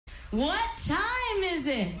What time is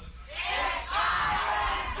it?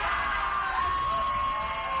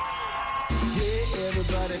 Yeah,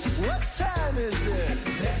 everybody, what time is it?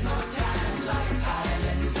 There's no time like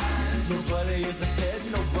island time. Nobody is ahead,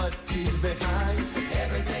 nobody's behind.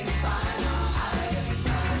 Everything's fine on island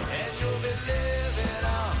time. And you'll be living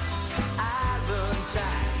on island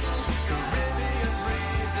time. Caribbean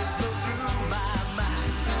breezes blow through my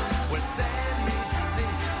mind. Where sand meets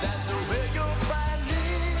sea, that's where you'll find me.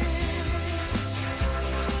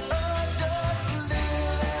 Oh, just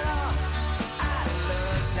living on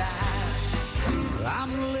island time.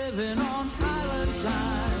 I'm living on island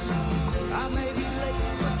time. I may be late,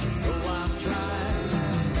 but you know I'm trying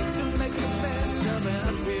to make the best of an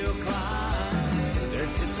uphill climb.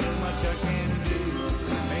 There's just so much I can do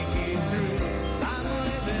to make it through. I'm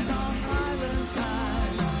living on island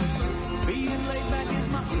time. Being laid back is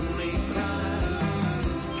my only kind.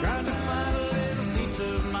 Trying to find a little peace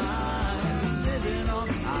of mind. Living on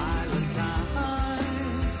island time.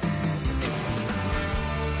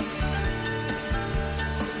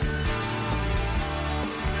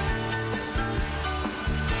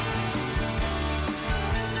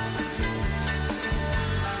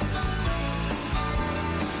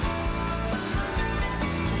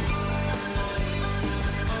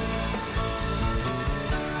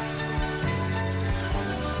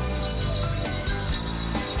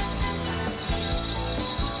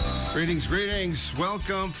 Greetings.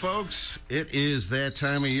 Welcome, folks. It is that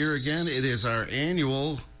time of year again. It is our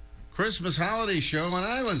annual Christmas holiday show on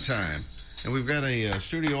Island Time. And we've got a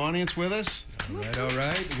studio audience with us. All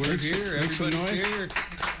right. We're here. Everybody's here.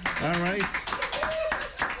 All right.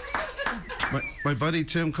 My buddy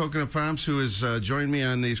Tim Coconut Palms, who has joined me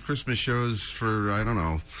on these Christmas shows for, I don't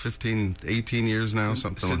know, 15, 18 years now,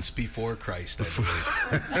 something Since before Christ, I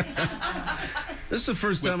believe. This is the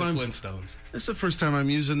first With time the I'm Flintstones. This is the first time I'm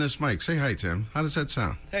using this mic. Say hi, Tim. How does that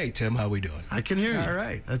sound? Hey, Tim, how we doing? I can hear you. All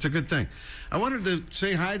right. That's a good thing. I wanted to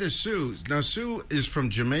say hi to Sue. Now, Sue is from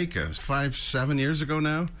Jamaica. 7 years ago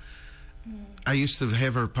now. I used to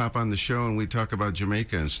have her pop on the show, and we'd talk about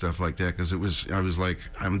Jamaica and stuff like that, because I was like,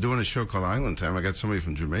 I'm doing a show called Island Time. I got somebody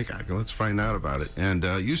from Jamaica. I go, let's find out about it. And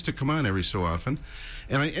used to come on every so often.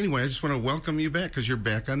 And anyway, I just want to welcome you back, because you're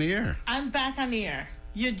back on the air. I'm back on the air.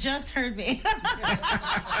 You just heard me.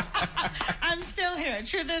 I'm still here.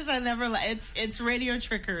 Truth is, I never. It's radio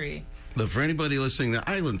trickery. But for anybody listening to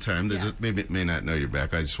Island Time that Yes. may not know you're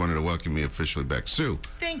back, I just wanted to welcome you officially back, Sue.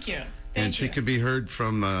 Thank you. And she could be heard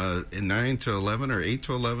from 9 to 11 or 8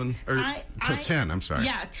 to 11 or to 10, I'm sorry.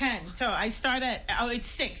 Yeah, 10. So I start at, it's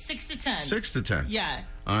 6 to 10. 6 to 10. Yeah.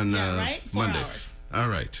 On right? 4 Monday. hours. All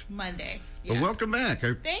right. Monday. Yeah. Well, welcome back.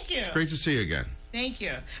 Thank you. It's great to see you again. Thank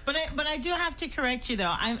you. But I do have to correct you,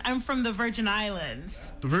 though. I'm from the Virgin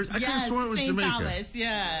Islands. I could have Yes, sworn it was St. Jamaica. Thomas,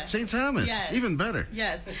 yeah. St. Thomas. Yes. Even better.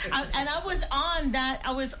 Yes. And I was on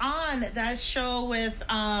that show with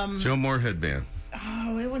Joe Moorhead Band.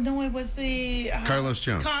 it was the Carlos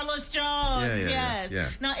Jones. Carlos Jones. Yeah, yes. yeah.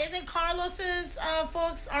 Now, isn't Carlos's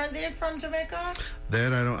folks, aren't they from Jamaica?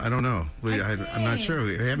 That I don't know. I'm not sure.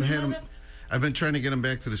 We haven't had him. I've been trying to get him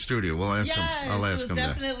back to the studio. We'll ask him. I'll ask him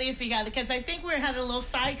that. Definitely if he got it, because I think we had a little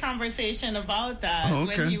side conversation about that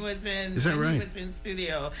when he was in. Is that right? He was in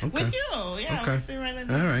studio Okay. with you. Yeah, Okay. we sit right on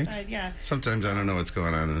the All other right. side. Yeah, Sometimes I don't know what's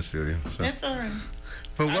going on in the studio. So. that's all right.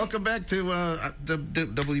 But welcome back to the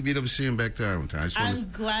WBWC and back to Island Time. I'm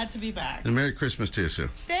glad to be back. And Merry Christmas to you, Sue.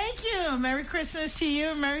 Thank you. Merry Christmas to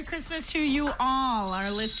you. Merry Christmas to you all,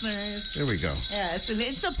 our listeners. There we go. Yes, and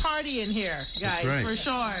it's a party in here, guys, right. for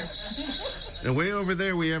sure. And way over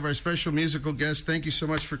there, we have our special musical guest. Thank you so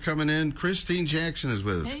much for coming in. Christine Jackson is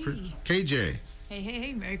with us. Hey. KJ.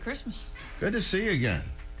 Hey, Merry Christmas. Good to see you again.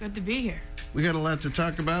 Good to be here. We got a lot to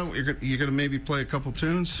talk about. You're going to maybe play a couple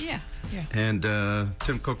tunes. Yeah. And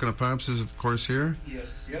Tim Coconut Pops is, of course, here.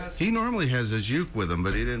 Yes. He normally has his uke with him,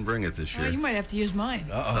 but he didn't bring it this year. Well, you might have to use mine.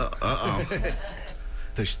 Uh-oh.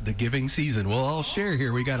 The giving season. We'll all share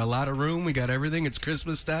here. We got a lot of room. We got everything. It's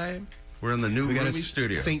Christmas time. We're in the new We got a roomy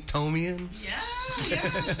studio. St. Tomians. Yeah.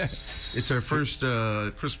 It's our first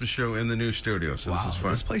Christmas show in the new studio, so Wow, this is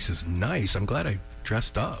fun. this place is nice. I'm glad I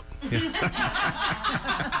dressed up.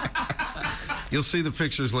 You'll see the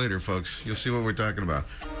pictures later, folks. You'll see what we're talking about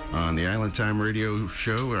on the Island Time Radio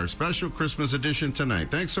Show, our special Christmas edition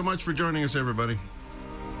tonight. Thanks so much for joining us, everybody.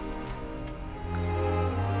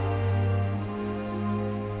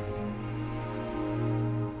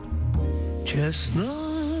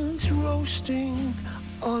 Chestnuts roasting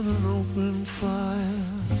on an open fire.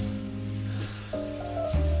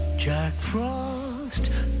 Jack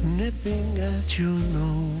Frost nipping at your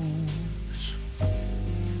nose.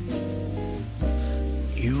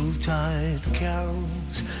 Yuletide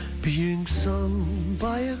carols being sung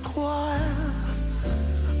by a choir,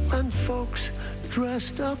 and folks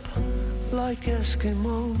dressed up like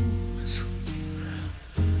Eskimos.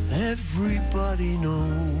 Everybody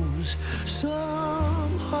knows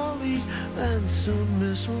some holly and some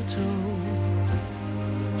mistletoe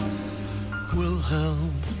will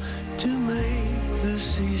help to make the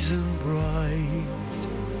season bright.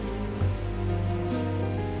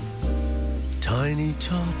 Tiny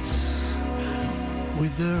tots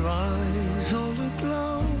with their eyes all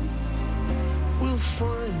aglow will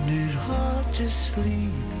find it hard to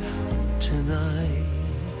sleep tonight.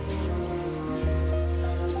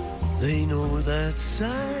 They know that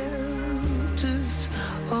Santa's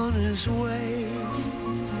on his way.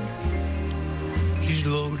 He's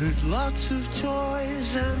loaded lots of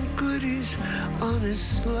toys and goodies on his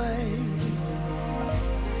sleigh.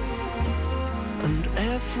 And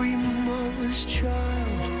every mother's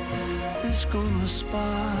child is gonna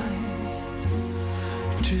spy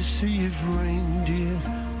to see if reindeer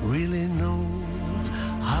really know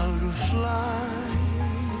how to fly.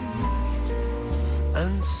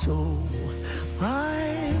 And so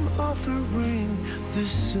I'm offering this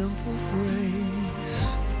simple phrase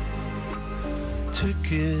to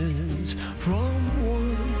kids from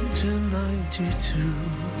 1 to 92.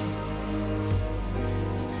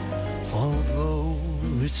 Although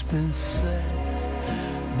it's been said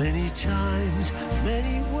many times,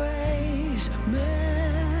 many ways,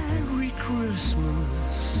 Merry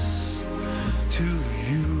Christmas to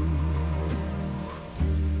you.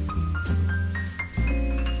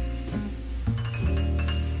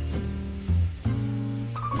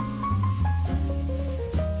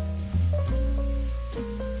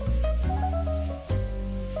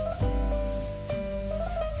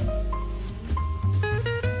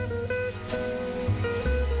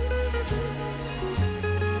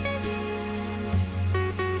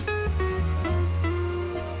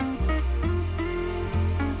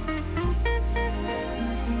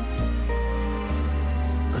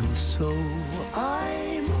 So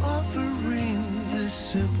I'm offering this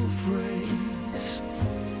simple phrase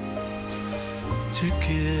to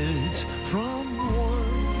kids from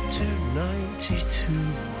 1 to 92.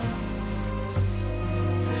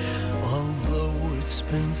 Although it's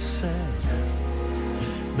been said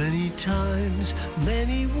many times,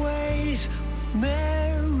 many ways,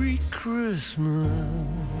 Merry Christmas,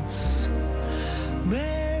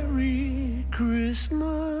 Merry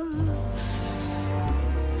Christmas,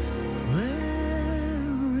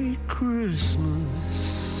 Merry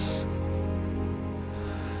Christmas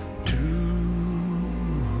to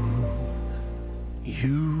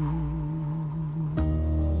you.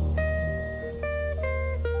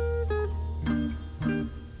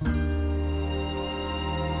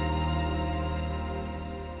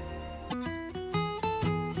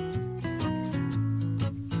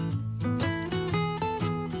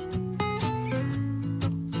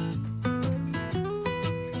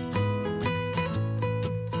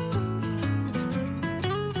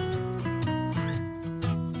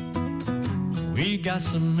 We got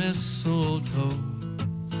some mistletoe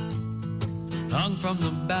hung from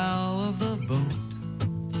the bow of the boat.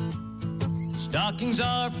 Stockings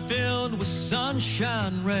are filled with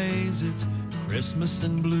sunshine rays. It's Christmas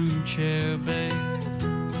in Blue Chair Bay.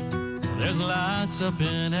 There's lights up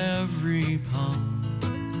in every palm.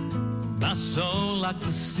 My soul like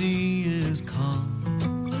the sea is calm.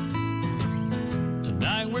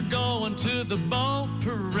 Tonight we're going to the boat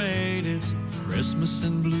parade. It's Christmas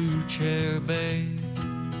in Blue Chair Bay.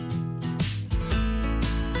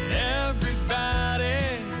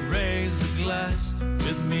 Everybody raise a glass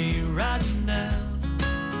with me right now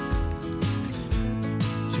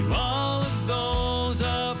to all of those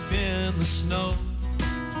up in the snow,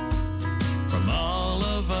 from all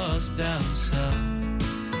of us down south.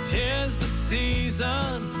 'Tis the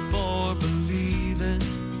season for believing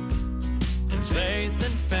in faith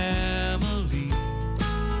and family.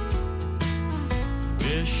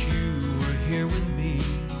 Wish you were here with me.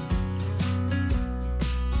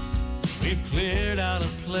 We've cleared out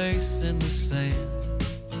a place in the sand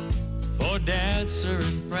for Dancer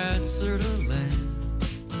and Prancer to land.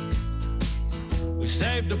 We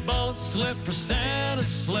saved a boat slip for Santa's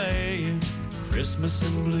sleigh. It's Christmas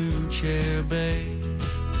in Blue Chair Bay.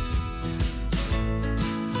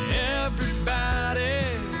 Everybody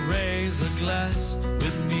raise a glass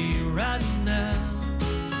with me right now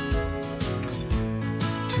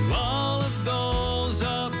to all of those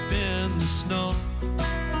up in the snow,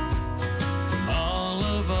 from all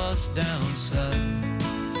of us down south.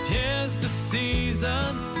 'Tis the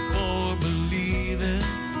season for believing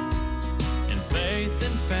in faith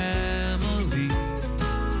and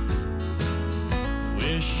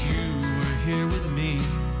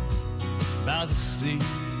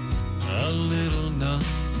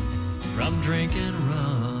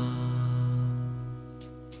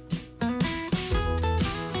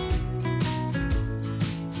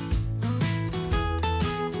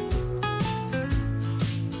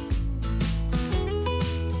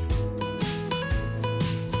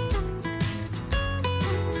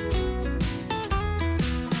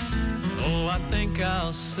I think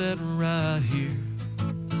I'll sit right here,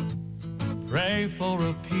 pray for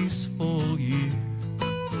a peaceful year.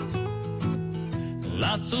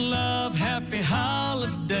 Lots of love, happy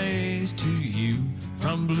holidays to you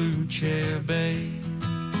from Blue Chair Bay.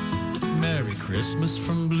 Merry Christmas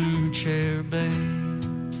from Blue Chair Bay.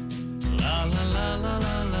 La la la la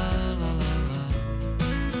la la la la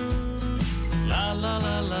la la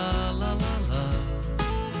la la la la la.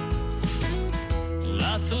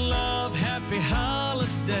 Lots of love, happy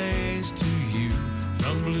holidays to you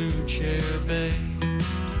from Blue Chair Bay.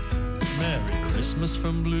 Merry Christmas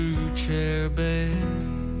from Blue Chair Bay.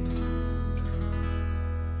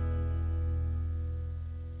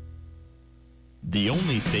 The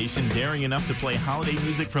only station daring enough to play holiday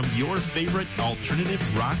music from your favorite alternative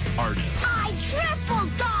rock artists. I triple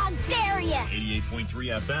dog dare ya!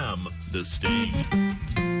 88.3 FM, The Sting.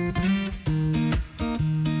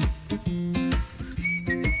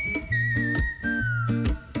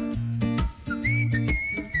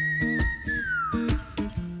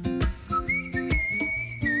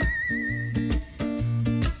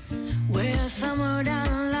 Well, somewhere down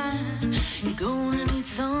the line, you're gonna need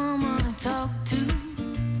someone to talk to.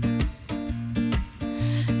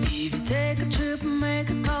 If you take a trip and make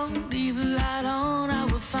a call, leave a light on, I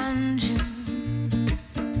will find you.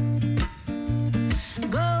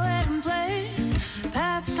 Go ahead and play,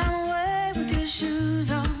 pass the time away with your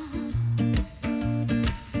shoes on.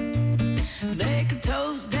 Make a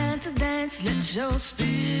toast, dance a dance, let your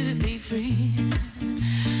spirit be free.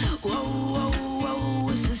 Whoa, whoa, whoa,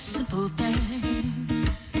 it's the simple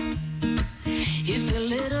things. It's the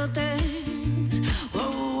little things.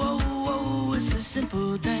 Whoa, whoa, whoa, it's the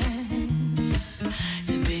simple things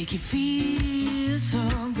that make you feel so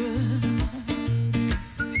good.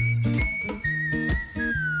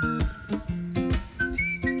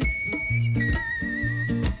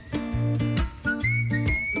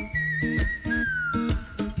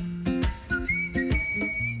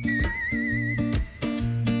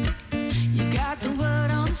 You got the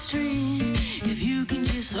word on the street, if you can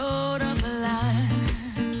just hold up a line.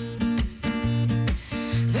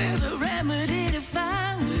 There's a remedy to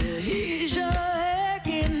find, well, here's your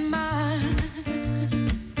aching mind.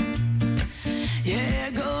 Yeah,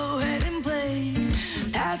 go ahead and play,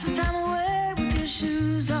 pass the time away with your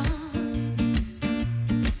shoes on.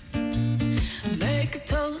 Make a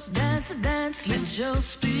toast, dance a dance, let your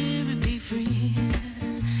spirit be free.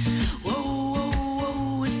 Whoa, whoa,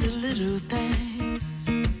 whoa, it's the little things.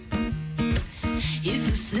 It's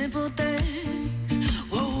the simple things.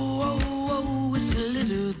 Whoa, whoa, whoa, it's the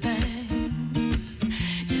little things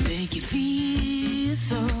that make you feel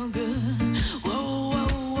so good. Whoa, whoa,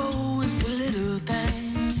 whoa, it's the little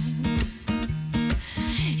things.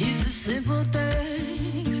 It's the simple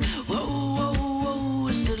things. Whoa, whoa, whoa,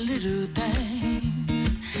 it's the little things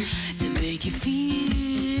that make you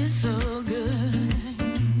feel so good.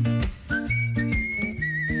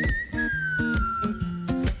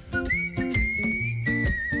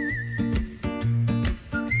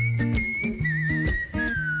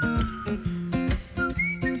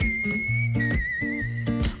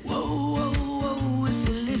 Whoa, whoa, whoa, it's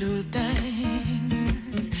the little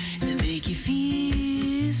things that make you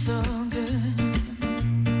feel so good.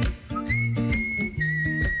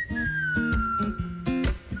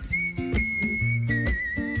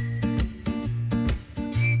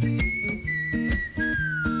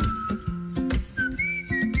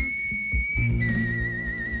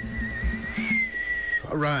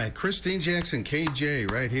 All right, Christine Jackson,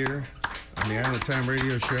 KJ, right here on the Island Time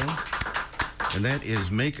Radio Show. And that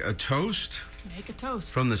is Make a Toast Make a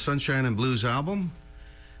toast. from the Sunshine and Blues album.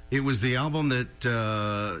 It was the album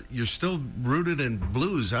that you're still rooted in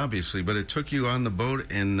blues, obviously, but it took you on the boat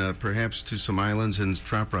and perhaps to some islands in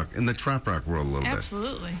the trop rock world a little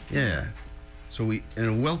Absolutely. bit. Yeah. So we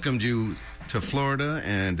welcomed you to Florida,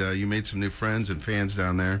 and you made some new friends and fans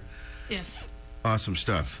down there. Yes. Awesome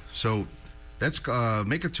stuff. So that's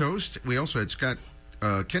Make a Toast. We also had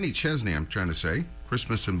Kenny Chesney, I'm trying to say,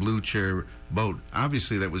 Christmas and Blue Chair Boat.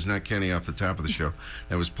 Obviously, that was not Kenny off the top of the show.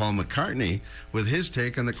 That was Paul McCartney with his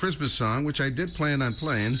take on the Christmas song, which I did plan on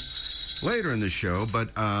playing later in the show. But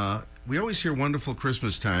we always hear Wonderful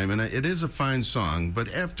Christmas Time, and it is a fine song.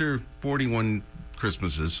 But after 41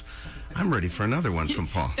 Christmases, I'm ready for another one from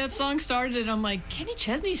Paul. That song started, and I'm like, Kenny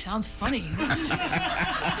Chesney sounds funny.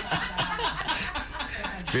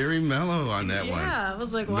 Very mellow on that one. Yeah, I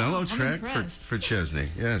was like, wow, Mellow I'm track impressed. for Chesney.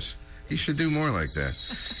 Yes, he should do more like that.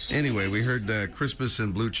 Anyway, we heard Christmas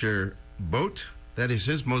and Blue Chair Boat. That is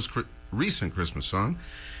his most recent Christmas song.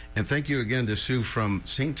 And thank you again to Sue from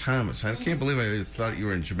St. Thomas. I can't believe I thought you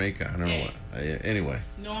were in Jamaica. I don't know what. Anyway.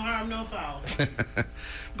 No harm, no foul.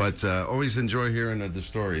 But always enjoy hearing the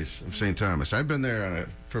stories of St. Thomas. I've been there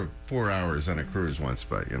for 4 hours on a cruise once,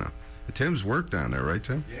 but, you know. Tim's worked down there, right,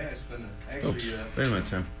 Tim? Yeah, it's been Oops. Wait a minute,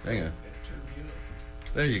 Tim. Hang on.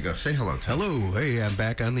 There you go. Say hello, Tim. Hello. Hey, I'm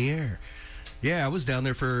back on the air. Yeah, I was down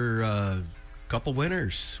there for a couple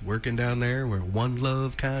winters working down there. We're One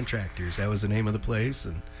Love Contractors. That was the name of the place.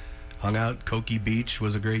 And hung out. Cokie Beach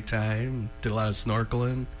was a great time. Did a lot of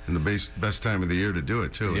snorkeling. And the best time of the year to do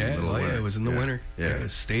it, too. Yeah, it was in the winter. Yeah.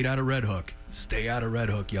 Stayed out of Red Hook. Stay out of Red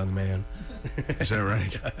Hook, young man. Is that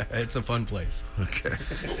right? It's a fun place. Okay.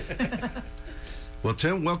 Well,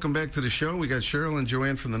 Tim, welcome back to the show. We got Cheryl and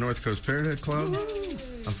Joanne from the North Coast Parrothead Club.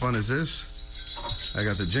 How fun is this? I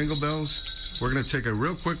got the jingle bells. We're going to take a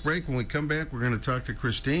real quick break. When we come back, we're going to talk to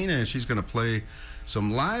Christine, and she's going to play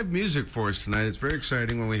some live music for us tonight. It's very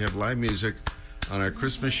exciting when we have live music on our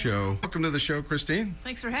Christmas show. Welcome to the show, Christine.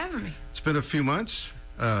 Thanks for having me. It's been a few months.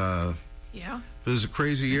 Yeah. It was a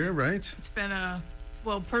crazy year, right? It's been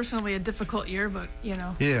personally a difficult year, but, you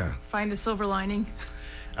know. Yeah. Find the silver lining.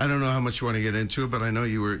 I don't know how much you want to get into it, but I know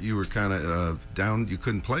you were kind of down. You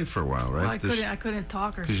couldn't play for a while, right? Well, I couldn't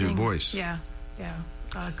talk or sing. Because your voice. Yeah.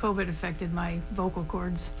 COVID affected my vocal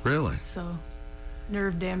cords. Really? So,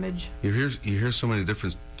 nerve damage. You hear so many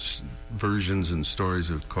different versions and stories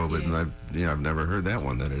of COVID, and I've never heard that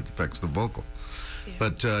one that it affects the vocal. Yeah.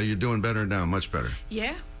 But you're doing better now, much better.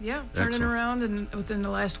 Yeah. Turning Excellent. Around within the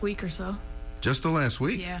last week or so. Just the last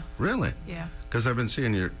week? Yeah. Really? Yeah. Because I've been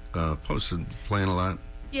seeing your posts and playing a lot.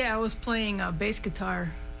 Yeah, I was playing bass guitar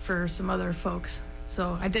for some other folks,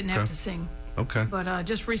 so I didn't have to sing. Okay. But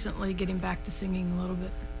just recently getting back to singing a little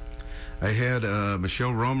bit. I had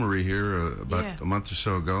Michelle Romery here about a month or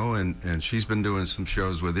so ago, and she's been doing some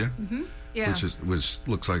shows with you. Mm-hmm. Yeah. Which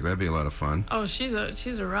looks like that'd be a lot of fun. Oh, she's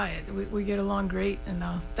a riot. We get along great, and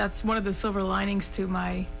that's one of the silver linings to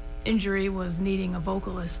my injury was needing a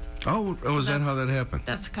vocalist. Oh, is that how that happened?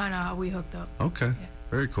 That's kind of how we hooked up. Okay. Yeah.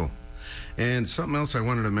 Very cool. And something else I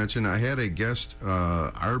wanted to mention, I had a guest,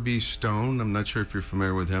 R.B. Stone. I'm not sure if you're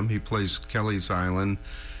familiar with him. He plays Kelly's Island,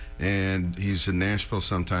 and he's in Nashville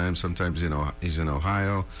sometimes he's in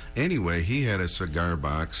Ohio. Anyway, he had a cigar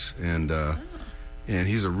box, and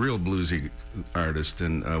he's a real bluesy artist,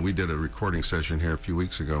 and we did a recording session here a few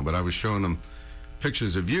weeks ago, but I was showing him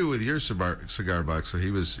pictures of you with your cigar box, so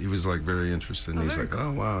he was like very interested, and he's like, cool.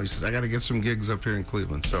 Oh wow, he says, I got to get some gigs up here in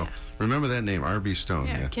Cleveland. So remember that name, R.B. Stone.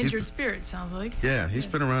 Yeah, kindred spirit sounds like. Yeah, he's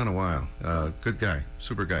been around a while. Good guy,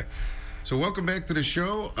 super guy. So welcome back to the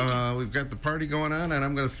show. We've got the party going on, and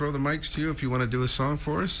I'm going to throw the mics to you if you want to do a song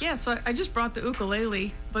for us. Yeah, so I just brought the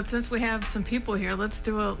ukulele, but since we have some people here, let's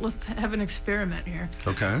have an experiment here.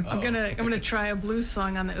 Okay. I'm gonna try a blues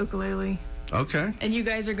song on the ukulele. Okay. And you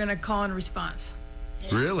guys are gonna call in response.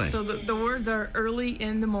 Really? So the words are early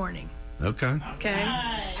in the morning. Okay. Okay.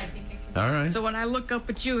 All right. So when I look up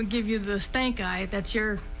at you and give you the stank eye, that's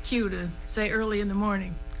your cue to say early in the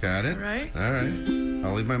morning. Got it. All right. All right.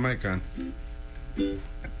 I'll leave my mic on.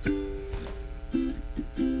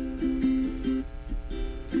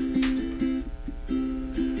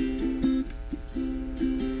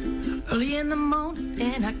 Early in the morning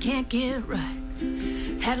and I can't get right.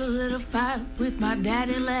 Had a little fight with my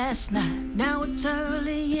daddy last night. Now it's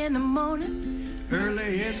early in the morning.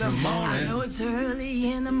 Early in the morning. I know it's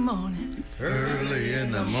early in the morning. Early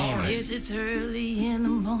in the morning. Yes, it's early in the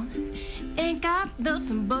morning. Ain't got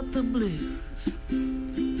nothing but the blues.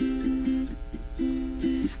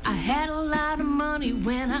 I had a lot of money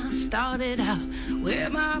when I started out. Where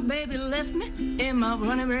my baby left me and my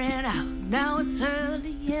running ran out. Now it's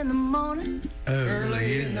early in the morning.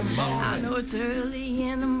 Early in the morning. I know it's early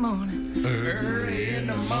in the morning. Early in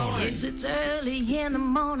the morning. Yes, it's early in the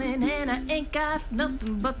morning and I ain't got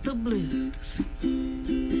nothing but the blues.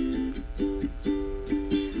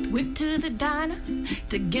 Went to the diner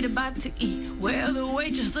to get a bite to eat. Well, the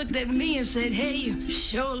waitress looked at me and said, hey, you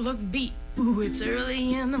sure look beat. Ooh, it's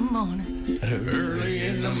early in the morning. Early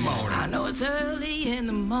in the morning. I know it's early in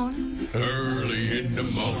the morning. Early in the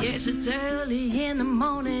morning. Yes, it's early in the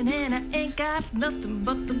morning and I ain't got nothing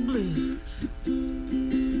but the blues.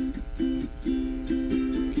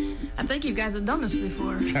 I think you guys have done this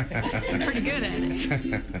before. You're pretty good at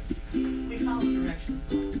it. We follow directions.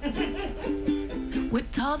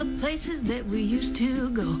 Went to all the places that we used to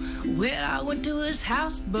go. Well, I went to his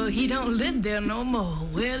house, but he don't live there no more.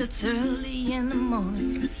 Well, it's early in the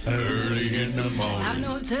morning. Early in the morning. I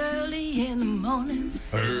know it's early in the morning.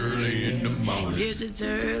 Early in the morning. Yes, it's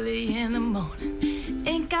early in the morning.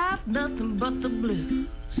 Ain't got nothing but the blues.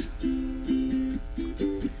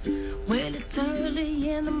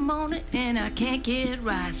 in the morning and I can't get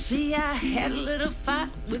right. See, I had a little fight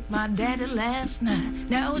with my daddy last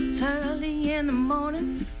night. Now it's early in the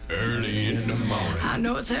morning. Early in the morning. I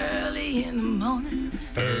know it's early in the morning.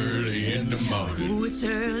 Early in the morning. Ooh, it's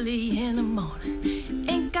early in the morning.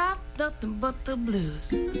 Ain't got nothing but the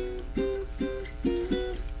blues. All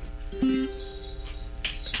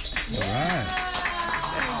right.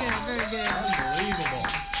 Very good. Unbelievable.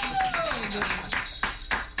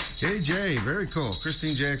 KJ, very cool.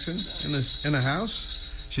 Christine Jackson in the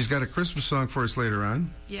house. She's got a Christmas song for us later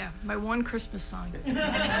on. Yeah, my one Christmas song.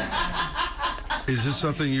 Is this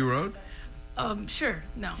something you wrote? Sure,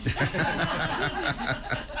 no.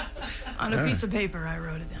 On a piece of paper, I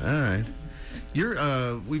wrote it down. All right.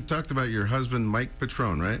 We've talked about your husband, Mike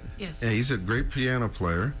Petrone, right? Yes. Yeah, he's a great piano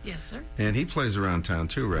player. Yes, sir. And he plays around town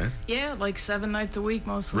too, right? Yeah, like 7 nights a week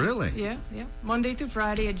mostly. Really? Yeah. Monday through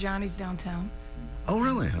Friday at Johnny's downtown. Oh,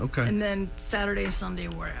 really? Okay. And then Saturday, Sunday,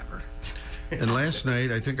 wherever. And last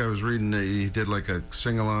night, I think I was reading that he did like a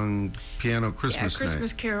sing-along piano Christmas night.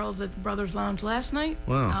 Christmas carols at Brothers Lounge last night.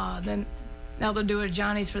 Wow. Then now they'll do it at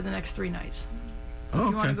Johnny's for the next 3 nights. Oh, if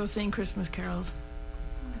you want okay. to go sing Christmas carols,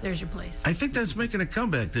 there's your place. I think that's making a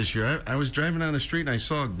comeback this year. I was driving down the street and I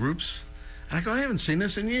saw groups. I go, I haven't seen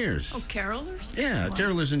this in years. Oh, carolers? Yeah, Wow.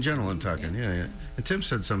 carolers in general, I'm talking. Yeah. And Tim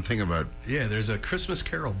said something about... Yeah, there's a Christmas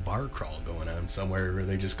carol bar crawl going on somewhere where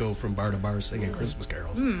they just go from bar to bar singing Christmas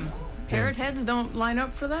carols. Parrot heads don't line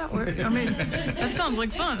up for that. I mean, that sounds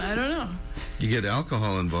like fun. I don't know. You get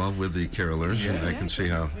alcohol involved with the carolers, and I can see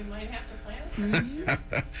how... We might have to plan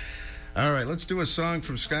it. All right, let's do a song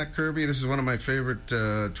from Scott Kirby. This is one of my favorite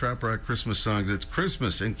trop rock Christmas songs. It's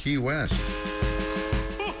Christmas in Key West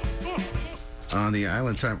on the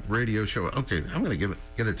Island Time radio show. Okay, I'm going to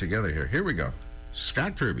get it together here. Here we go.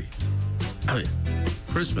 Scott Kirby. Oh, yeah.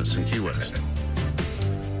 Christmas in Key West.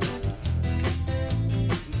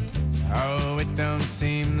 Oh, it don't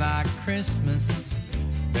seem like Christmas.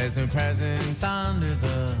 There's no presents under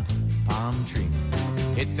the palm tree.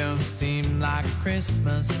 It don't seem like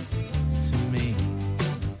Christmas to me.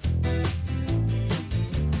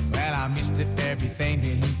 Well, I'm used to everything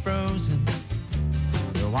being frozen.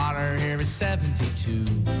 The water here is 72.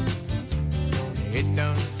 It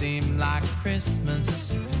don't seem like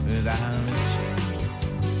Christmas without you.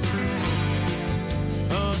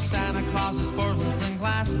 Oh, Santa Claus is portals and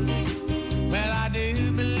glasses. Well, I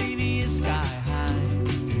do believe he is sky high.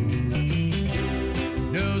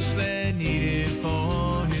 No sled needed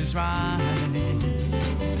for his ride.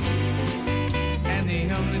 And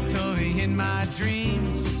the only toy in my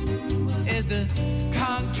dreams is the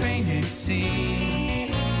conch train it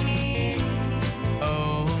seems.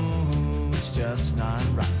 Oh, it's just not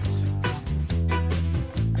right.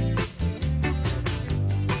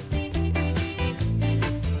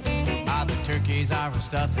 Turkeys are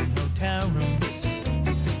stuffed in hotel rooms.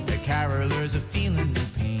 The carolers are feeling the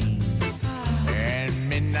pain. And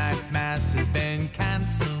midnight mass has been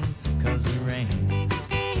canceled 'cause of rain.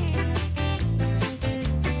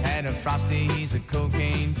 And a Frosty, he's a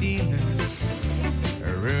cocaine dealer.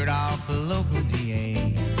 Rudolph, the local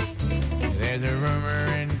DA. There's a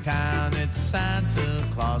rumor in town that Santa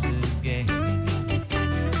Claus is gay.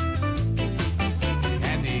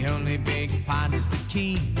 And the only big pot is the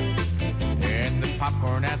key. And the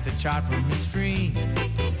popcorn at the chart room is free.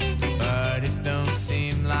 But it don't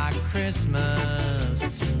seem like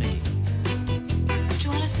Christmas to me. Do you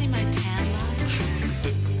want to see my tan line?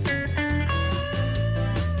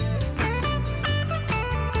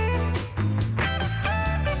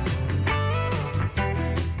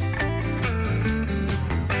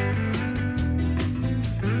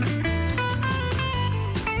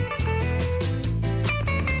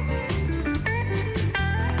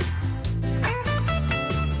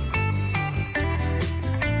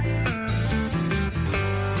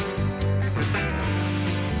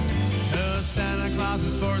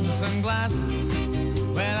 Sunglasses.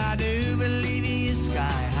 Well, I do believe he is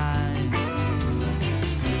sky high.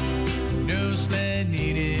 No sled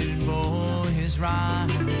needed for his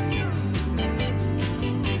ride.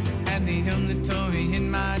 And the only toy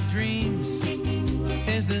in my dreams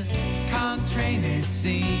is the conch train it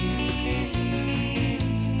seems.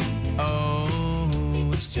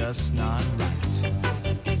 Oh, it's just not right.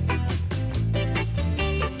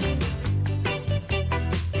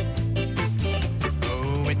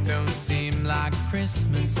 Like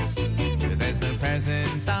Christmas, there's no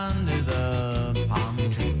presents under the palm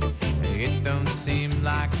tree. It don't seem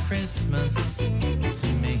like Christmas to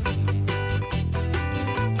me.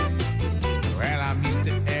 Well, I'm used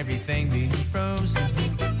to everything being frozen.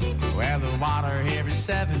 Well, the water here is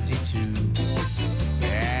 72.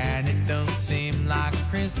 And it don't seem like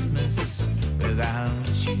Christmas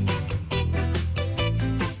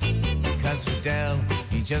Dell,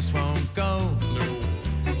 he just won't go.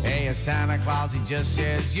 Hey, a Santa Claus, he just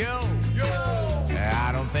says, yo, yo.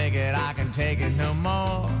 I don't figure I can take it no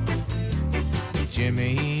more.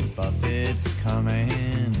 Jimmy Buffett's coming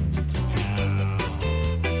to town.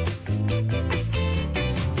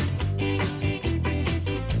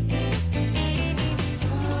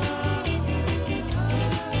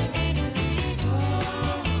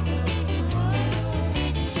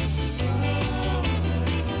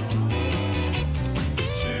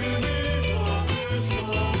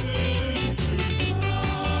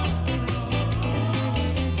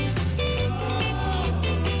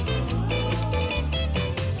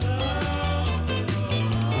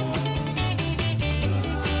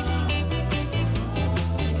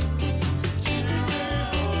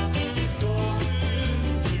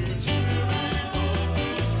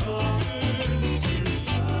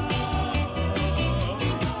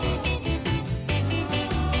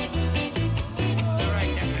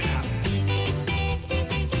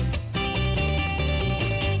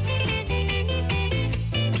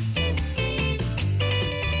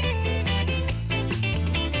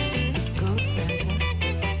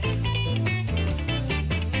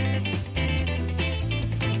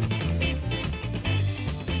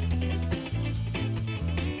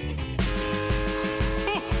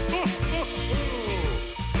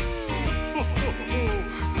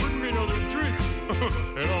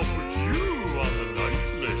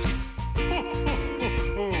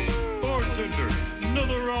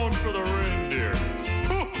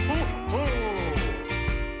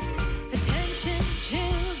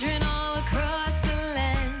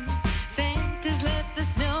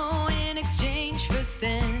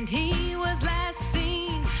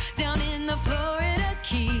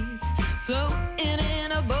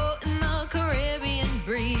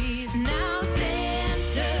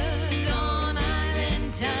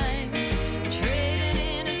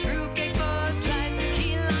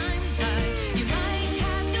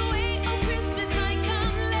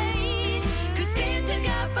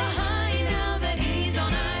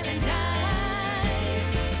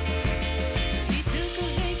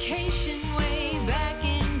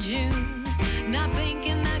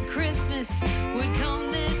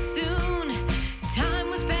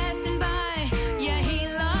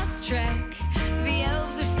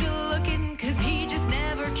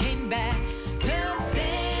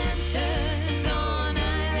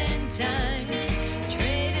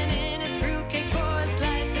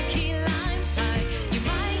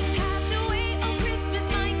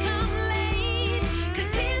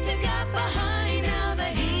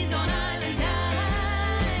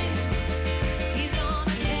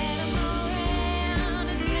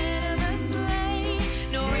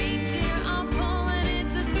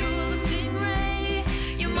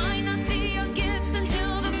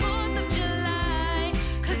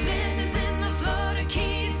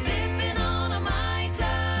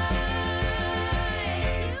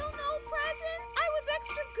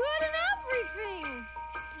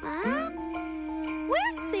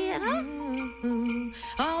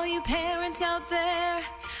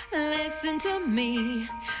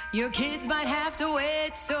 Your kids might have to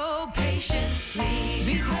wait so patiently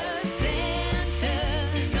because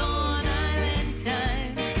Santa's on island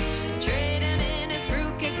time, trading in his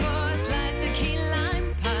fruitcake for a slice of key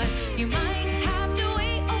lime pie. You might have to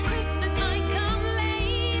wait, oh Christmas might come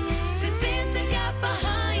late, 'cause Santa got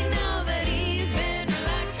behind now that he's been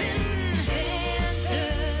relaxing.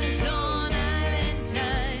 Santa's on island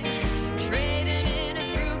time, trading in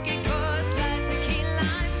his fruitcake for a slice of key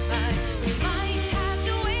lime pie. You might have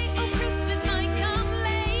to wait, oh Christmas might come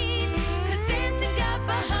late, 'cause Santa got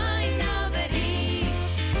behind now that he's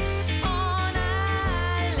on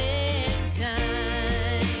island time.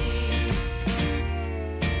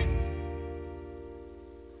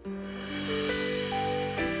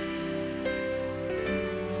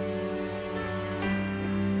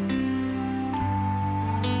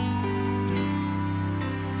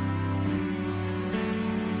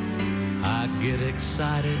 I get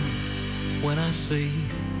excited when I see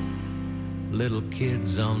little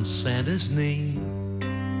kids on Santa's knee,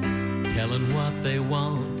 telling what they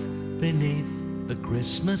want beneath the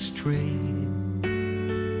Christmas tree.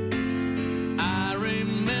 I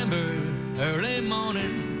remember early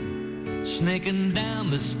morning sneaking down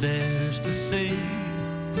the stairs to see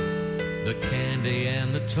the candy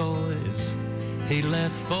and the toys he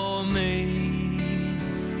left for me.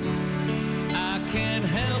 I can't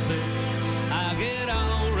help it, I get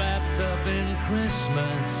all wrapped up in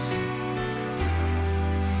Christmas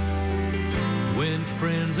when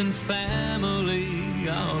friends and family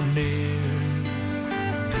are near.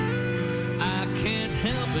 I can't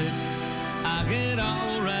help it, I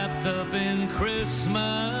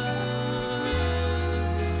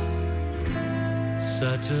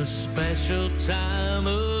such a special time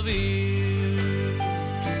of year.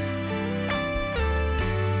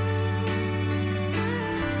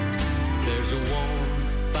 There's a warm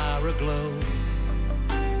fire aglow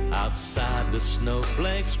outside, the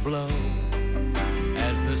snowflakes blow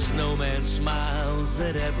as the snowman smiles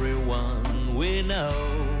at everyone we know.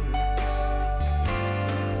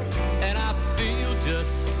 And I feel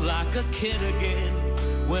just like a kid again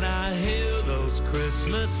when I hear those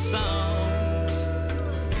Christmas songs,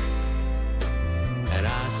 and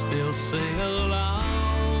I still sing along.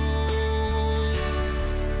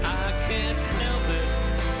 I can't help it,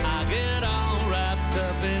 I get all wrapped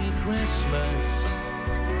up in Christmas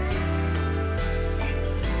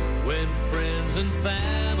when friends and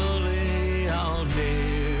family are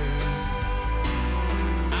near.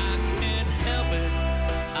 I can't help it,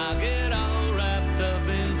 I get all wrapped up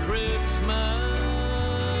in Christmas.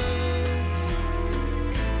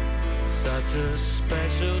 Such a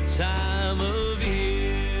special time of year.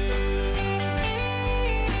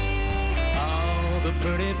 All the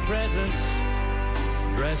pretty presents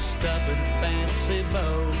dressed up in fancy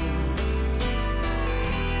bows.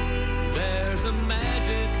 There's a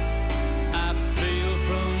magic I feel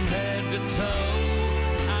from head to toe.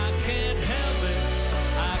 I can't help it,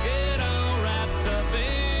 I get all wrapped up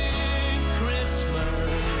in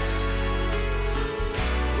Christmas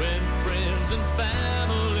when friends and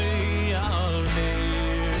family are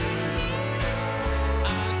near. I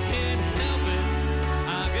can't help it, I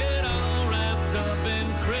get all wrapped up in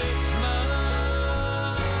Christmas.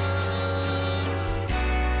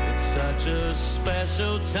 It's such a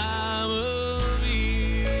special time of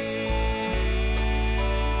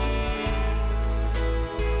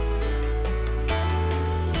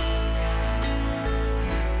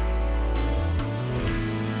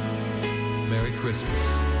Christmas.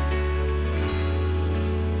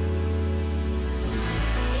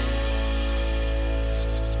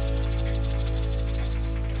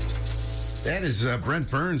 That is Brent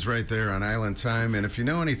Burns right there on Island Time. And if you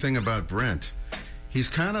know anything about Brent, he's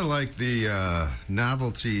kind of like the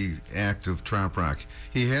novelty act of trop rock.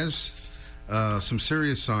 He has some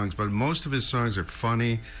serious songs, but most of his songs are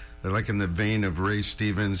funny. They're like in the vein of Ray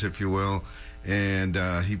Stevens, if you will. And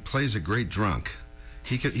he plays a great drunk.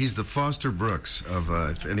 He's the Foster Brooks of,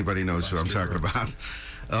 if anybody knows who I'm talking about,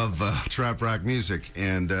 of trop rock music.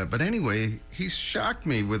 And but anyway, he shocked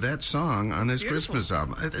me with that song on his Christmas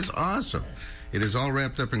album. It is awesome. It is all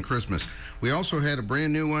wrapped up in Christmas. We also had a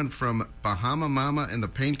brand new one from Bahama Mama and the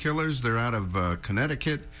Painkillers. They're out of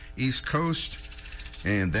Connecticut, East Coast.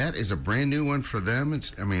 And that is a brand new one for them.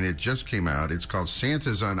 It just came out. It's called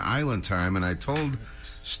Santa's on Island Time. And I told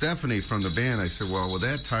Stephanie from the band, I said, well, with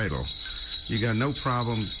that title, you got no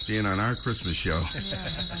problem being on our Christmas show.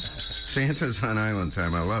 Santa's on Island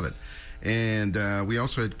Time. I love it. And we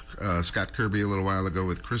also had Scott Kirby a little while ago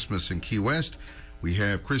with Christmas in Key West. We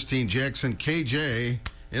have Christine Jackson, KJ,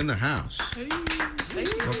 in the house. Hey, thank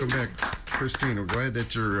you. Welcome back, Christine. We're glad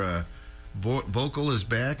that your vocal is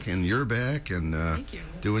back and you're back and thank you.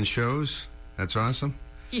 Doing shows. That's awesome.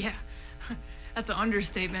 Yeah. That's an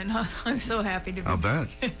understatement. I'm so happy to be I'll bet.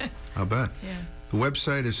 I'll bet. Yeah. The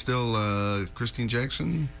website is still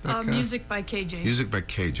ChristineJackson.com? Musicbykj.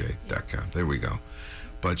 Musicbykj.com. There we go.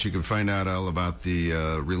 But you can find out all about the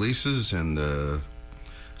releases and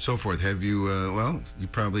so forth. Have you,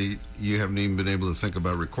 you haven't even been able to think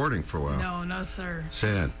about recording for a while. No, sir.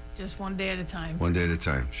 Sad. Just one day at a time. One day at a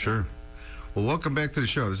time. Sure. Well, welcome back to the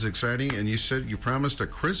show. This is exciting. And you said you promised a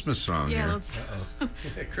Christmas song here. Yeah,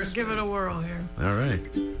 let's give it a whirl here. All right.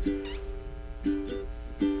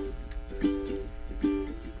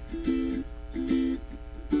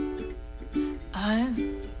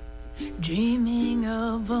 I'm dreaming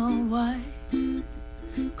of a white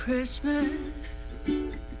Christmas,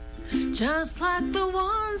 just like the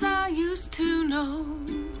ones I used to know,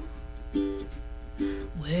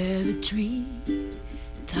 where the tree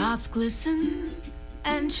tops glisten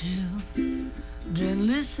and children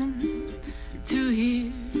listen to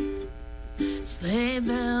hear sleigh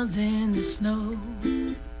bells in the snow.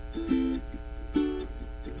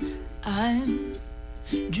 I'm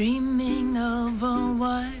dreaming of a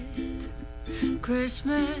white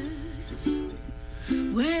Christmas,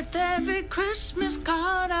 with every Christmas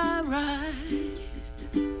card I write.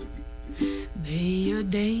 May your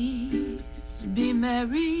days be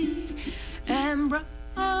merry and bright,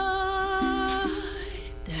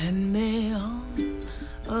 and may all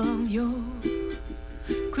of your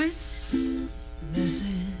Christmases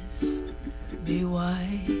be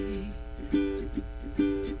white.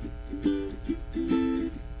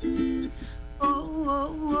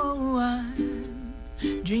 Oh, I'm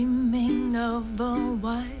dreaming of a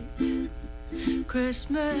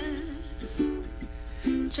Christmas,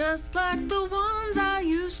 just like the ones I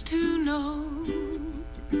used to know,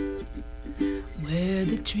 where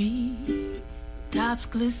the tree tops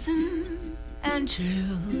glisten and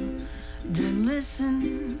children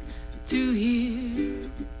listen to hear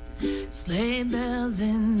sleigh bells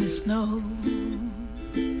in the snow.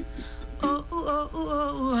 Oh, oh,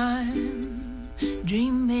 oh, I'm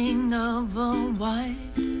dreaming of a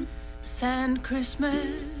white sand Christmas,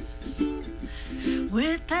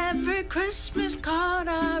 with every Christmas card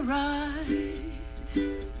I write.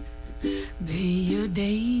 May your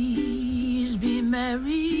days be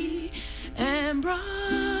merry and bright,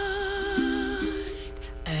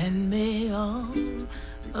 and may all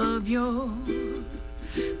of your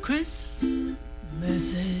Christmases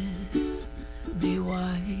be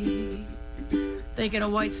white. Thinking a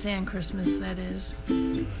white sand Christmas, that is.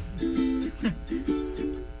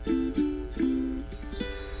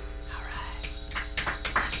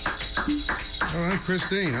 All right,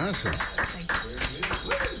 Christine, awesome.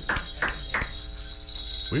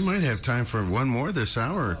 We might have time for one more this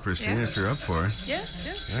hour, Christine, if you're up for it. Yeah.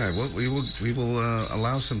 All right, well, we will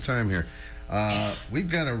allow some time here. We've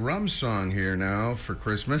got a rum song here now for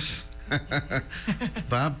Christmas.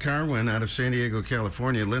 Bob Carwin out of San Diego,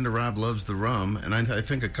 California. Linda Robb loves the rum, and I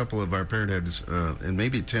think a couple of our parent heads, and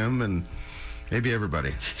maybe Tim, and maybe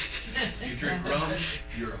everybody. You drink rum,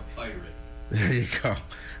 you're a pirate. There you go.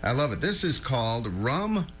 I love it. This is called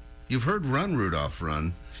Rum. You've heard Run, Rudolph,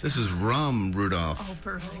 Run. This is Rum, Rudolph. Oh,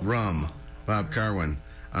 perfect. Rum. Bob Carwin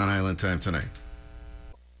on Island Time tonight.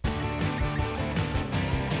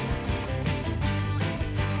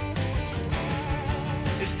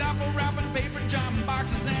 It's time for wrapping paper, jam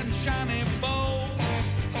boxes, and shiny bowls.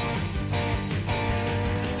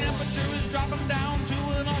 The temperature is dropping down to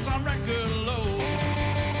an all-time record low.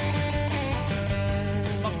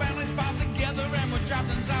 My family's bound together and we're trapped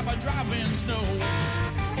inside by driving snow.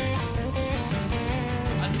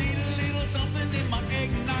 I need a little something in my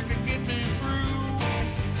eggnog to get me through.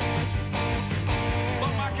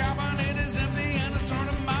 But my cabinet is empty and it's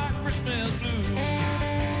turning my Christmas blue.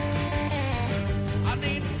 I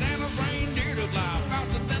need Santa's reindeer to fly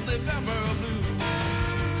faster than they've ever flew.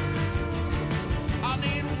 I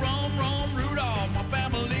need rum, rum, Rudolph. My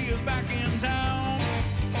family is back in town.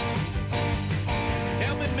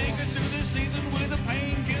 Help me make it through this season with a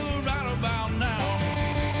painkiller right about now.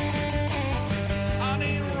 I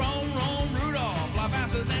need rum, rum, Rudolph. Fly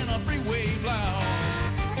faster than a freeway plow.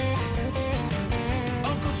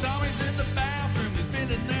 Uncle Tommy's in the bathroom. He's been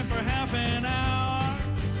in there for half an hour.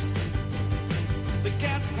 The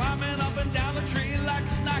cat's climbing up and down the tree like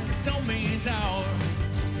it's Nakatomi Tower.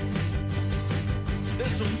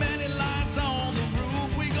 There's so many lights on the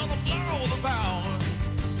roof, we gonna blow the power.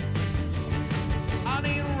 I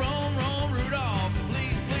need rum, rum, Rudolph.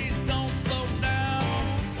 Please, please don't slow down.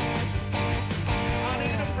 I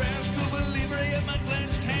need a fresh Cuba Libre in my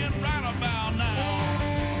clenched hand right about now.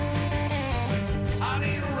 I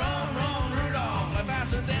need rum, rum, Rudolph. Fly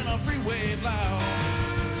faster than a freeway plow.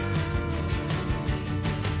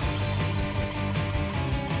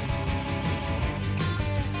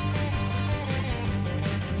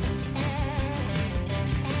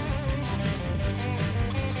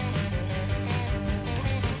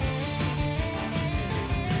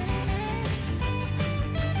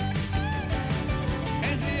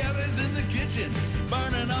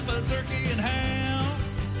 Burning up a turkey and ham.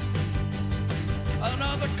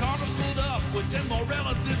 Another car was pulled up with 10 more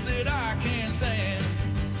relatives that I can't stand.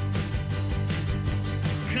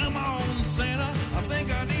 Come on, Santa, I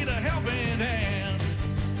think I need a helping hand.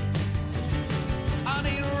 I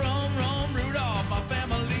need rum, rum, Rudolph. My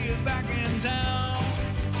family is back in town.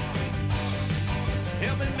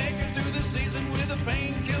 Help me make it through the season with a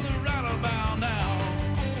painkiller right about now.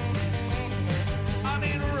 I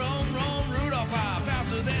need rum, rum, Rudolph, fly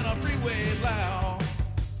faster than a freeway plow.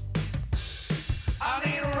 I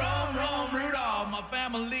need rum, rum, Rudolph, my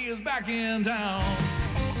family is back in town.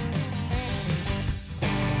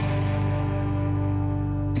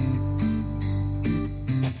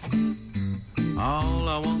 All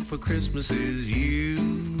I want for Christmas is you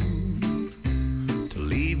to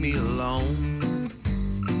leave me alone.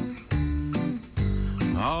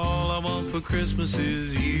 All I want for Christmas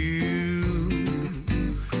is you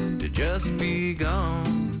to just be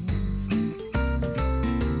gone.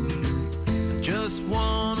 I just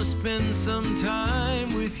want to spend some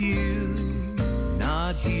time with you,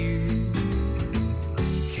 not here.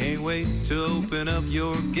 Can't wait to open up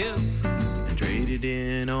your gift and trade it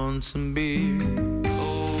in on some beer.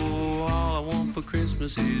 Oh, all I want for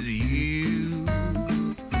Christmas is you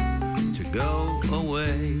to go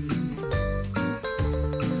away.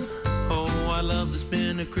 I love to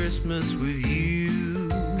spend a Christmas with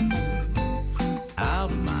you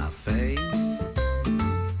out of my face.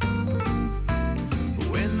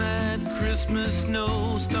 When that Christmas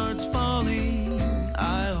snow starts falling,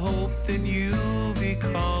 I hope that you'll be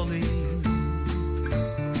calling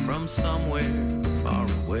from somewhere far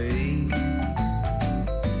away.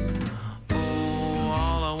 Oh,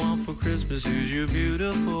 all I want for Christmas is your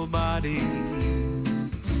beautiful body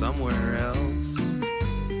somewhere else.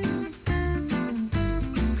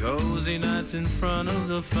 Cozy nights in front of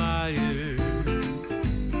the fire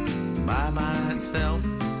by myself.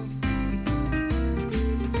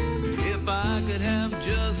 If I could have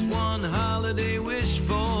just one holiday wish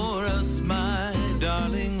for us, my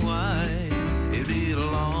darling wife, it'd be a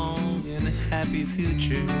long and happy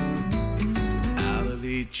future out of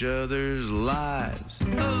each other's lives.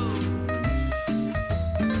 Oh!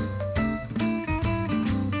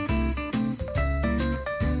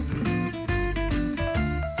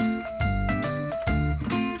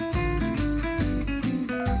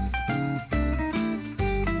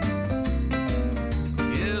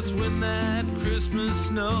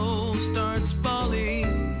 Snow starts falling,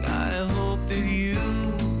 I hope that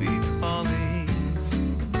you'll be calling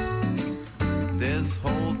this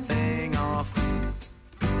whole thing off.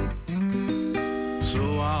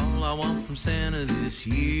 So all I want from Santa this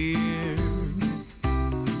year,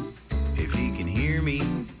 if he can hear me,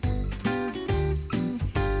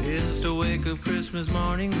 is to wake up Christmas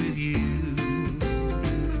morning with you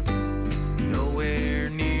nowhere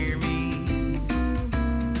near me.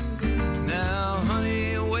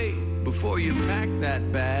 Before you pack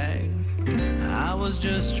that bag, I was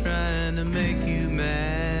just trying to make you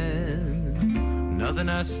mad. Nothing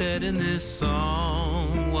I said in this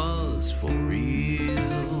song was for real.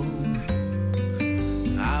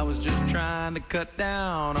 I was just trying to cut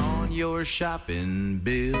down on your shopping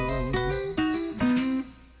bill.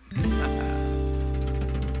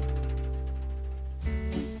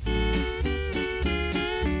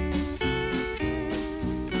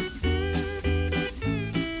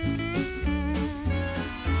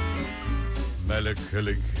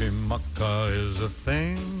 Melikilikimaka is a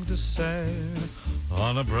thing to say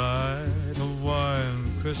on a bright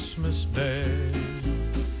Hawaiian Christmas day.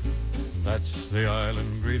 That's the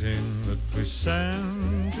island greeting that we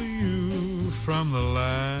send to you from the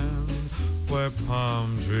land where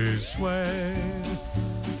palm trees sway.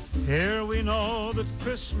 Here we know that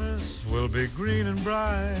Christmas will be green and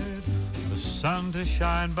bright, the sun to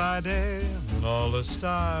shine by day and all the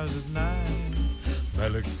stars at night.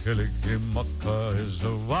 Melikilikimaka is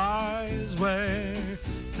a wise way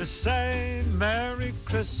to say Merry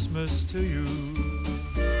Christmas to you.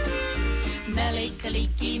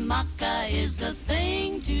 Melikilikimaka is a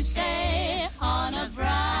thing to say on a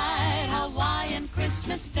bright Hawaiian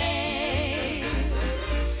Christmas day.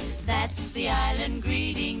 That's the island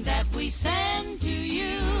greeting that we send to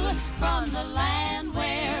you from the land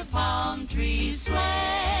where palm trees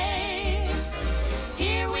sway.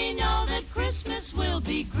 Here we know that Christmas will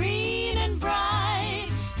be green and bright,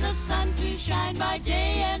 the sun to shine by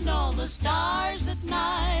day and all the stars at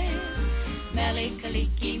night.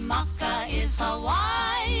 Melikilikimaka is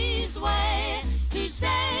Hawaii's way to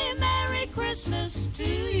say Merry Christmas to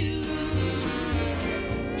you.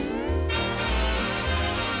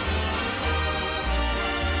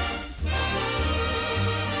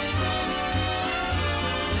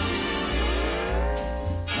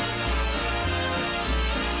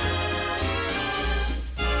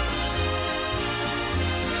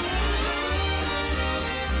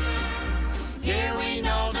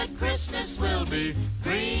 Christmas will be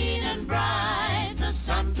green and bright, the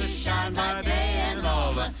sun to shine by day and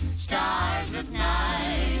all the stars at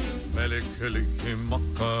night.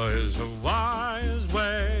 Melikilikimaka is a wise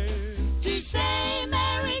way to say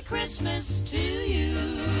Merry Christmas to you.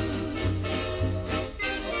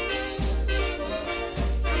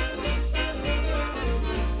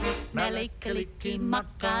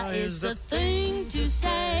 Melikilikimaka is the thing to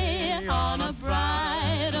say on a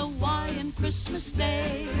bright Hawaiian Christmas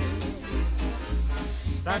day.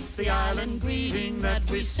 That's the island greeting that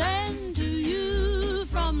we send to you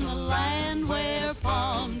from the land where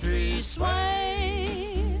palm trees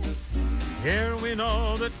sway. Here we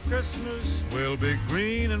know that Christmas will be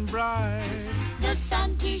green and bright, the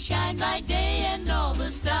sun to shine by day and all the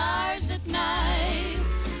stars at night.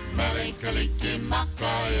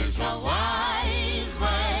 Melikilikimaka is a wise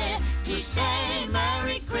way to say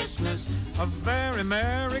Merry Christmas. A very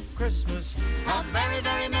Merry Christmas. A very,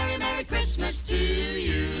 very Merry, Merry Christmas to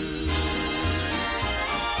you.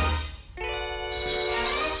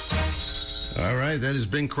 All right. right, that is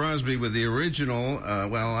Bing Crosby with the original.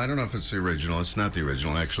 Well, I don't know if it's the original. It's not the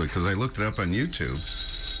original, actually, because I looked it up on YouTube.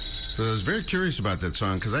 So I was very curious about that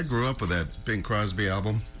song, because I grew up with that Bing Crosby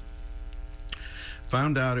album.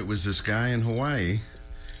 Found out it was this guy in Hawaii,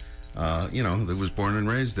 that was born and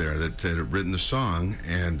raised there, that had written the song,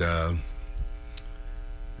 and it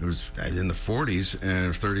was in the 40s,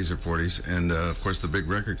 and 30s or 40s, and of course the big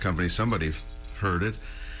record company, somebody heard it,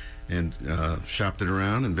 and shopped it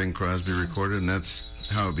around, and Bing Crosby recorded, and that's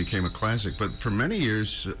how it became a classic. But for many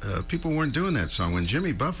years, people weren't doing that song. When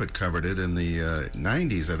Jimmy Buffett covered it in the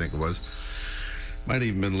 90s, I think it was, might have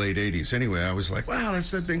even been late 80s. Anyway, I was like, wow,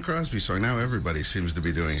 that's that Bing Crosby song. Now everybody seems to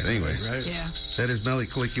be doing it. Anyway, Right. Yeah. that is Mele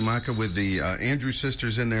Kalikimaka with the Andrews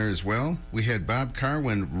sisters in there as well. We had Bob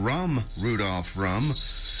Carwin, Rudolph Rum,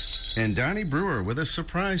 and Donnie Brewer with a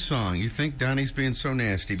surprise song. You think Donnie's being so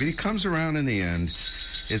nasty, but he comes around in the end.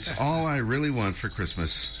 It's All I Really Want for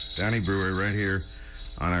Christmas. Donnie Brewer right here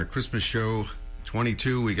on our Christmas show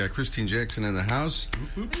 22. We got Christine Jackson in the house.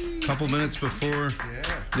 Couple minutes before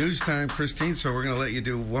news time, Christine, so we're going to let you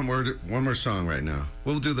do one more song right now.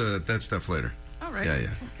 We'll do that stuff later. All right. Yeah.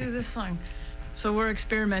 Let's do this song. So we're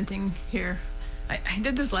experimenting here. I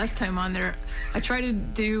did this last time on there. I tried to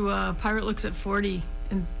do Pirate Looks at 40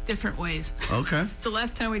 in different ways. Okay. So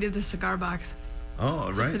last time we did the cigar box. Oh,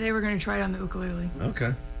 all So right. today we're going to try it on the ukulele.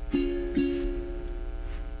 Okay.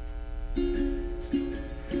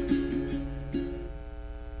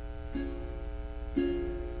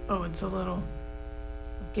 Oh, it's a little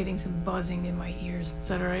getting some buzzing in my ears. Is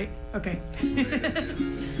that all right? Okay.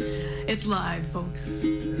 It's live, folks.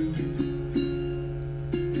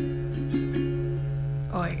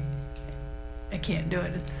 Oh, I can't do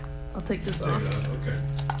it. I'll take this off. Okay.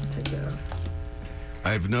 I'll take that off.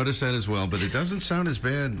 I've noticed that as well, but it doesn't sound as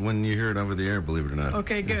bad when you hear it over the air, believe it or not.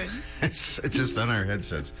 Okay, good. It's just on our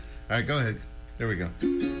headsets. All right, go ahead. There we go.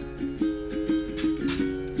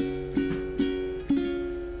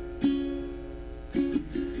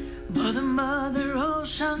 Mother, Mother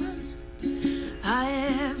Ocean, I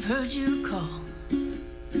have heard you call.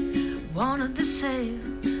 Wanted to sail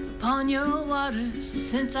upon your waters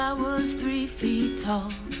since I was 3 feet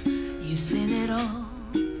tall. You've seen it all.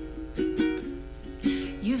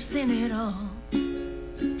 You've seen it all.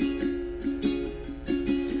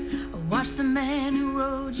 I watched the man who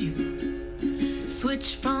rode you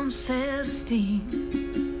switch from sail to steam.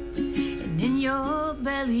 And in your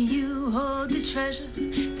belly you hold the treasure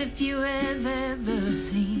that few have ever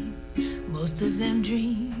seen. Most of them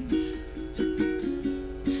dreams.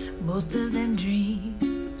 Most of them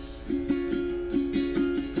dreams.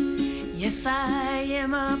 Yes, I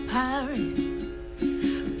am a pirate.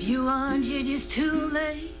 A few 100 years too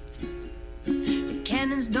late. The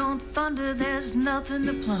cannons don't thunder, there's nothing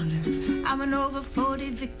to plunder. I'm an over 40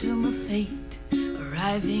 victim of fate,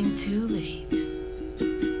 arriving too late.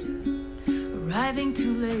 Arriving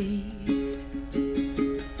too late.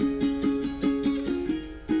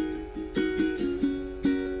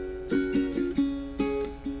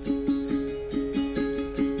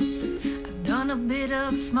 I've done a bit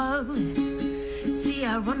of smuggling. See,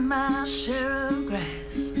 I run my share of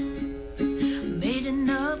grass. Made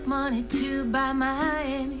enough money to buy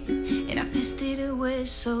Miami, and I pissed it away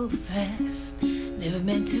so fast. Never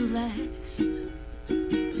meant to last.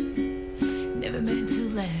 Never meant to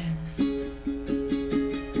last.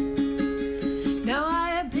 Now I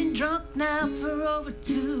have been drunk now for over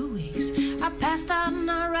 2 weeks. I passed out and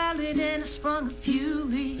I rallied and I sprung a few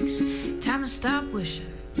leaks. Time to stop wishing.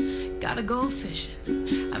 Gotta go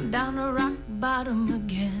fishing. I'm down to rock bottom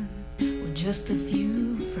again with just a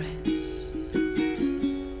few friends.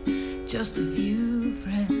 Just a few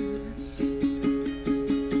friends.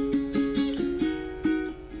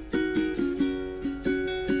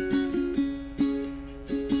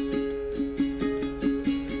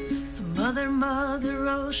 So Mother, Mother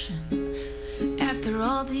Ocean, after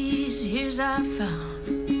all these years I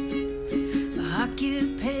found my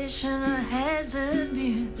occupation a hazard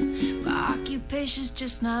been. My occupation's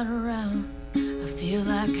just not around. I feel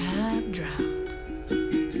like I've drowned.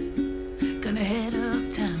 Gonna head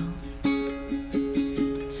uptown.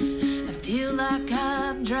 I feel like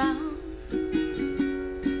I've drowned.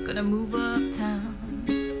 Gonna move uptown.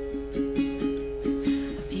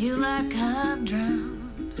 I feel like I've drowned.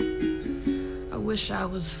 I wish I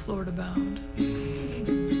was Florida bound.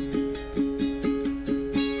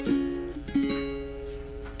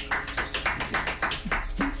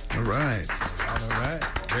 All right. All right.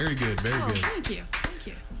 Very good. Very Oh, good. thank you. Thank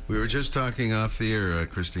you. We were just talking off the air,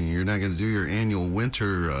 Christine. You're not going to do your annual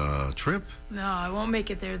winter trip, No, I won't make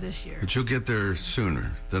it there this year. but you'll get there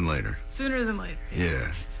sooner than later. Sooner than later.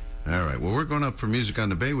 Yeah. All right. Well, we're going up for Music on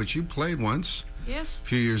the Bay, which you played once Yes. a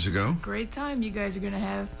few years ago. Great time you guys are going to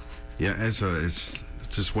have. Yeah, it's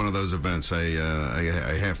just one of those events. I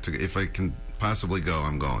have to, if I can possibly go,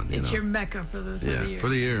 I'm going. It's your mecca for the year. For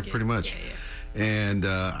the year, pretty much. Yeah. And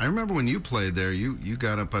I remember when you played there, you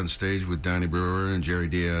got up on stage with Donnie Brewer and Jerry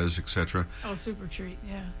Diaz, etc. Oh, super treat,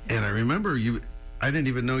 yeah. And I remember I didn't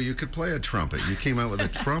even know you could play a trumpet. You came out with a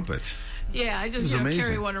trumpet. Yeah, I just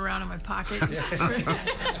carry one around in my pocket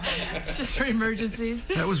just for emergencies.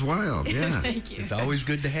 That was wild, yeah. Thank you. It's always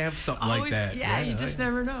good to have something like that. Yeah, you just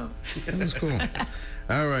never know. That was cool.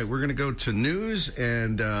 All right, we're going to go to news,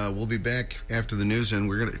 and we'll be back after the news, and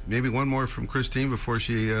we're going to maybe one more from Christine before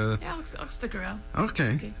she... Yeah, I'll stick around.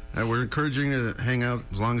 Okay. We're encouraging her to hang out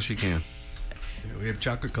as long as she can. Yeah, we have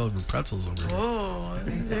chocolate-covered pretzels over here. Oh,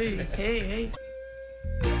 hey.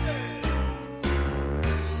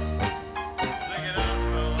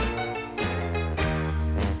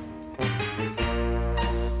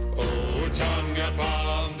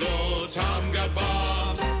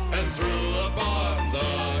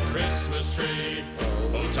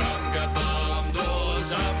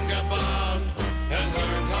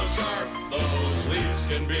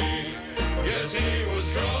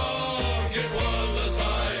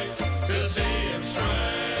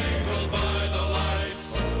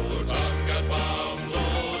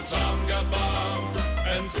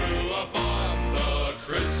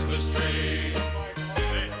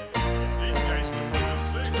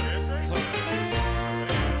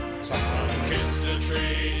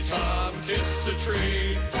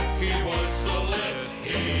 Tree. He was so lit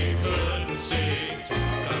he couldn't see.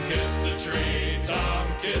 Tom kissed the tree, Tom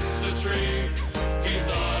kissed the tree. He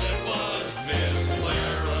thought it was Miss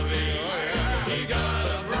Larrabee. He got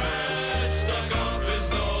a branch stuck up his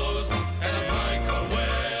nose and a pine cone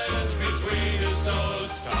wedged between his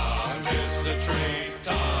toes. Tom kissed the tree,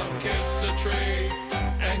 Tom kissed the tree,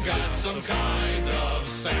 and got some kind of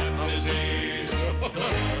sand disease.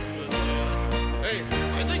 Hey,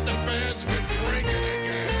 I think the band's been drinking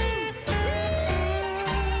again.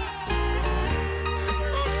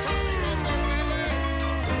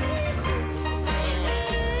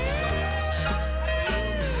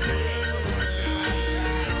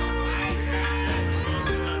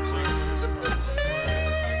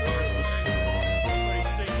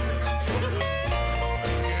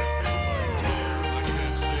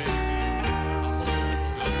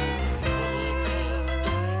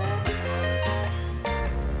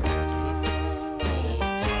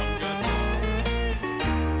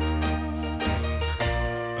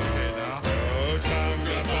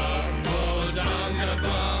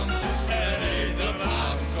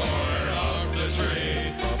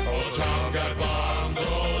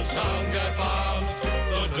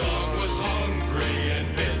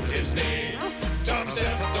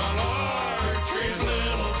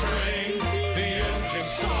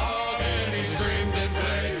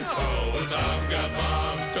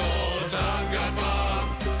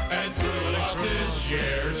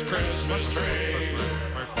 Christmas tree.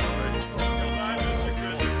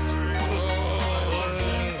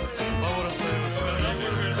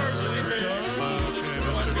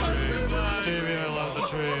 I love the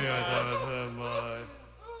tree. I thought it was my...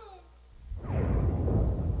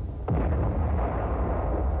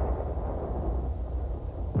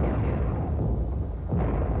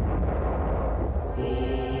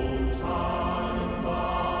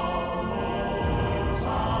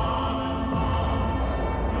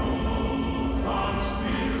 Come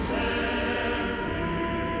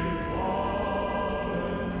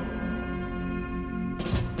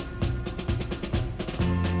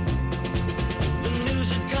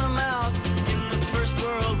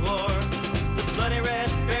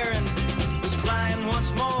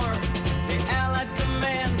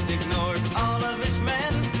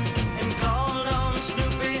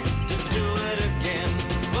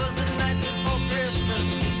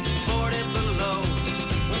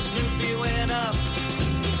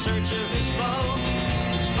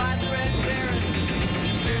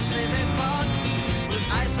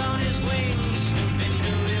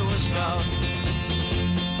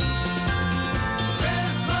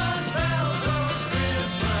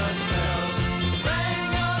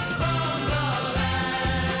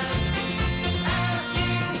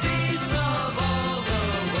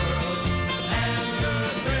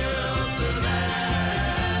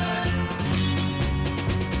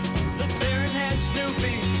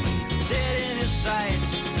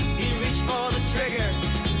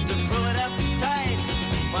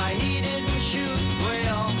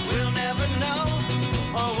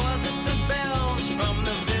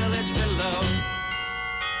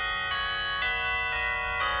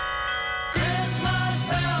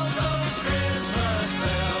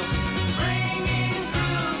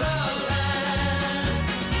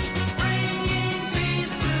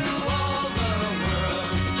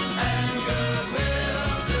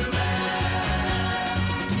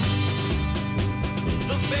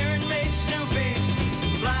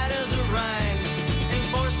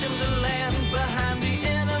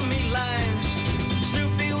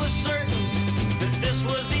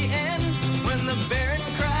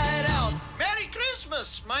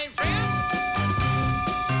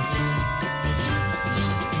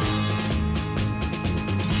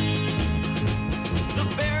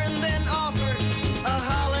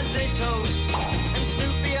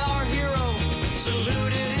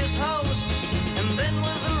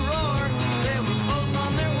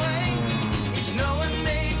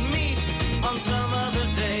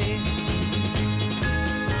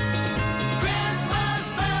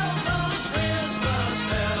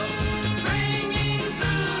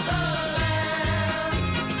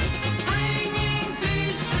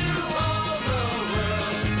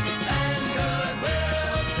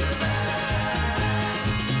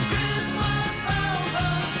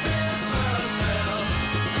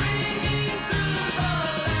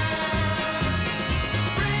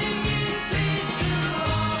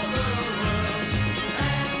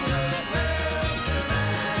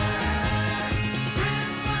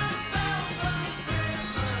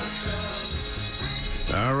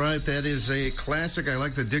right, that is a classic. I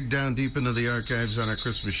like to dig down deep into the archives on our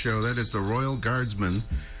Christmas show. That is the Royal Guardsmen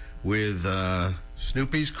with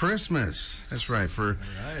Snoopy's Christmas. That's right. For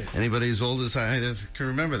anybody as old as I can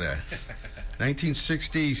remember that.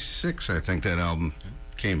 1966, I think that album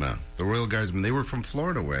came out. The Royal Guardsmen. They were from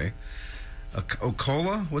Florida way.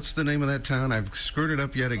 Ocala? What's the name of that town? I've screwed it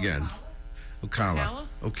up yet again.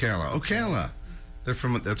 Ocala. They're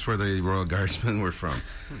from. That's where the Royal Guardsmen were from.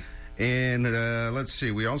 And let's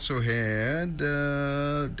see. We also had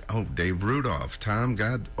Dave Rudolph. Tom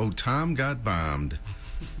got bombed.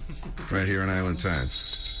 Right here on Island Time.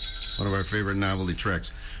 One of our favorite novelty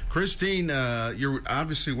tracks. Christine, you're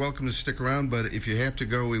obviously welcome to stick around, but if you have to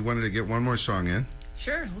go, we wanted to get one more song in.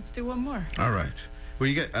 Sure, let's do one more. All right. Well,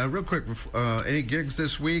 you get real quick. Any gigs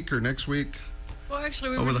this week or next week? Well,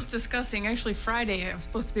 actually, we were just discussing. Actually, Friday I was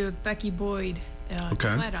supposed to be with Becky Boyd at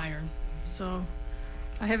Flatiron. So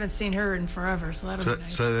I haven't seen her in forever, so that'll be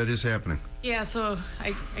nice. So that is happening. Yeah, so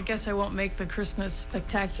I guess I won't make the Christmas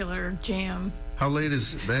Spectacular Jam. How late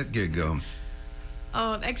is that gig go?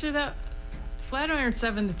 Oh, actually, that Flatiron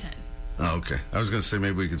 7 to 10. Oh, okay. I was going to say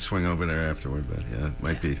maybe we could swing over there afterward, but yeah, it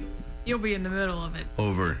might be. You'll be in the middle of it.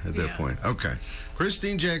 Over at that point. Okay.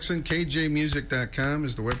 Christine Jackson, kjmusic.com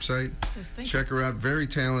is the website. Yes, thank Check her out. Very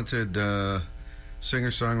talented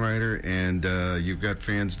singer-songwriter, and you've got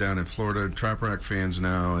fans down in Florida, Trop Rock fans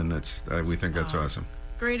now, and that's we think that's awesome.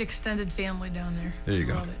 Great extended family down there. There you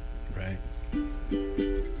go. Love it. Right.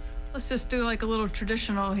 Let's just do like a little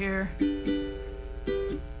traditional here.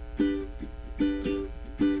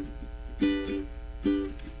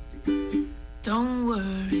 Don't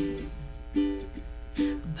worry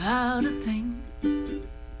about a thing,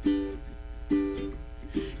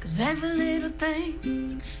 'cause every little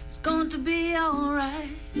thing is going to be alright.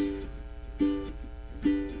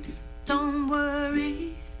 Don't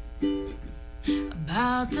worry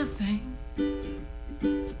about the thing,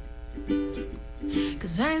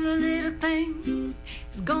 'cause every little thing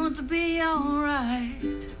is going to be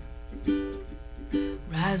alright.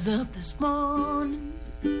 Rise up this morning,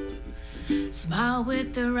 smile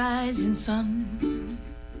with the rising sun.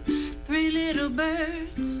 3 little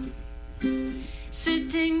birds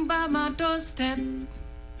sitting by my doorstep,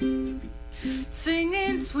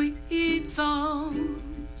 singing sweet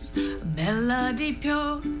songs, a melody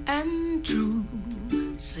pure and true,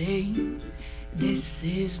 saying, this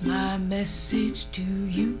is my message to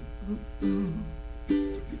you.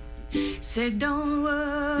 Said, don't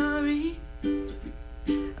worry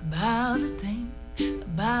about a thing,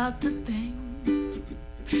 about the thing,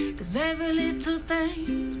 'cause every little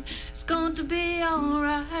thing is going to be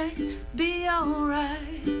alright, be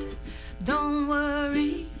alright. Don't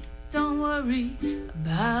worry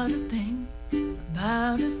about a thing,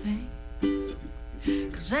 about a thing,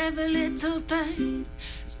 'cause every little thing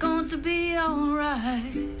is going to be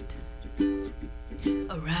alright.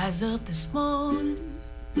 I rise up this morning,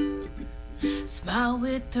 smile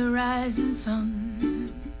with the rising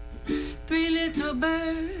sun. 3 little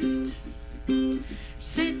birds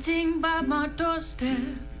sitting by my doorstep,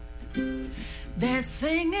 they're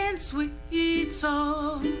singing sweet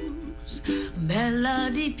songs, a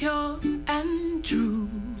melody pure and true,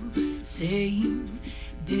 saying,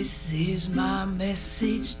 this is my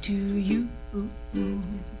message to you.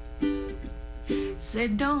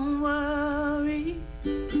 Said, don't worry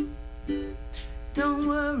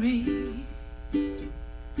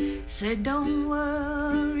said, don't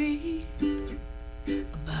worry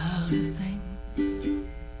about a thing,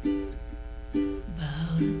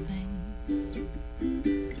 about a thing.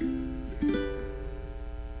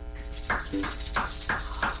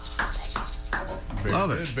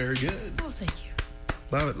 Love it. Very good. Oh, thank you.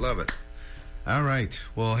 Love it. All right.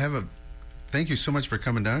 Well, thank you so much for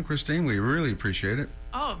coming down, Christine. We really appreciate it.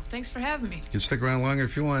 Oh, thanks for having me. You can stick around longer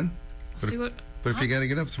if you want. But if you got to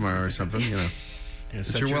get up tomorrow or something, Yeah,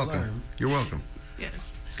 but you're welcome. Alarm. You're welcome.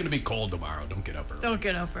 Yes. It's going to be cold tomorrow. Don't get up early. Don't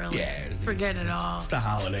get up early. Yeah. Forget it all. It's the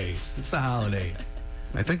holidays. It's the holidays.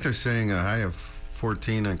 I think they're saying a high of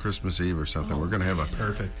 14 on Christmas Eve or something. We're going to have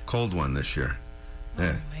a cold one this year.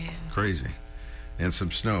 Yeah. Man. Crazy. And some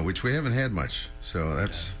snow, which we haven't had much. So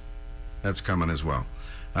that's coming as well.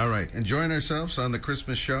 All right. Enjoying ourselves on the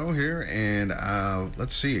Christmas show here. And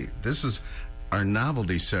let's see. This is our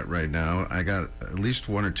novelty set right now. I got at least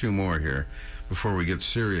 1 or 2 more here before we get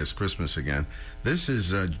serious Christmas again. This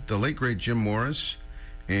is the late, great Jim Morris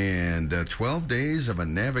and 12 Days of a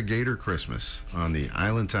Navigator Christmas on the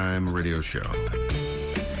Island Time radio show.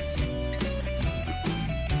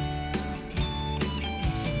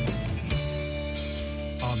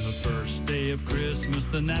 On the first day day of Christmas,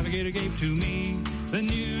 the Navigator gave to me the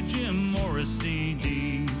new Jim Morris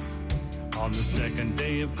CD. On the second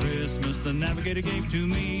day of Christmas, the Navigator gave to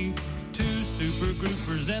me 2 Super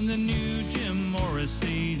Groupers and the new Jim Morris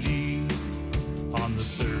CD. On the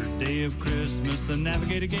third day of Christmas, the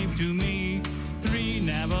Navigator gave to me 3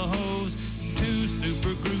 Navajos, 2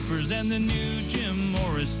 Super Groupers, and the new Jim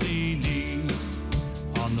Morris CD.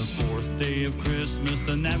 On the fourth day of Christmas,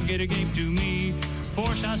 the Navigator gave to me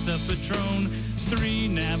 4 shots of Patron, 3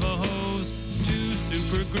 Navajos, 2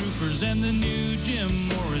 Super Groupers, and the new Jim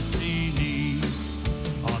Morris CD.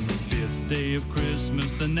 On the fifth day of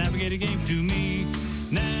Christmas, the Navigator gave to me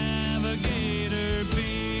Navigator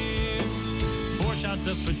beer, 4 shots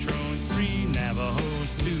of Patron, 3 Navajos,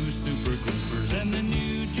 2 Super Groupers, and the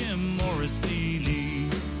new Jim Morris CD.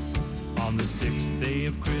 On the sixth day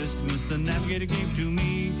of Christmas, the Navigator gave to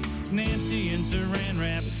me Nancy and Saran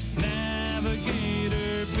Wrap,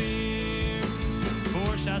 Navigator beer,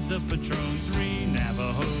 4 shots of Patron, 3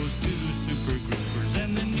 Navajos, 2 Super Groupers,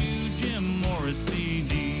 and the new Jim Morris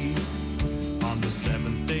CD. On the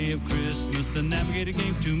seventh day of Christmas, the Navigator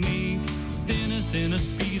gave to me Dennis in a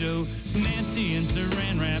Speedo, Nancy and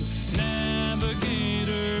Saran Wrap,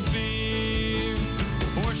 Navigator beer,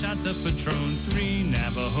 4 shots of Patron, 3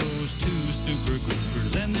 Navajos, 2 Super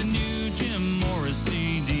Groupers, and the new Jim Morris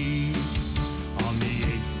CD. On the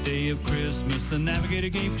eighth day of Christmas, the Navigator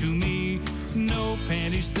gave to me No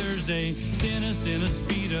Panties Thursday, Dennis in a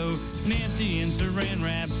Speedo, Nancy and Saran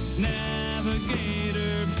Wrap,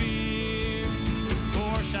 Navigator beer,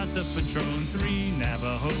 4 shots of Patron, 3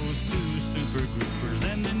 Navajos, 2 Super Groupers,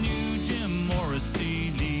 and the new Jim Morris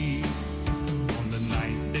CD. On the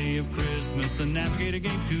ninth day of Christmas, the Navigator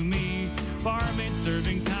gave to me barmaid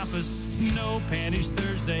serving tapas, No Panties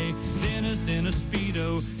Thursday, Dennis in a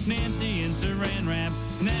Speedo, Nancy in Saran Wrap,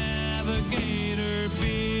 Navigator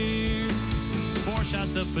beer, 4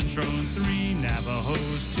 shots of Patron, 3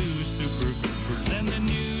 Navajos, 2 Super Groupers, and the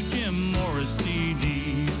new Jim Morris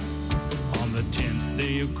CD. On the 10th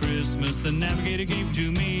day of Christmas, the Navigator gave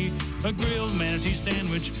to me a grilled manatee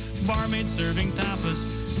sandwich, barmaid serving tapas,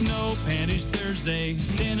 No Panties Thursday,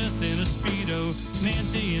 Dennis in a Speedo,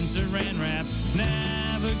 Nancy in Saran Wrap,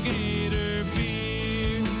 Navigator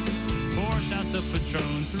beer, 4 shots of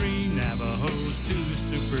Patron, 3 Navajos, 2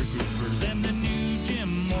 Super Groupers, and the new Jim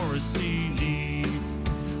Morris CD.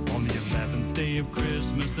 On the 11th day of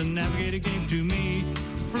Christmas, the Navigator gave to me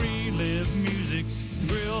free live music,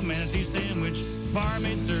 grilled manatee sandwich,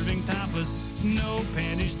 barmaid serving tapas, No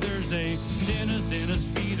Panties Thursday, Dennis in a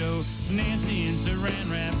Speedo, Nancy in Saran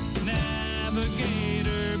Wrap,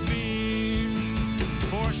 Navigator beer,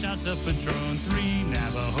 4 shots of Patron, 3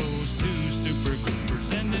 Navajos, 2 Super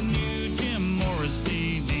Groupers, and the new Jim Morris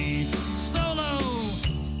CD. Solo!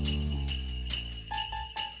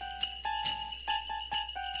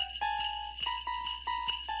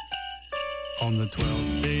 On the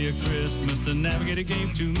 12th day of Christmas, the Navigator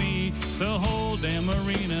gave to me the whole damn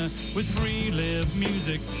arena with free live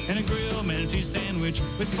music and a grilled manatee sandwich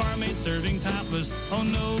with barmaid serving tapas. Oh,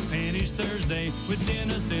 No Panties Thursday with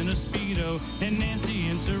Dennis in a Speedo and Nancy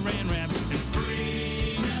in Saran Wrap and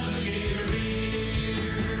free Navigator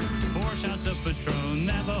beer, 4 shots of Patron,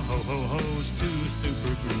 Navajos, 2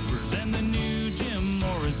 Super Groupers, and the new Jim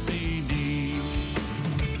Morris CD.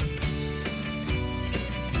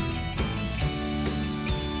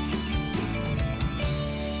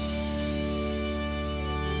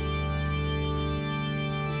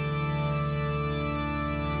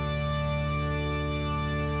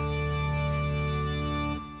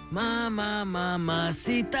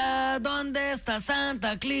 Mamacita, ¿dónde está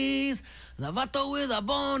Santa Claus? The vato with the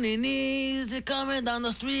bony knees, he's coming down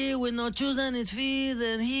the street with no shoes on his feet,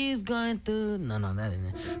 and he's going to... No, that ain't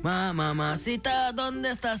it. Mamacita, ¿dónde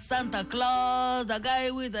está Santa Claus? The guy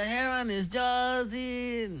with the hair on his jaws,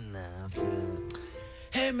 Hey,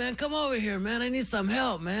 man, come over here, man. I need some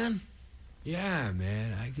help, man. Yeah,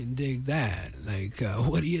 man, I can dig that. Like,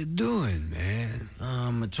 what are you doing, man?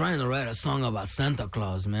 I'm trying to write a song about Santa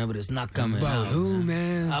Claus, man, but it's not coming out. About who,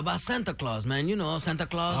 man? About Santa Claus, man. You know Santa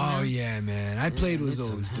Claus, Oh, man? yeah, man. I played with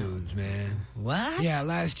those dudes, man. What? Yeah,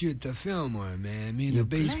 last year at the Fillmore, man. Me and the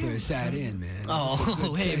bass player sat in, man.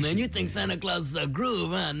 Oh, hey, man, you think Santa Claus is a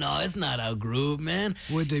groove, huh? No, it's not a groove, man.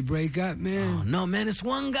 Would they break up, man? Oh, no, man, it's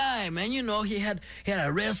one guy, man. You know, he had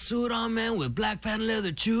a red suit on, man, with black patent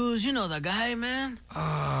leather shoes. You know the guy, man?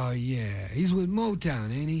 Oh, yeah. He's with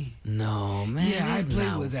Motown, ain't he? No, man. Yeah, I he's played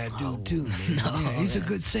not- with that dude, too, man. No, yeah, he's a man.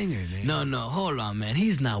 good singer, man. No, hold on, man.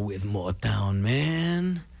 He's not with Motown,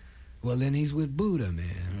 man. Well, then he's with Buddha,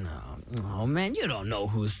 man. No. Oh, man, you don't know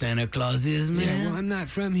who Santa Claus is, man. Yeah, well, I'm not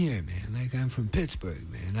from here, man. Like, I'm from Pittsburgh,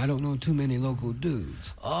 man. I don't know too many local dudes.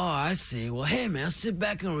 Oh, I see. Well, hey, man, sit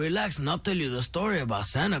back and relax, and I'll tell you the story about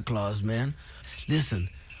Santa Claus, man. Listen,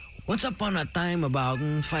 once upon a time, about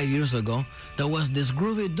 5 years ago, there was this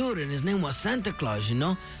groovy dude, and his name was Santa Claus, you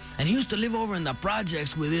know? And he used to live over in the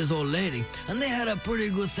projects with his old lady. And they had a pretty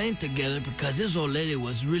good thing together because his old lady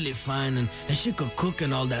was really fine and she could cook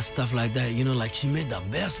and all that stuff like that. You know, like she made the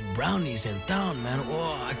best brownies in town, man.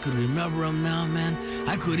 Oh, I could remember them now, man.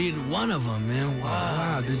 I could eat one of them, man. Wow.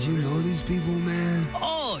 Wow, did you know these people, man?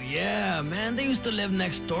 Oh, yeah, man. They used to live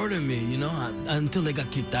next door to me, you know, until they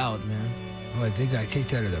got kicked out, man. What, they got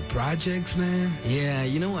kicked out of the projects, man? Yeah,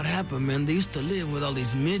 you know what happened, man? They used to live with all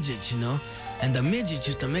these midgets, you know? And the midgets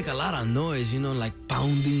used to make a lot of noise, you know, like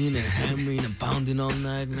pounding and hammering and pounding all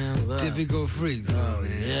night, man. Wow. Typical freaks, Oh,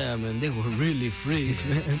 man. yeah, man. They were really freaks,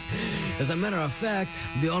 man. As a matter of fact,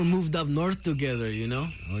 they all moved up north together, you know?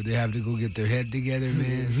 Oh, they have to go get their head together,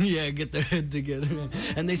 man? Yeah, get their head together, man.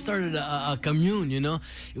 And they started a commune, you know?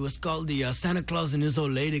 It was called the Santa Claus and His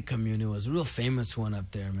Old Lady commune. It was a real famous one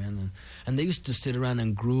up there, man. And they used to sit around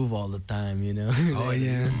and groove all the time, you know? Oh,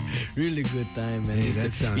 yeah? Really good time, man. Hey, They used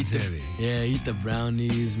that to sounds eat heavy. eat the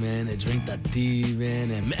brownies, man, and drink the tea,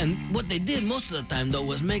 man. And what they did most of the time, though,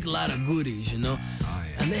 was make a lot of goodies, you know? Oh,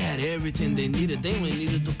 yeah. And they had everything they needed. They only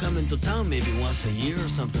needed to come into town maybe once a year or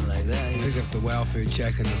something like that. Pick up the welfare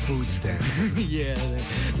check and the food stamp. Yeah.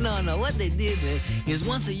 No, what they did, man, is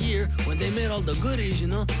once a year, when they made all the goodies, you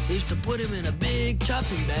know, they used to put them in a big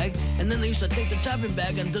chopping bag, and then they used to take the chopping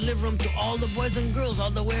bag and deliver them to all the boys and girls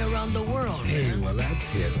all the way around the world, Hey, man. well,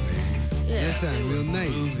 that's it, man. Yeah, That sounds they real were nice,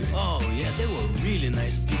 groovy. man. Oh, yeah, they were really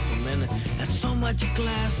nice people, man. And so much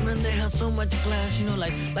class, man. They had so much class, you know,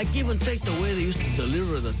 like even take the way they used to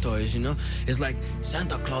deliver the toys, you know. It's like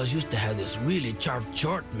Santa Claus used to have this really sharp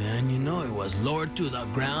short, man, you know. It was lowered to the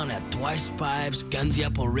ground, had twice pipes, candy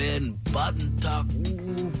apple red, and button tuck.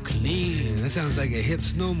 Ooh, clean. Yeah, that sounds like a hip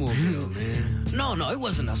snowmobile, man. No, it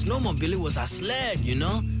wasn't a snowmobile. It was a sled, you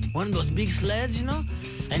know. One of those big sleds, you know.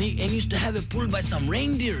 And he used to have it pulled by some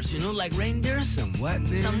reindeers, you know, like reindeers. Some what,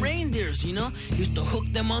 man? Some reindeers, you know. He used to hook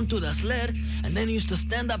them onto the sled, and then he used to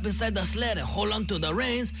stand up inside the sled and hold onto the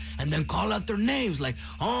reins, and then call out their names like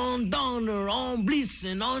on Donner, on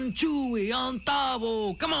Blitzen, on Chewy, on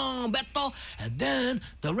Tavo, come on, Beto. And then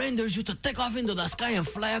the reindeers used to take off into the sky and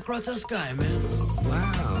fly across the sky, man.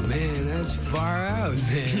 Wow, man, that's far out,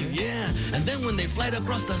 man. Yeah, and then when they flied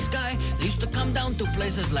across the sky, they used to come down to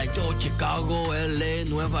places like Chicago, L.A.,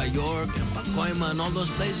 Nueva York, and Pacoima, and all those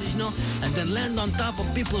places, you know, and then land on top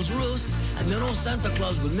of people's roofs, and then old Santa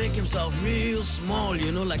Claus would make himself real small,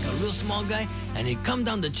 you know, like a real small guy, and he'd come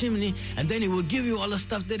down the chimney, and then he would give you all the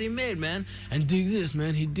stuff that he made, man. And dig this,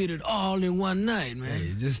 man, he did it all in one night, man.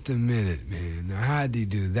 Hey, just a minute, man. Now, how'd he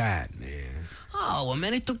do that, man? Oh, well,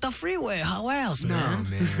 man, he took the freeway. How else, man? No,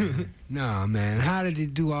 man. No, man. How did he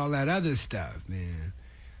do all that other stuff, man?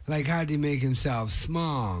 Like, how'd he make himself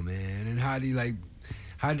small, man? And how'd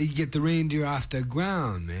he get the reindeer off the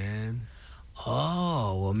ground, man?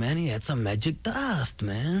 Oh, well, man, he had some magic dust,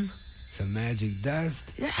 man. Some magic dust?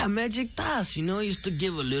 Yeah, magic dust. You know, he used to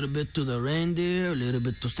give a little bit to the reindeer, a little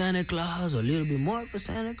bit to Santa Claus, a little bit more for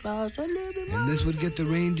Santa Claus, a little bit more. And this would get the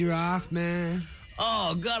reindeer off, man?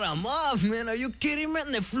 Oh, got him off, man. Are you kidding,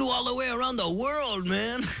 man? They flew all the way around the world,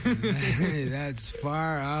 man. Hey, that's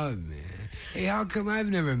far out, man. Hey, how come I've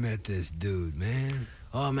never met this dude, man?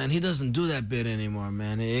 Oh, man, he doesn't do that bit anymore,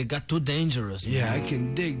 man. It got too dangerous, man. Yeah, I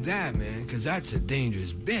can dig that, man, because that's a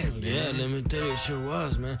dangerous bit, man. Yeah, let me tell you, it sure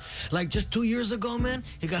was, man. Like, just 2 years ago, man,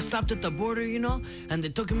 he got stopped at the border, you know, and they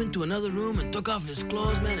took him into another room and took off his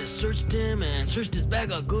clothes, man, and searched him and searched his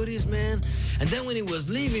bag of goodies, man. And then when he was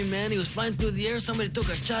leaving, man, he was flying through the air, somebody took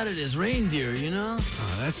a shot at his reindeer, you know?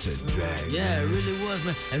 Oh, that's a drag, Yeah, man. it really was,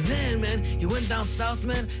 man. And then, man, he went down south,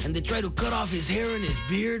 man, and they tried to cut off his hair and his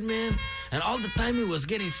beard, man. And all the time he was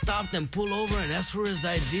getting stopped and pulled over and asked for his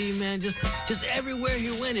ID, man. Just everywhere he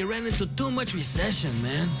went, he ran into too much recession,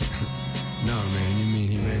 man. No, man, you mean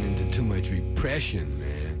he ran into too much repression,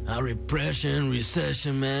 man. Repression,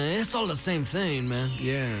 recession, man. It's all the same thing, man.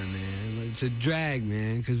 Yeah, man. It's a drag,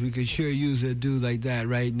 man, because we could sure use a dude like that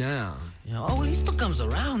right now. You know, oh, well, he still comes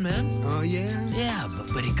around, man. Oh, yeah? Yeah,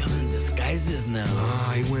 but he comes in disguises now.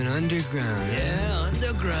 Oh, he went underground. Yeah,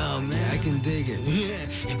 underground, man. Yeah, I can dig it.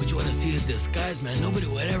 Yeah, but you want to see his disguise, man. Nobody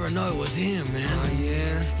would ever know it was him, man. Oh,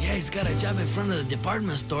 yeah? Yeah, he's got a job in front of the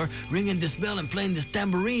department store, ringing this bell and playing this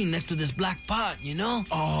tambourine next to this black pot, you know?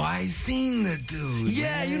 Oh, I seen the dude.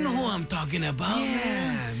 Yeah, man. you know who I'm talking about,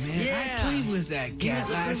 Yeah, man. Yeah. I played with that cat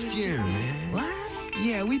last year, man. What?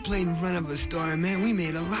 Yeah, we played in front of a store, man. We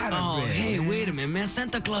made a lot of Oh, bread. hey, man. wait a minute, man.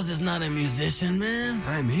 Santa Claus is not a musician, man.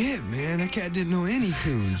 I'm hip, man. That cat didn't know any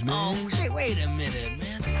tunes, man. Oh, hey, wait a minute,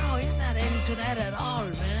 man. No, he's not into that at all,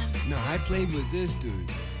 man. No, I played with this dude.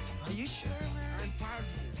 Are you sure, man? I'm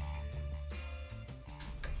positive.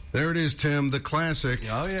 There it is, Tim, the classic.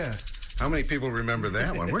 Oh, yeah. How many people remember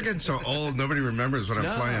that one? We're getting so old, nobody remembers what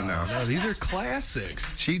I'm playing now. No, these are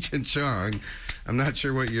classics. Cheech and Chong. I'm not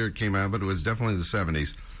sure what year it came out, but it was definitely the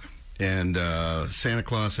 70s. And Santa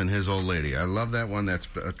Claus and His Old Lady. I love that one. That's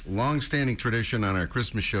a long-standing tradition on our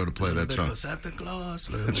Christmas show to play that bit song. for Santa Claus,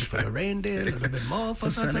 a little bit for the reindeer, a little bit more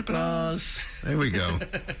for Santa Claus. There we go.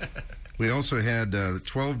 We also had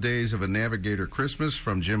 12 Days of a Navigator Christmas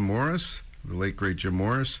from Jim Morris, the late, great Jim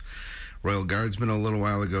Morris. Royal Guardsman a little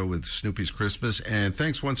while ago with Snoopy's Christmas. And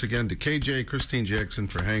thanks once again to KJ, Christine Jackson,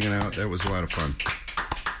 for hanging out. That was a lot of fun.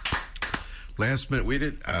 Last minute, we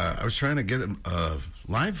did. I was trying to get a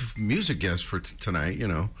live music guest for tonight, you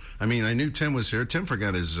know. I mean, I knew Tim was here. Tim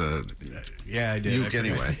forgot his Yeah, I did. uke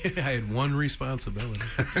anyway. I had one responsibility.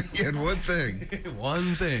 You had one thing.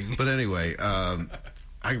 One thing. But anyway,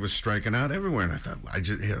 I was striking out everywhere, and I thought,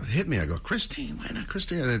 it hit me. I go, Christine, why not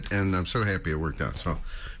Christine? And I'm so happy it worked out. So,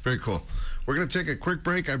 very cool. We're going to take a quick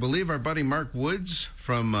break. I believe our buddy Mark Woods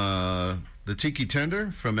from the Tiki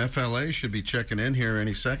Tender from FLA should be checking in here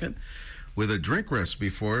any second with a drink recipe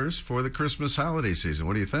for us for the Christmas holiday season.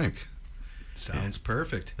 What do you think? Sounds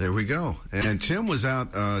perfect. There we go. And Tim was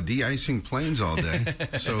out de-icing planes all day,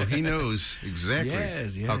 so he knows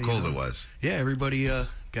exactly how cold it was. Yeah, everybody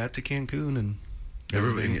got to Cancun and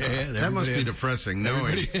everybody. That must be depressing.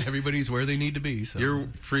 Knowing everybody's where they need to be. So. You're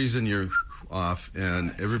freezing, you're off,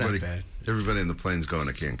 and everybody in the plane's going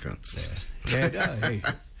to Cancun. Yeah, hey.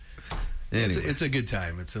 Anyway. It's a good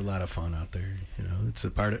time. It's a lot of fun out there. You know, it's a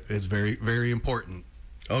part of. It's very, very important.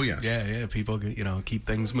 Oh yes. Yeah. People, keep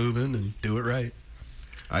things moving and do it right.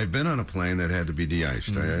 I've been on a plane that had to be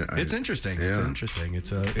de-iced. It's interesting. Yeah. It's interesting.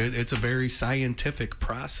 It's a very scientific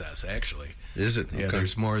process, actually. Is it? Yeah. Okay.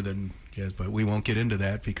 There's more than but we won't get into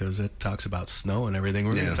that because it talks about snow and everything.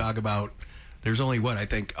 We're going to talk about. There's only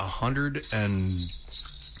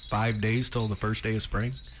 105 days till the first day of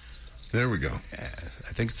spring. There we go. Yeah,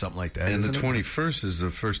 I think it's something like that. And the 21st is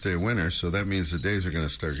the first day of winter, so that means the days are going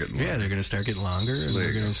to start getting longer. Yeah, they're going to start getting longer.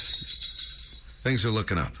 And things are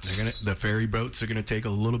looking up. The ferry boats are going to take a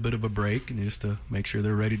little bit of a break and just to make sure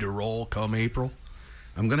they're ready to roll come April.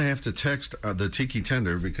 I'm going to have to text the Tiki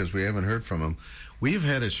Tender because we haven't heard from him. We've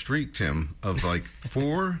had a streak, Tim, of like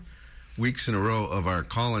 4 weeks in a row of our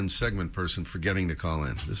call-in segment person forgetting to call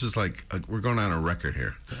in. This is like, we're going on a record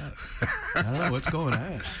here. I don't know what's going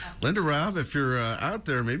on. Linda Robb, if you're out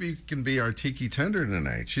there, maybe you can be our Tiki Tender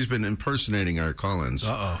tonight. She's been impersonating our call-ins.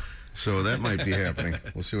 Uh-oh. So that might be happening.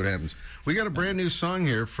 We'll see what happens. We got a brand new song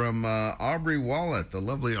here from Aubrey Wallet, the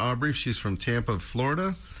lovely Aubrey. She's from Tampa,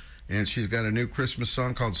 Florida, and she's got a new Christmas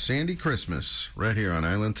song called Sandy Christmas right here on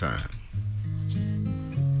Island Time.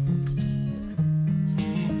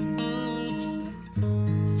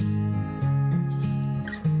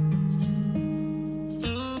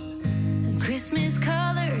 Christmas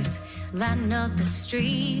colors lighting up the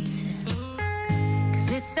streets,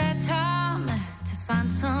 'cause it's that time to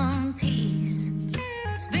find some peace.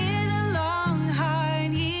 It's been a long,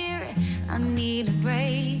 hard year, I need a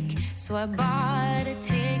break, so I bought a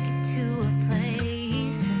ticket to a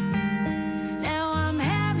place. Now I'm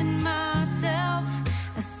having myself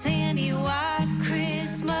a sandy white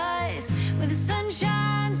Christmas, where the sun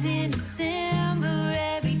shines in December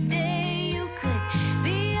every day. You could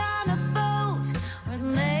be on a boat or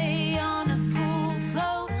lay on a pool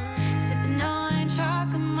float, sipping on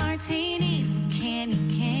chocolate martinis with candy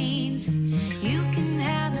canes. You can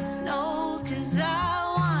have the snow, 'cause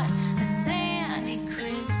I want a sandy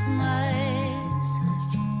Christmas.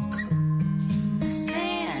 A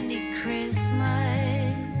sandy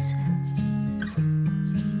Christmas.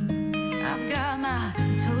 I've got my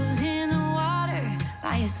toes in the water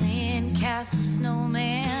by a sandcastle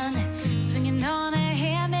snowman, swinging on a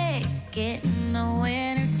hammock, getting a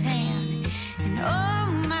winter tan. And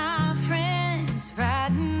all my friends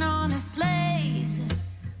riding on their sleighs.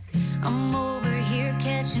 I'm over here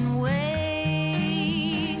catching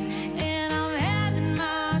waves, and I'm having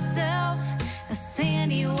myself a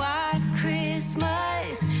sandy white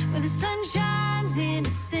Christmas, where the sun shines in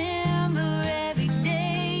December every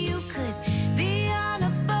day. You could be on a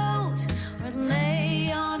boat or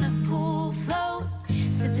lay on a pool float,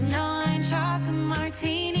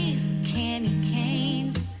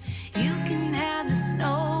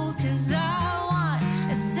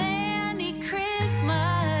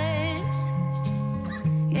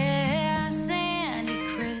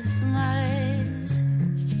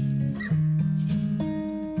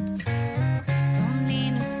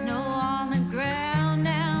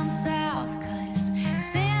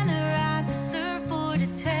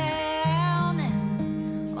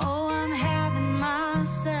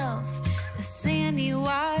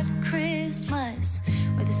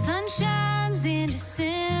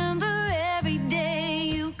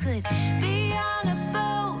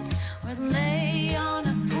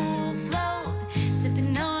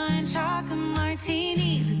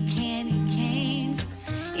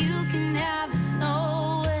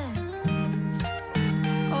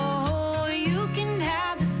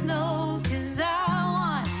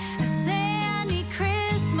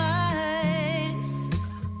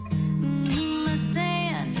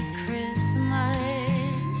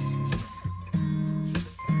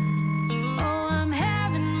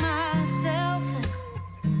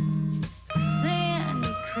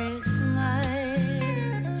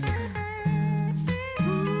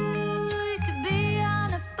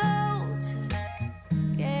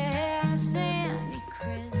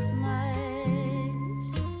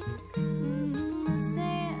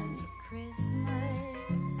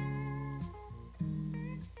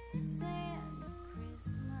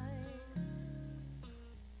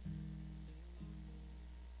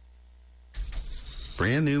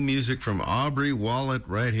 Brand new music from Aubrey Wallet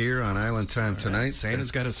right here on Island Time tonight. Santa's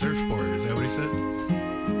got a surfboard. Is that what he said?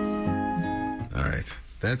 All right.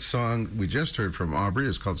 That song we just heard from Aubrey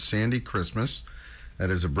is called Sandy Christmas. That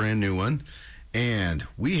is a brand new one. And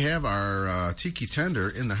we have our tiki tender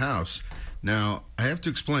in the house. Now, I have to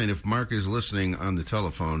explain, if Mark is listening on the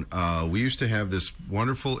telephone, we used to have this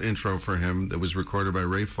wonderful intro for him that was recorded by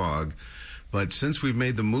Ray Fogg. But since we've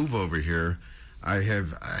made the move over here, I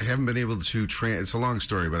haven't been able to it's a long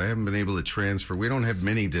story, but I haven't been able to transfer. We don't have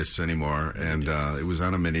mini discs anymore, and it was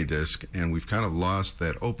on a mini disc, and we've kind of lost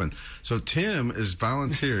that open. So Tim is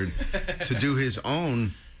volunteered to do his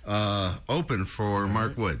own open for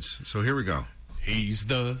Mark Woods. So here we go. He's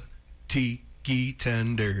the tiki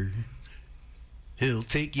tender. He'll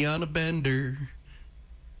take you on a bender.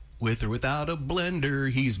 With or without a blender,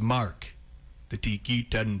 he's Mark, the tiki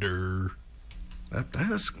tender.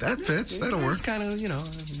 That fits. That'll work. It's kind of, you know.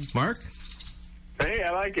 Mark? Hey, I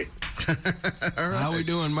like it. All right. How we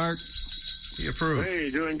doing, Mark? You approve.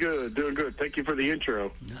 Hey, doing good. Thank you for the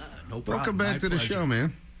intro. No problem. Welcome back to the show,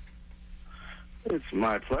 man. It's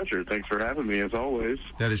my pleasure. Thanks for having me, as always.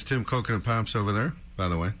 That is Tim Coconut Pops over there, by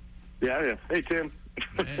the way. Yeah. Hey, Tim.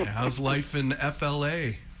 Yeah, how's life in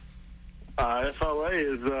FLA? FLA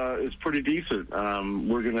is pretty decent.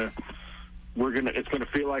 It's gonna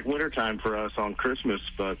feel like wintertime for us on Christmas,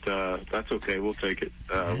 but that's okay. We'll take it.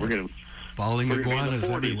 We're gonna falling iguanas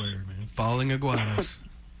everywhere, man. Falling iguanas.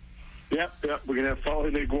 Yep. We're gonna have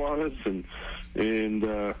falling iguanas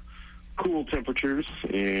and cool temperatures,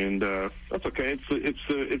 and that's okay. It's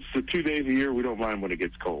the 2 days a year we don't mind when it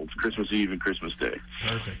gets cold. Christmas Eve and Christmas Day.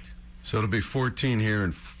 Perfect. So it'll be 14 here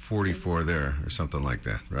and 44 there, or something like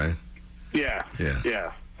that, right? Yeah.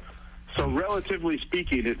 So relatively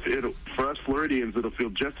speaking, it'll for us Floridians, it'll feel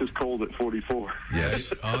just as cold at 44.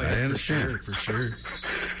 Yes. Oh, yeah, I understand. For sure.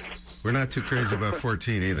 We're not too crazy about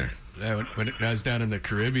 14 either. Yeah, when I was down in the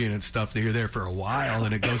Caribbean and stuff, you're there for a while,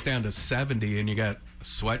 and it goes down to 70, and you got a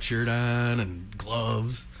sweatshirt on and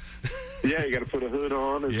gloves. Yeah, you got to put a hood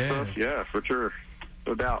on and stuff. Yeah, for sure.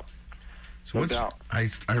 No doubt. So I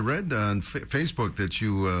read on Facebook that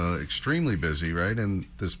you extremely busy, right, in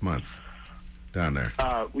this month down there.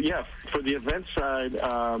 Yeah, for the event side,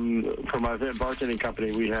 for my event bartending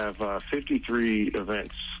company, we have 53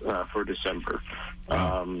 events for December.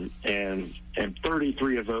 Wow. And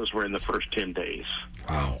 33 of those were in the first 10 days.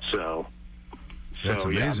 Wow. So That's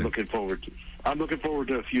amazing. Yeah, I'm looking forward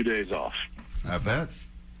to a few days off. I bet.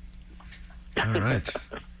 All right.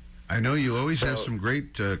 I know you always have some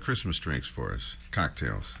great Christmas drinks for us,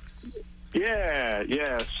 cocktails. Yeah.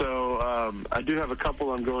 So I do have a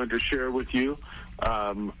couple I'm going to share with you.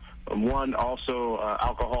 One also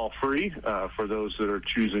alcohol-free for those that are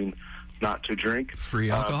choosing not to drink. Free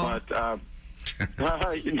alcohol?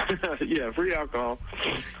 Yeah, free alcohol.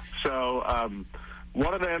 So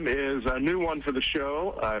one of them is a new one for the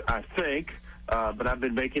show, I think, but I've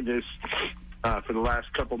been making this for the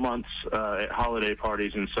last couple months at holiday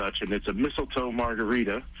parties and such, and it's a mistletoe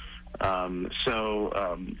margarita.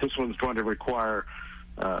 This one's going to require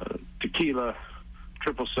tequila,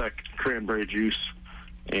 triple sec cranberry juice,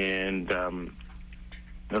 and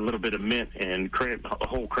a little bit of mint and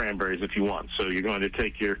whole cranberries if you want. So you're going to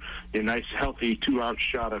take your nice healthy 2-ounce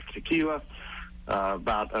shot of tequila,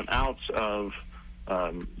 about an ounce of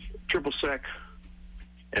triple sec,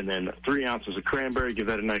 and then 3 ounces of cranberry. Give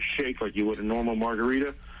that a nice shake like you would a normal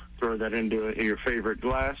margarita. Throw that into your favorite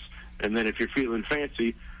glass, and then if you're feeling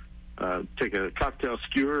fancy, take a cocktail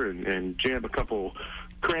skewer and jam a couple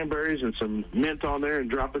cranberries and some mint on there and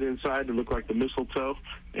drop it inside to look like the mistletoe,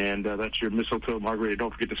 and that's your mistletoe margarita.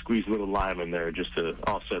 Don't forget to squeeze a little lime in there just to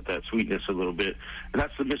offset that sweetness a little bit. And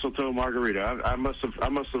that's the mistletoe margarita. I must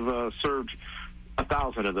have served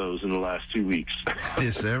 1,000 of those in the last 2 weeks.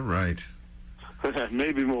 Is that right?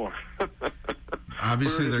 Maybe more.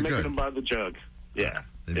 Obviously, they're making good. them by the jug. Yeah,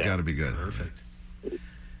 they've got to be good. Perfect.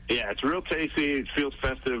 Yeah, it's real tasty. It feels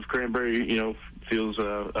festive. Cranberry, feels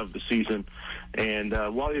of the season. And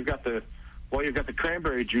while you've got the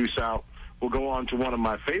cranberry juice out, we'll go on to one of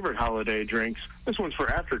my favorite holiday drinks. This one's for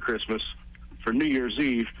after Christmas, for New Year's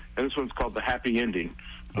Eve, and this one's called the Happy Ending.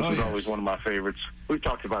 This is always one of my favorites. We've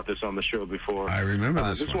talked about this on the show before. I remember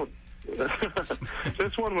this one.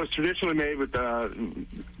 This one was traditionally made with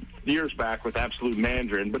years back with Absolute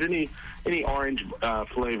Mandarin, but any orange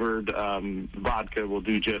flavored vodka will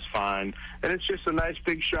do just fine. And it's just a nice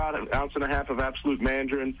big shot, an ounce and a half of Absolute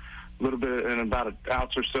Mandarin, a little bit, and about an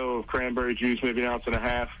ounce or so of cranberry juice, maybe an ounce and a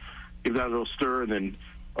half. Give that a little stir, and then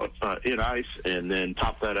in ice, and then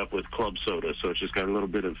top that up with club soda. So it's just got a little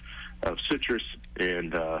bit of citrus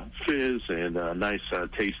and fizz and a nice,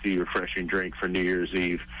 tasty, refreshing drink for New Year's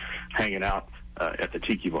Eve, hanging out at the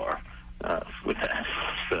Tiki Bar with that.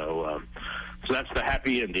 So that's the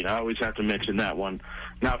happy ending. I always have to mention that one.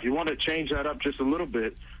 Now, if you want to change that up just a little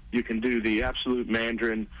bit, you can do the Absolute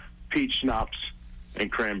Mandarin, peach schnapps,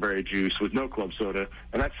 and cranberry juice with no club soda,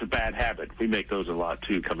 and that's the Bad Habit. We make those a lot,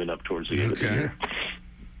 too, coming up towards the end of the year.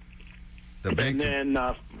 And then,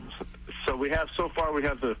 so far we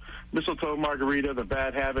have the Mistletoe Margarita, the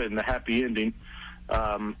Bad Habit, and the Happy Ending.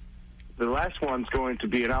 The last one's going to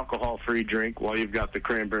be an alcohol-free drink while you've got the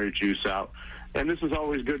cranberry juice out. And this is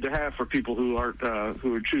always good to have for people who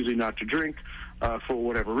are choosing not to drink for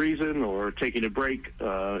whatever reason, or taking a break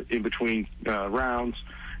in between rounds.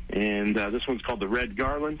 And this one's called the Red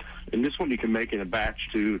Garland. And this one you can make in a batch,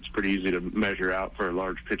 too. It's pretty easy to measure out for a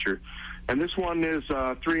large pitcher. And this one is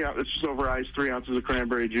it's just over ice, 3 ounces of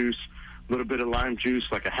cranberry juice, a little bit of lime juice,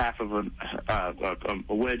 like a half of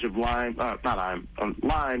a wedge of lime. Not lime.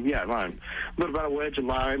 Lime, yeah, lime. A little bit of a wedge of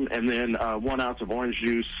lime, and then 1 ounce of orange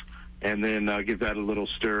juice. And then give that a little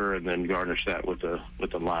stir, and then garnish that with the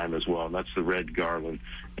lime as well. And that's the Red Garland.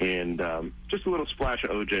 And just a little splash of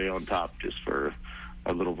OJ on top, just for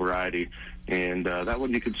a little variety. And that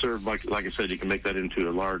one you can serve, like I said, you can make that into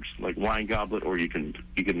a large wine goblet, or you can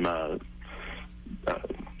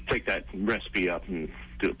take that recipe up and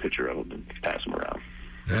do a picture of them and pass them around.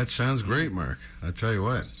 That sounds great, Mark. I tell you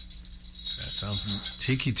what. That sounds.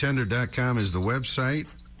 TikiTender.com is the website.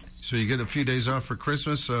 So you get a few days off for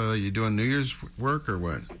Christmas. You doing New Year's work or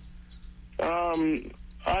what? I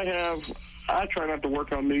try not to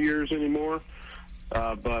work on New Year's anymore,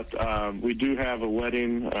 but we do have a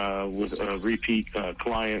wedding with a repeat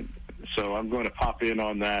client, so I'm going to pop in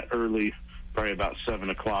on that early, probably about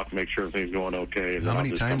 7 o'clock, make sure everything's going okay. And how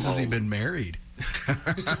many times has he been married?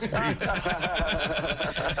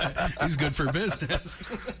 He's good for business.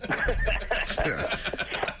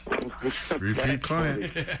 Repeat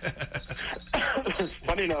client.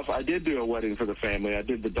 Funny enough, I did do a wedding for the family. I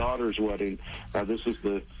did the daughter's wedding. This is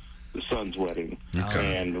the son's wedding.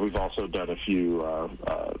 Okay. And we've also done a few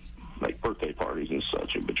birthday parties and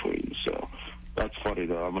such in between. So that's funny,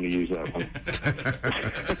 though. I'm going to use that one.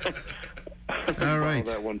 All right.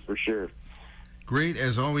 That one for sure. Great,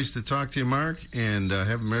 as always, to talk to you, Mark, and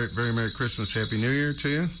have a very Merry Christmas, Happy New Year to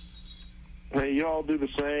you. Hey, you all do the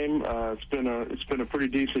same. It's been a pretty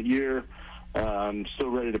decent year. I'm still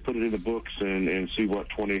ready to put it in the books and see what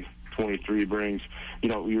 2023 brings. You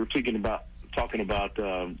know, we were talking about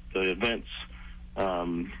the events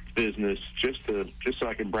business, just so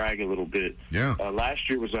I can brag a little bit. Yeah. Last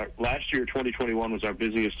year 2021 was our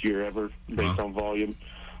busiest year ever based on volume.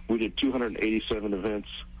 We did 287 events.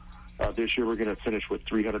 This year we're going to finish with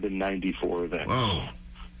 394 events. Whoa.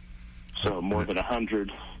 So more than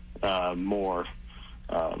 100 more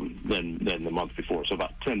than the month before. So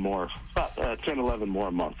about 10, 11 more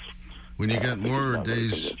a month. When you get more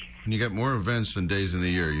days, when you get more events than days in the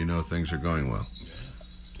year, you know things are going well.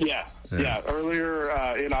 Yeah. Earlier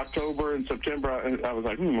in October and September, I was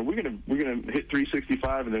like, we're gonna hit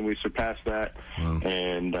 365, and then we surpassed that. Wow.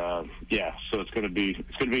 And so it's gonna be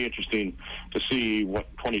interesting to see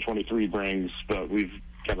what 2023 brings. But we've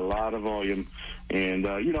got a lot of volume, and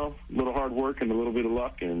a little hard work and a little bit of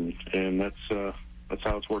luck, and that's how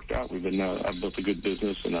it's worked out. We've been I've built a good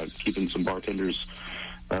business, and I'm keeping some bartenders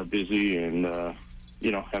busy, and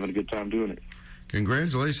having a good time doing it.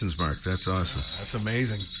 Congratulations, Mark. That's awesome. That's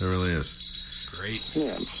amazing. It really is. Great.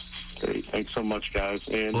 Yeah. Great. Thanks so much, guys.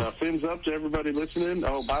 And fins up to everybody listening.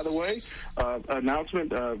 Oh, by the way,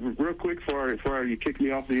 announcement real quick before you kick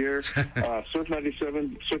me off the air. Surf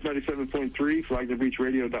 97.3,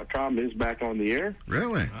 flagthebeachradio.com is back on the air.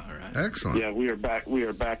 Really? All right. Excellent. Yeah, we are back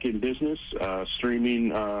in business,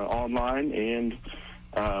 streaming online and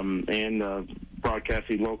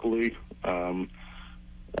broadcasting locally.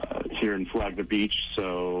 Here in Flag the Beach.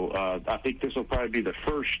 So I think this will probably be the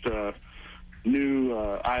first new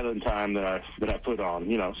island time that I put on.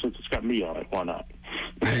 Since it's got me on it, why not?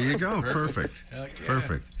 There you go. Perfect.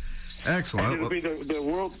 Perfect. Excellent. And it'll be the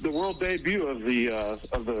world debut of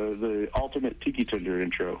the ultimate Tiki Tender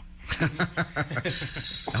intro.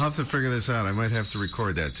 I'll have to figure this out. I might have to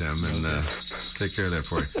record that, Tim, and take care of that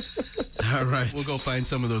for you. All right. We'll go find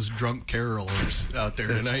some of those drunk carolers out there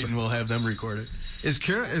tonight, and we'll have them record it. Is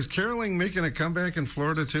caroling making a comeback in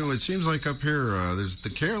Florida, too? It seems like up here,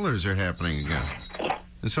 the carolers are happening again.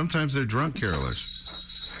 And sometimes they're drunk carolers.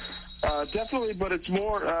 Definitely, but it's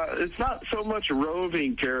more, it's not so much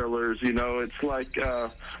roving carolers, It's like,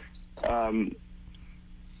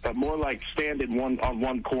 but more like standing on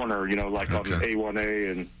one corner, like on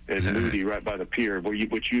A1A and Moody right by the pier,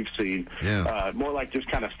 which you've seen. Yeah. More like just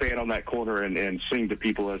kind of stand on that corner and sing to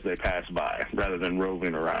people as they pass by, rather than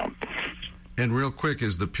roving around. And real quick,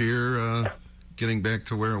 is the pier getting back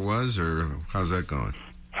to where it was, or how's that going?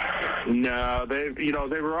 No, they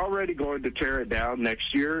were already going to tear it down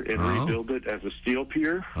next year and rebuild it as a steel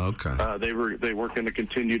pier. Okay. They were going to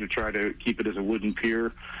continue to try to keep it as a wooden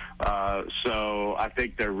pier. So I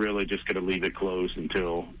think they're really just going to leave it closed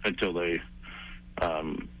until they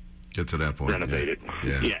get to that point. Renovate it.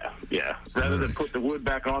 Yeah. Rather than put the wood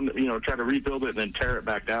back on, try to rebuild it and then tear it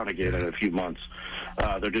back down again in a few months.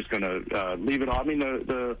 They're just going to leave it on. I mean,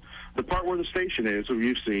 the part where the station is, who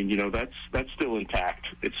you've seen, that's still intact.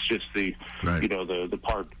 It's just the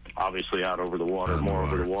part obviously out over the water,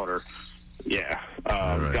 over the water. Yeah,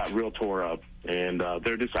 got real tore up, and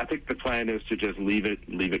they're just. I think the plan is to just leave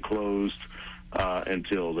it closed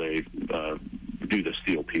until they do the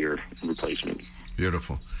steel pier replacement.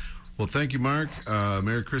 Beautiful. Well, thank you, Mark.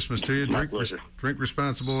 Merry Christmas to you. Drink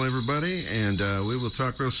responsible, everybody, and we will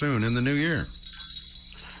talk real soon in the new year.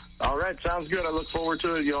 All right, sounds good. I look forward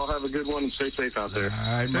to it. You all have a good one and stay safe out there.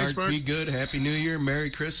 All right, Mark, be good. Happy New Year,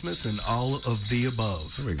 Merry Christmas, and all of the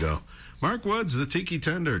above. There we go. Mark Woods, the Tiki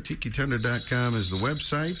Tender. TikiTender.com is the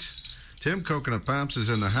website. Tim Coconut Pops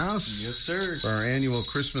is in the house. Yes, sir. For our annual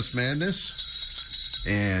Christmas Madness.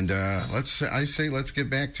 And let's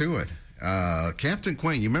get back to it. Captain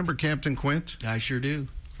Quint. You remember Captain Quint? I sure do.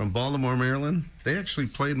 From Baltimore, Maryland. They actually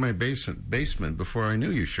played my basement before I knew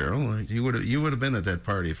you, Cheryl. You would have been at that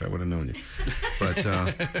party if I would have known you. But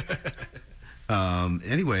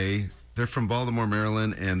anyway, they're from Baltimore,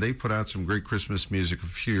 Maryland, and they put out some great Christmas music a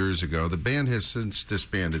few years ago. The band has since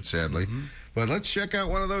disbanded, sadly. Mm-hmm. But let's check out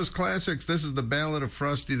one of those classics. This is the Ballad of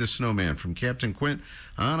Frosty the Snowman from Captain Quint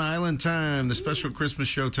on Island Time, the special Christmas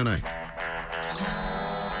show tonight.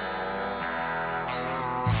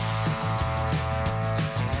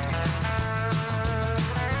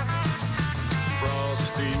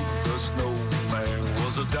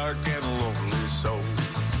 Dark and lonely soul.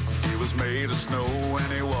 He was made of snow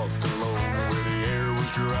and he walked alone where the air was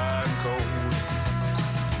dry and cold.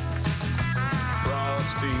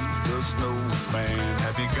 Frosty the snowman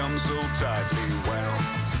had become so tightly wound.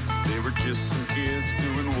 They were just some kids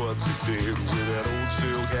doing what they did with that old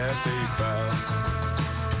silk hat they found.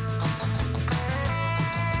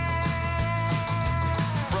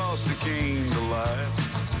 Frosty came to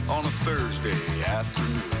life on a Thursday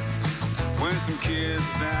afternoon when some kids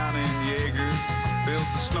down in Yeager built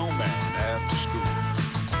a snowman after school.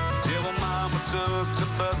 Yeah, well, Mama took the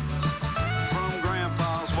buttons from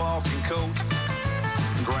Grandpa's walking coat.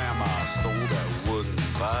 Grandma stole that wooden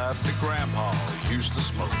pipe that Grandpa used to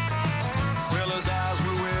smoke. Well, his eyes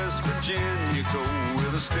were West Virginia cold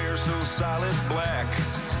with a stare so solid black.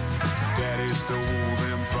 Daddy stole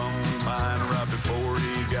them from mine right before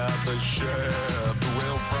he got the shaft.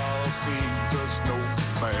 Well, Frosty the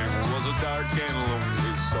snowman was a dark and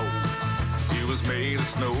lonely soul. He was made of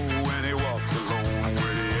snow and he walked alone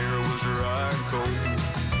where the air was dry and cold.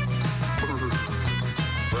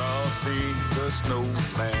 Frosty the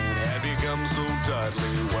snowman had become so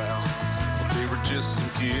tightly wound. They were just some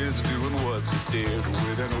kids doing what they did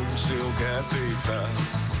with an old silk hat they found.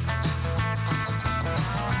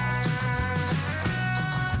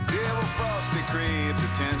 Yeah, well, Frosty craved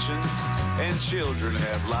attention, and children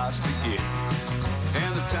have lots to give.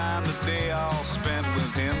 And the time that they all spent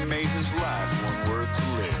with him made his life one worth to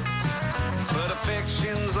live. But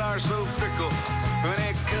affections are so fickle when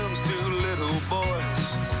it comes to little boys.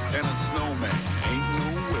 And a snowman ain't no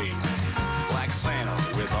way like Santa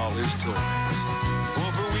with all his toys.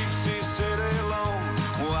 Well, for weeks he sat alone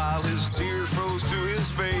while his tears froze to his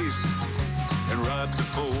face. And right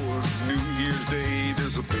before New Year's Day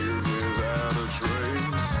disappeared without a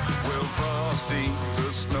trace. Well, Frosty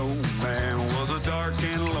the snowman was a dark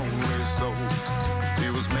and lonely soul. He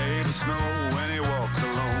was made of snow and he walked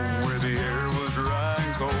alone where the air was dry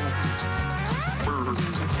and cold. Brr.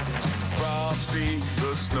 Frosty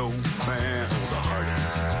the snowman, oh, the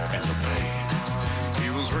heartache and the pain. He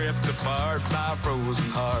was ripped apart by a frozen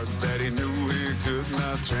heart that he knew he could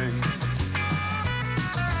not change.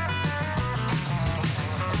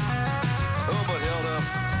 Oh, but held up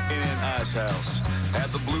in an ice house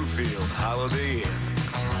at the Bluefield Holiday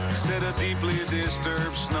Inn sat a deeply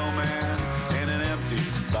disturbed snowman and an empty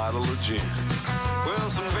bottle of gin. Well,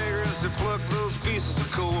 some bears had plucked those pieces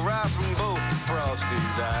of coal right from both of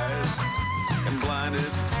Frosty's eyes. And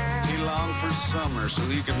blinded, he longed for summer so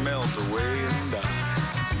he could melt away and die.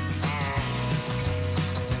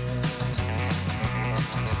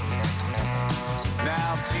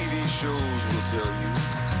 Now tell you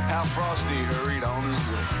how Frosty hurried on his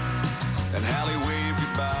way. And Hallie waved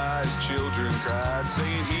goodbye as children cried,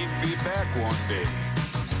 saying he'd be back one day.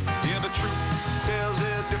 Yeah, the truth tells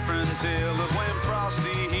a different tale of when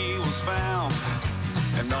Frosty he was found,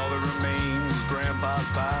 and all that remains was Grandpa's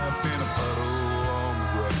pipe in a puddle on the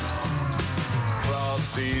ground.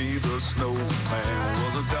 Frosty the snowman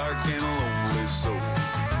was a dark and lonely soul.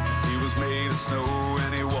 He was made of snow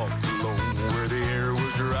and he walked alone where the air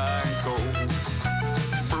was dry and cold.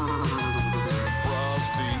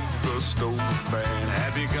 Frosty the snowman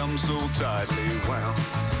had become so tightly wound.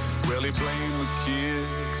 Well, he blamed the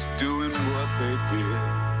kids doing what they did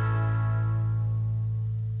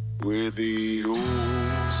with the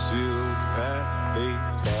old silk hat they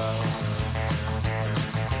found.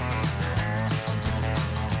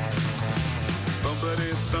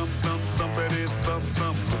 Thumpity thump thump, thumpity thump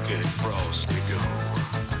thump, look at Frosty go.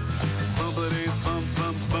 Thumpity thump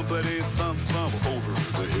thump, thumpity thump thump, over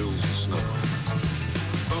the hills of snow.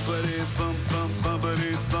 Thumpity thump thump,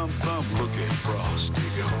 thumpity thump thump, look at Frosty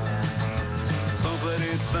go.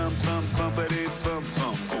 Thumpity thump thump, thumpity thump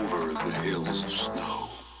thump, over the hills of snow.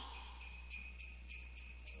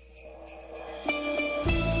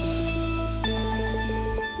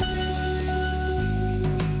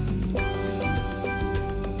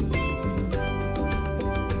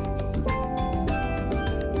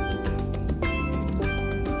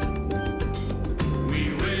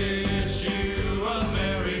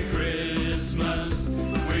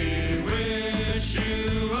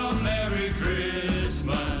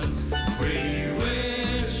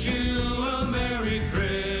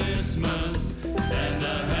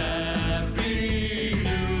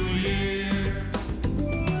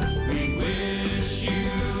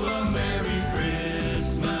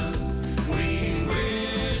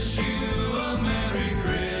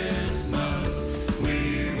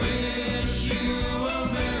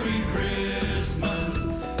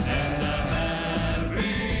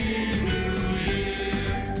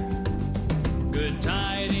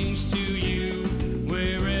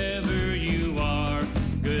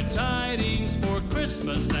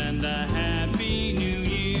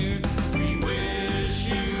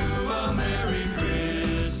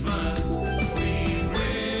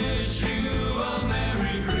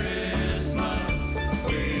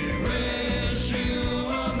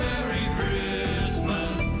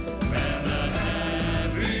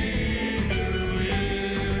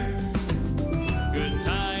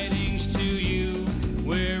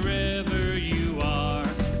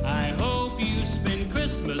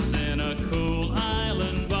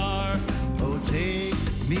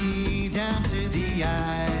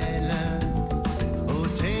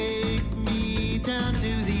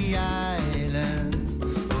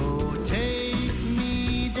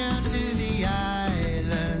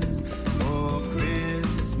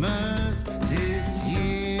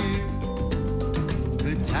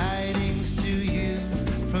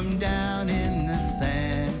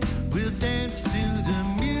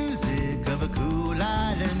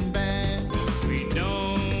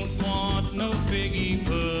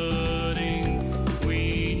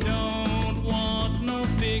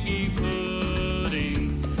 Figgy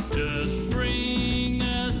pudding,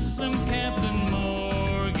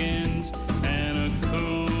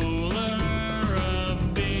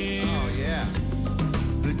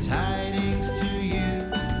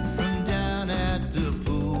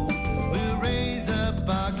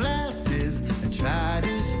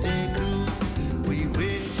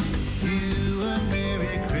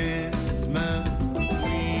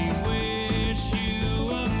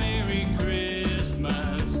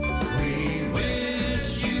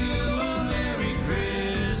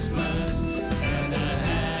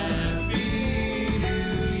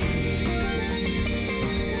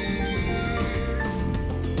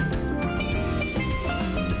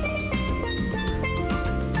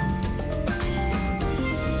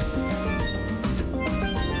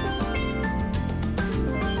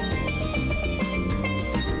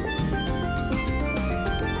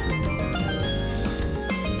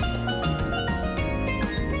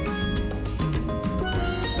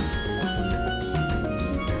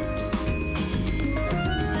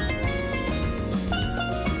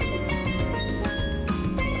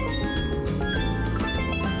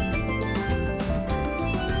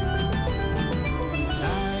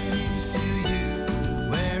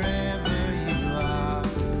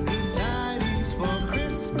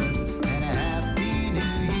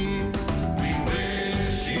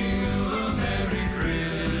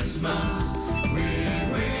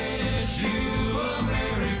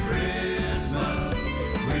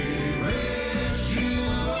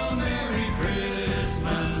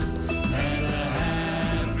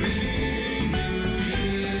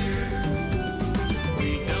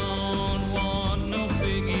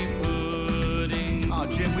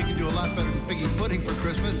 lot better than figgy pudding for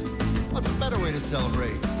Christmas. What's a better way to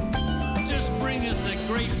celebrate? Just bring us a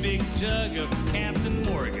great big jug of Captain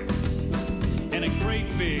Morgan's and a great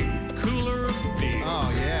big cooler of beer.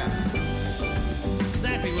 Oh, yeah.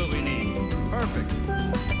 Exactly what we need. Perfect.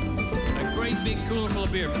 A great big cooler full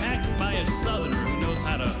of beer packed by a southerner who knows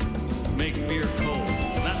how to make beer cold.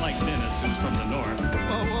 Not like Dennis, who's from the north.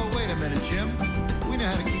 Whoa, wait a minute, Jim. We know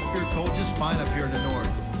how to keep beer cold just fine up here in the north.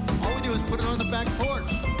 All we do is put it on the back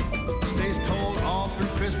porch. It stays cold all through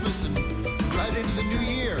Christmas and right into the new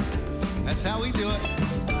year. That's how we do it.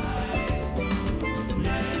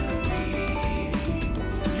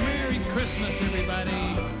 Merry Christmas, everybody.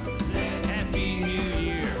 Happy New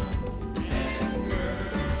Year.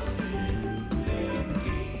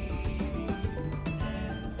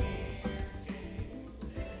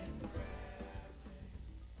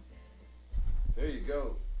 There you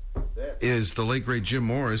go. That is the late great Jim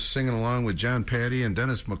Morris singing along with John Patty and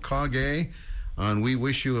Dennis McCaughey on We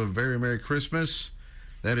Wish You a Very Merry Christmas.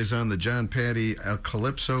 That is on the John Patty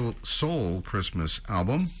Calypso Soul Christmas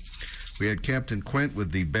album. We had Captain Quint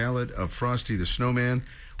with the Ballad of Frosty the Snowman.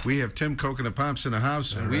 We have Tim Coconut Pops in the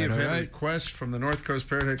house, and we have had a request from the North Coast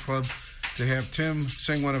Paradise Club to have Tim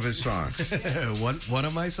sing one of his songs. one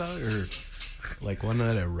of my songs, or like one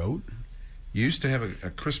that I wrote? You used to have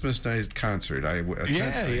a Christmas night concert. I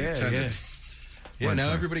attended. Yeah,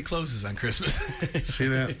 now everybody closes on Christmas. See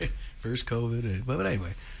that? First COVID. But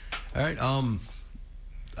anyway. All right.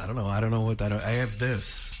 I don't know. I have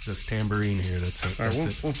this tambourine here. That's it. All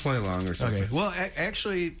right, we'll play along or something. Okay. Well,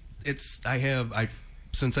 actually,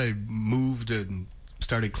 since I moved and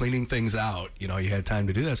started cleaning things out, you had time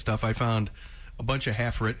to do that stuff. I found a bunch of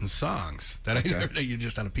half-written songs that I never you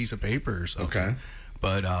just on a piece of paper or something. Okay.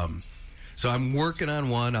 But so I'm working on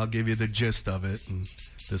one. I'll give you the gist of it, and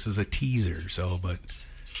this is a teaser. So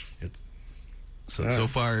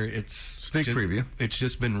far it's sneak preview. It's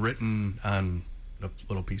just been written on a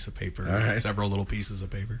little piece of paper, several little pieces of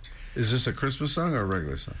paper. Is this a Christmas song or a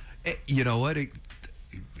regular song? You know what? It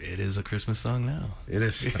is a Christmas song now. It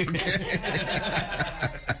is. Okay.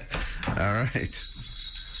 All right.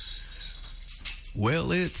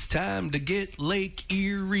 Well, it's time to get Lake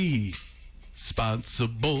Erie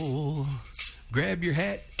sponsible. Grab your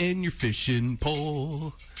hat and your fishing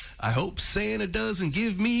pole. I hope Santa doesn't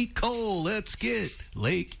give me coal. Let's get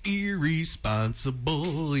Lake Erie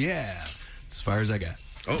sponsible. Yeah. As far as I got.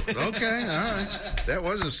 Oh, okay. All right. That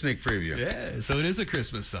was a sneak preview. Yeah, so it is a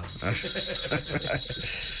Christmas song.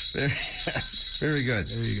 Very good.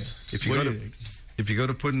 There you go. If you go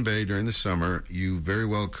to Puddin' Bay during the summer, you very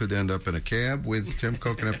well could end up in a cab with Tim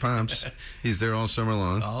Coconut Pops. He's there all summer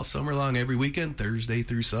long. All summer long, every weekend, Thursday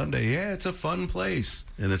through Sunday. Yeah, it's a fun place.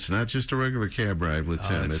 And it's not just a regular cab ride with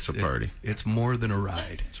Tim. It's a party. It's more than a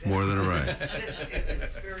ride. It's more than a ride.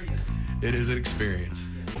 It is an experience.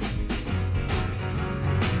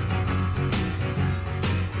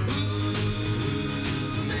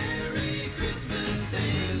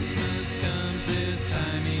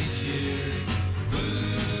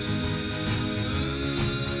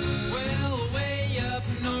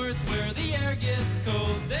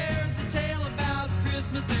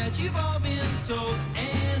 You've all been told,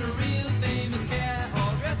 and a real famous cat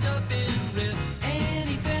all dressed up in red, and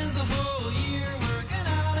he spends the whole year working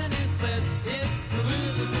out in his sled. It's the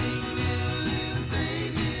little Saint Nick,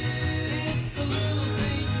 it's the little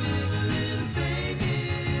Saint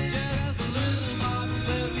Nick, just a little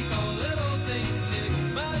bobsled we call little Saint Nick,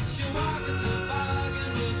 but she walks a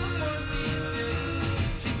toboggan with a 4-speed stick.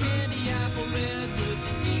 She's candy apple red with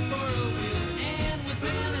a ski for a wheel, and when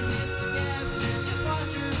Santa hits the gas, man, just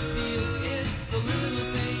watch her. It's the little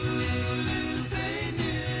Saint Nick, little Saint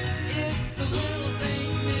Nick. It's the little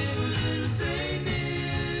Saint Nick, little Saint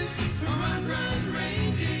Nick. Run, run,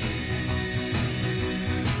 reindeer.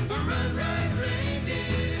 Run, run,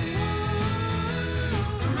 reindeer.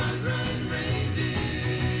 Run, run, reindeer.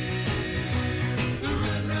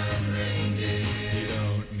 Run, run, reindeer. You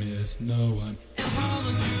don't miss no one. And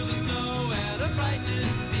hauling through the snow at a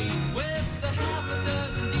frightening speed with a half a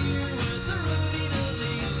dozen deer with a Rudy to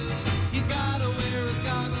lead. He's gotta wear his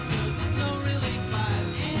goggles 'cause the snow really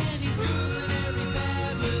flies, and he's cruising every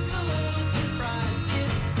pad with a little surprise.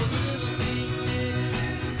 It's the little Saint Nick,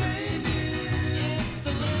 little Saint Nick. It's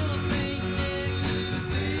the little Saint Nick, little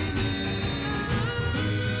Saint Nick.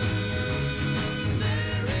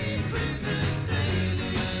 Merry Christmas,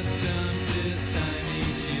 Christmas comes this time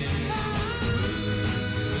each year.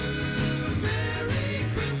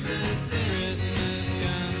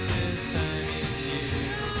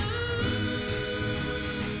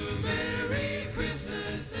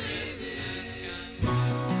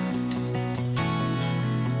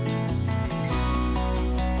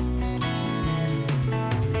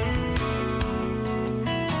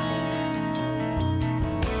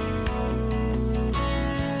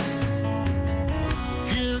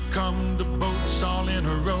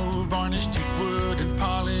 varnished teak wood and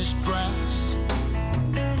polished brass.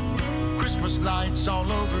 Christmas lights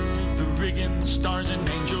all over the rigging, stars and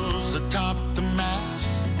angels atop the mast.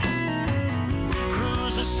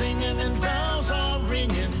 Crews are singing and bells are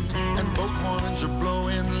ringing and boat horns are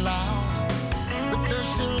blowing loud. But there's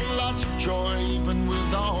still lots of joy even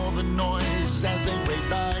with all the noise as they wave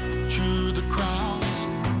back to the crowds.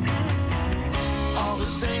 All the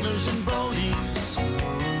sailors and boaties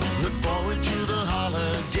look forward to the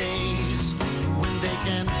holidays when they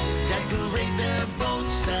can decorate their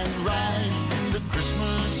boats and ride in the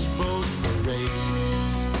Christmas boat parade.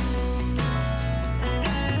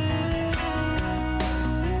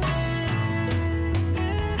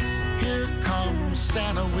 Here comes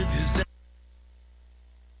Santa with his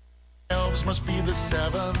elves, must be the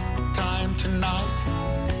seventh time tonight.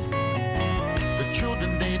 The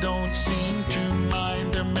children, they don't seem to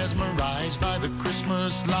mind, they're mesmerized by the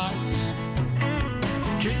Christmas lights.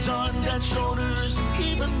 Kids on dead shoulders,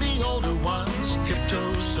 even the older ones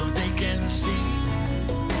tiptoe so they can see.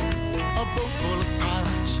 A boat full of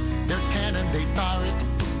pirates, their cannon they fire it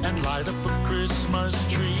and light up a Christmas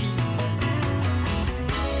tree.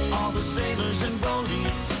 All the sailors and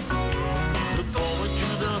boaties look forward to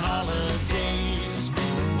the holidays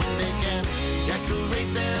when they can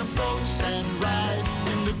decorate their boats and ride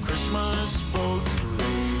in the Christmas boat parade.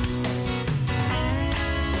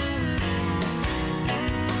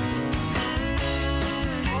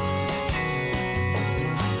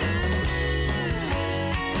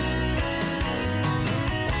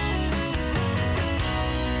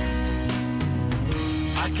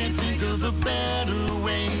 I can't think of a better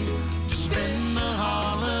way to spend the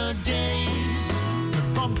holidays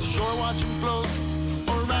than from the shore watch and float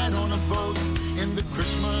or ride on a boat in the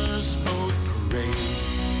Christmas boat parade.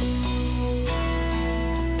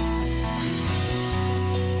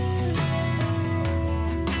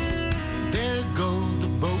 There go the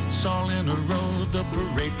boats all in a row. The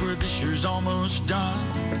parade for this year's almost done.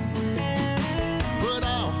 But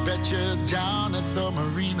I'll bet you down at the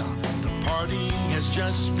marina the party has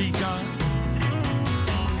just begun.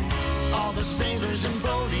 All the sailors and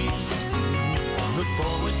boaties look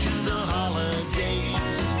forward to the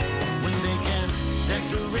holidays when they can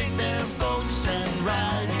decorate their boats and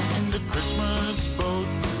ride in the Christmas boat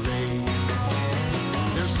parade.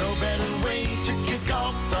 There's no better way to kick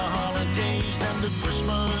off the holidays than the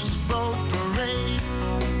Christmas boat parade.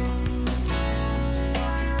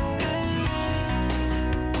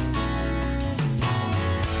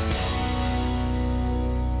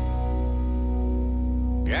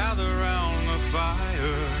 Gather round the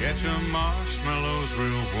fire, get your marshmallows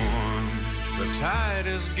real warm. The tide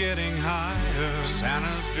is getting higher,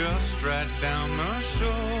 Santa's just right down the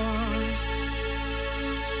shore.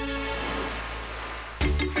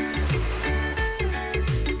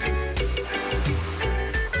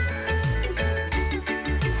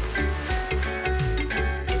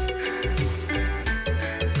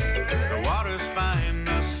 The water's fine,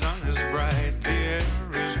 the sun is bright, the air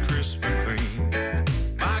is crisp and clean.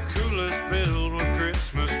 My cooler's filled with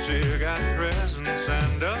Christmas cheer, got presents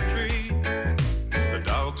and a tree. The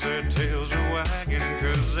dogs, their tails are wagging,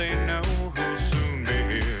 'cause they know who'll soon be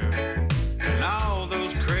here. And all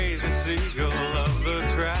those crazy seagulls love the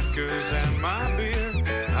crackers and my beer.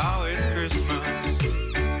 Oh, it's Christmas.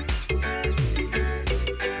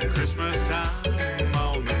 Christmas time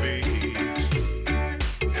on the beach.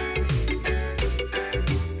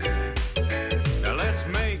 Now let's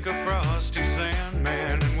make a frosty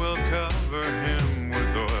Sandman and we'll cover him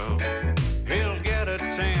with oil. He'll get a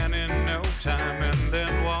tan in no time and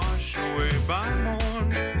then wash away by morn.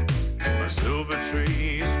 My silver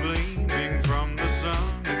tree is gleaming from the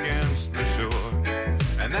sun against the shore.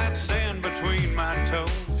 And that sand between my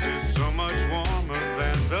toes is so much warmer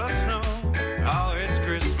than the snow. Oh, it's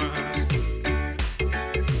Christmas.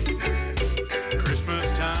 Christmas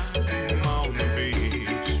time on the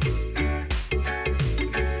beach.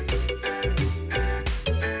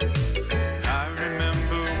 I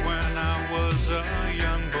remember when I was a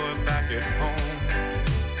young boy back at home.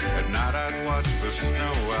 At night I'd watch the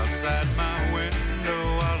snow outside my window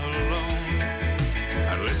all alone.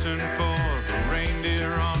 I'd listen for the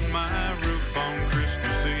reindeer on my roof on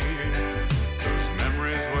Christmas Eve. Those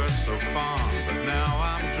memories were so fond, but now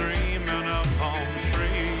I'm dreaming of home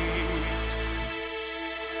trees.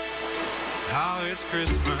 How it's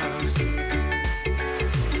Christmas.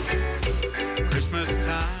 Christmas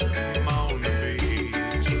time on the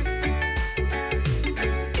beach.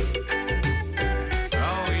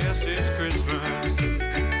 Oh yes, it's Christmas.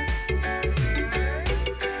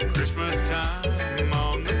 Christmas time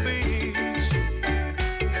on the beach.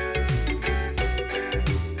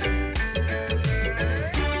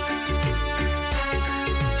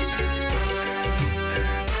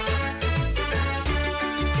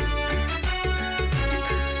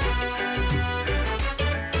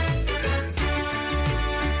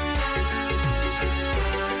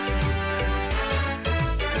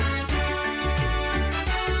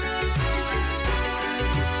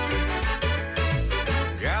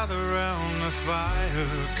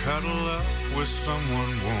 cuddle up with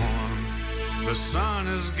someone warm. The sun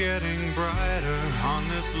is getting brighter on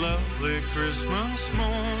this lovely Christmas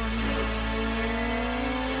morn.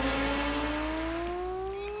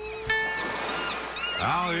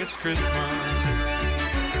 Oh, it's Christmas.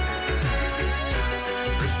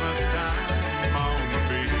 Christmas time on the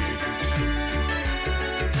beach.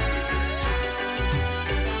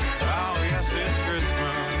 Oh, yes, it's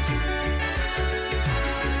Christmas.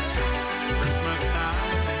 Christmas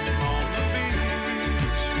time on the beach.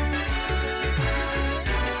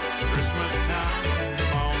 Christmas time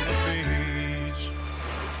on the beach.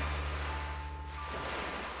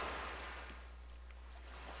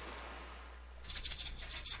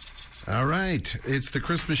 All right, it's the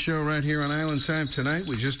Christmas show right here on Island Time tonight.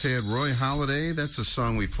 We just had Roy Holiday. That's a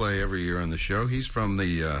song we play every year on the show. He's from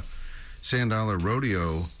the Sand Dollar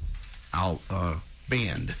Rodeo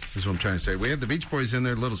band, is what I'm trying to say. We had the Beach Boys in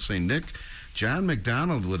there, Little St. Nick, John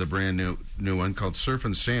McDonald with a brand new one called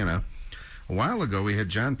Surfin' Santa. A while ago, we had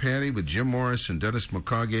John Patty with Jim Morris and Dennis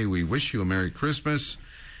McCaughey. We wish you a Merry Christmas.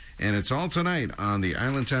 And it's all tonight on the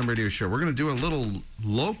Island Time Radio Show. We're going to do a little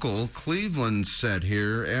local Cleveland set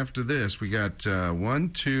here after this. We got 1,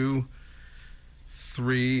 2,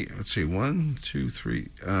 3, let's see, 1, 2, 3,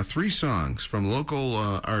 3 songs from local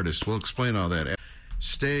artists. We'll explain all that.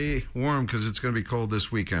 Stay warm because it's going to be cold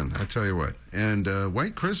this weekend, I tell you what. And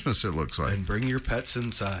White Christmas, it looks like. And bring your pets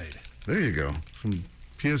inside. There you go. Some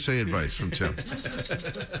PSA advice from Tim.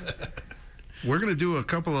 We're going to do a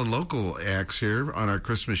couple of local acts here on our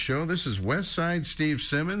Christmas show. This is West Side Steve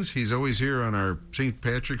Simmons. He's always here on our St.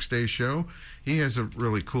 Patrick's Day show. He has a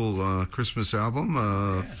really cool Christmas album,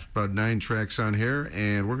 about 9 tracks on here.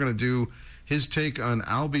 And we're going to do his take on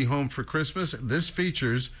I'll Be Home for Christmas. This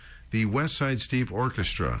features the West Side Steve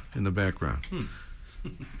Orchestra in the background.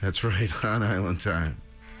 That's right, on Island Time.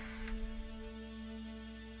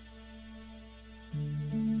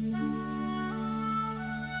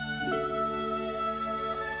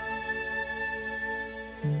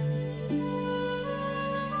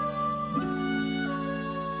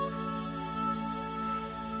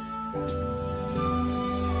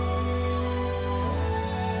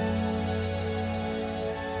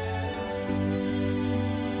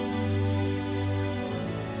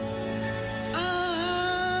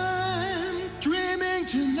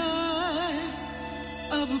 Tonight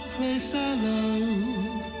of a place I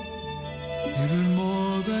love even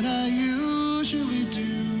more than I usually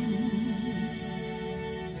do.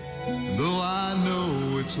 Though I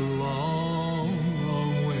know it's a long,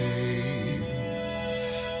 long way,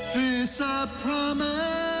 this I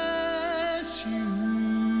promise you.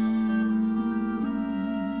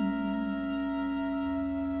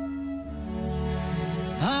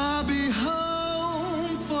 I'll be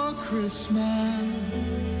home for Christmas.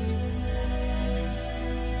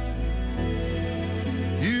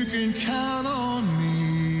 You can count on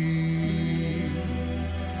me.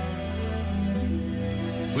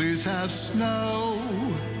 Please have snow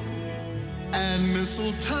and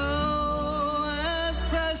mistletoe and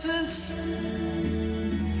presents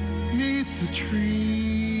 'neath the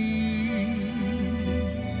tree.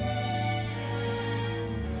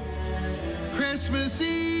 Christmas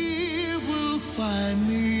Eve will find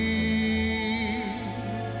me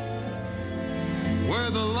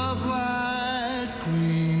where the love light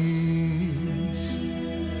gleams.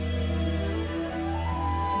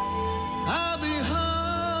 I'll be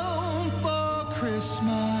home for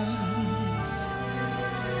Christmas,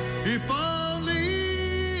 if only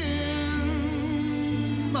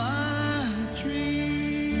in my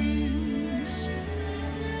dreams.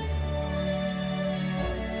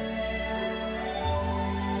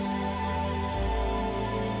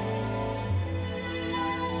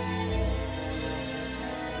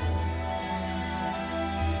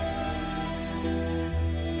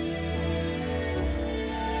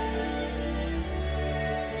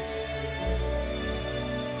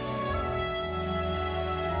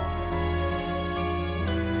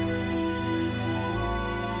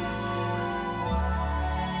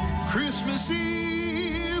 Christmas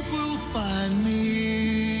Eve will find me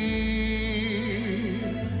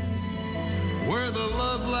where the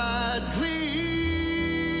love light gleams.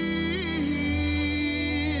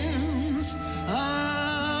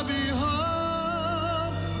 I'll be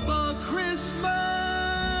home for Christmas,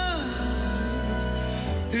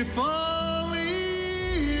 if only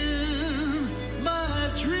in my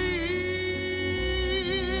dreams,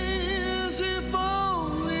 if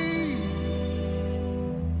only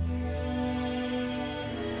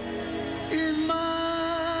in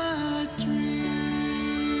my dreams.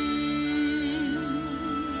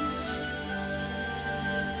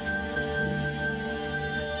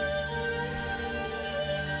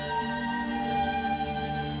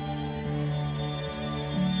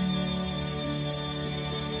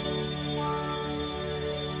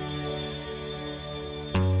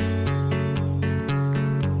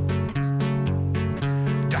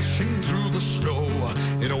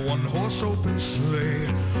 one-horse open sleigh.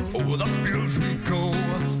 Over the fields we go,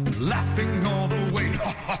 laughing all the way.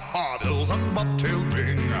 Ha ha ha, bells on bobtail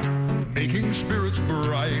ring, making spirits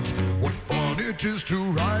bright. What fun it is to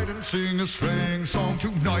ride and sing a sleighing song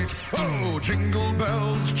tonight. Oh, jingle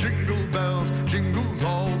bells, jingle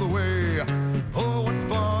all the way. Oh, what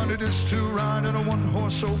fun it is to ride in a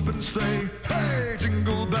one-horse open sleigh. Hey,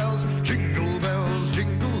 jingle bells, jingle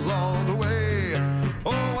all the way.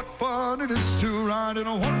 Oh, what fun it is to ride in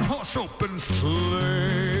a one-horse open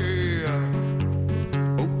sleigh.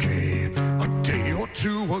 Okay, a day or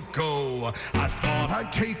two ago, I thought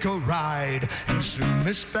I'd take a ride, and soon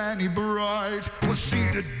Miss Fanny Bright was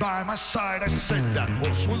seated by my side. I said that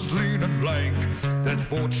horse was lean and lank, that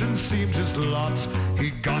fortune seemed his lot. He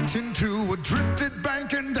got into a drifted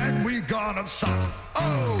bank, and then we got upset.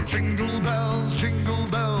 Oh, jingle bells, jingle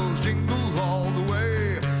all the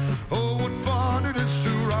way. Oh, what fun it is to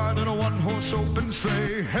ride in a one-horse open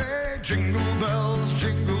sleigh. Hey, jingle bells,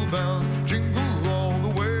 jingle all the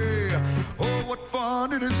way. Oh, what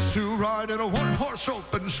fun it is to ride in a one-horse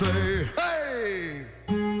open sleigh. Hey!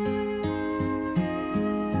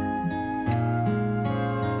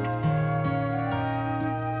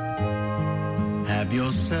 Have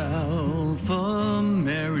yourself a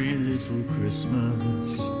merry little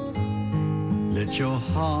Christmas. Let your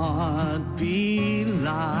heart be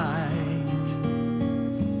light.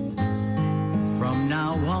 From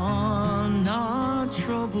now on, our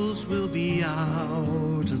troubles will be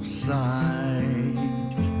out of sight.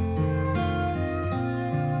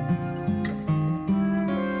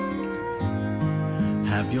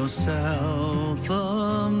 Have yourself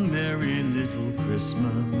a merry little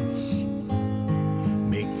Christmas.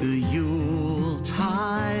 Make the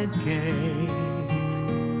Yuletide gay.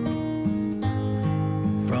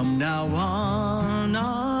 From now on,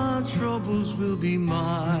 our troubles will be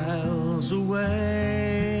miles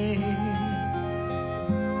away.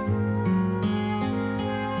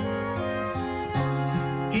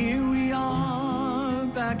 Here we are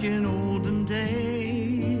back in olden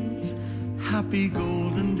days, happy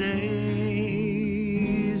golden days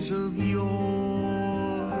of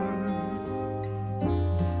yore.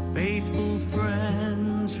 Faithful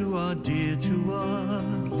friends who are dear to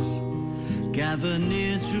us, gather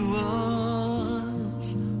near to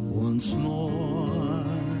us once more.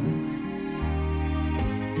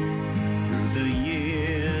 Through the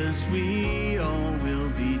years we all will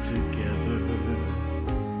be together,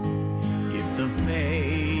 if the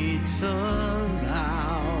fates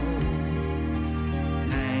allow.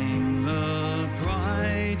 Hang the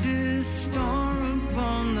brightest star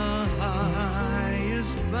upon the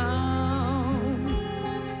highest bough,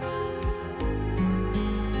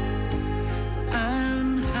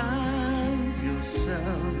 and have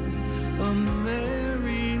yourself a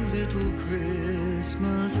merry little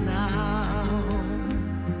Christmas now.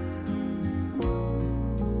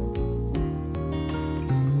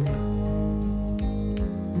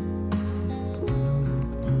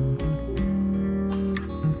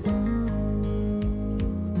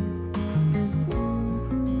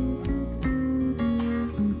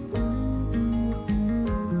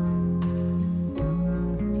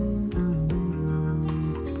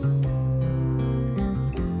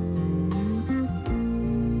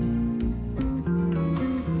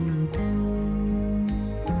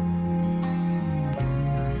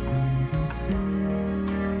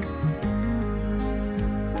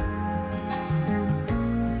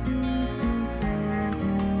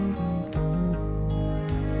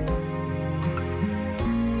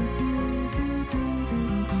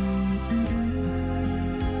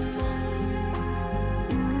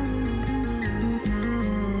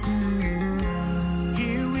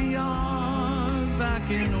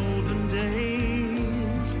 In olden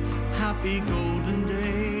days, happy golden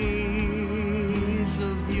days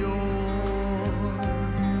of yore.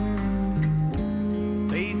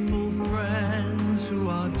 Faithful friends who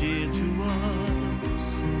are dear to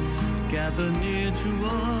us, gather near to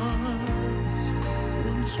us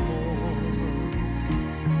once more.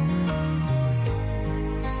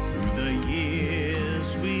 Through the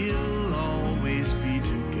years we'll always be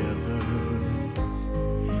together,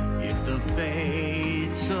 if the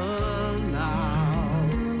fates allow.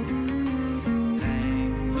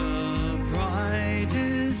 Hang the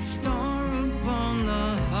brightest star upon the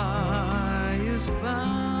highest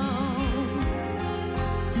bough,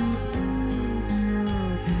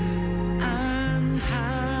 and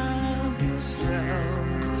have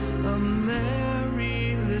yourself a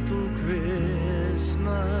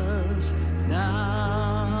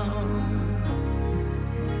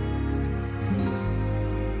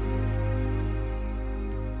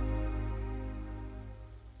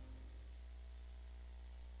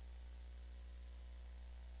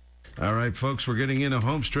All right, folks, we're getting into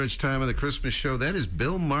home stretch time of the Christmas show. That is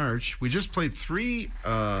Bill March. We just played three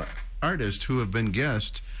artists who have been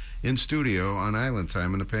guests in studio on Island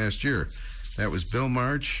Time in the past year. That was Bill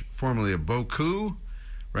March, formerly of Boku,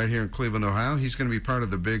 right here in Cleveland, Ohio. He's going to be part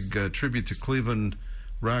of the big tribute to Cleveland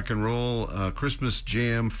rock and roll Christmas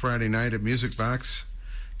Jam Friday night at Music Box.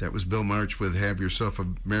 That was Bill March with Have Yourself a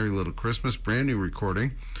Merry Little Christmas, brand new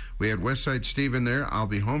recording. We had Westside Steve in there, I'll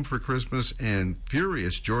Be Home for Christmas, and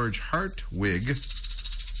Furious George Hartwig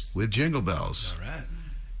with Jingle Bells. All right.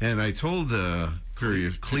 And I told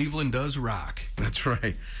Furious... Cleveland does rock. That's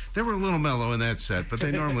right. They were a little mellow in that set, but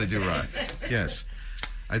they normally do rock. Yes.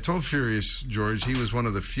 I told Furious George he was one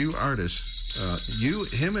of the few artists,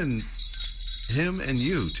 him and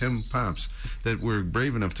you, Tim Pops, that were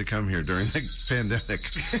brave enough to come here during the pandemic.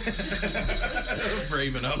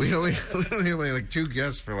 Brave enough. We only like two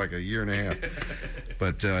guests for like a year and a half,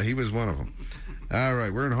 but he was one of them. All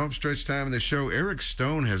right, we're in home stretch time of the show. Eric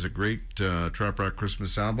Stone has a great trop rock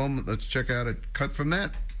Christmas album. Let's check out a cut from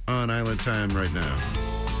that on Island Time right now.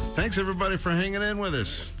 Thanks everybody for hanging in with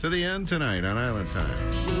us to the end tonight on Island Time.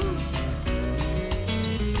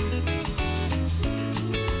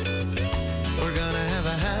 We're gonna have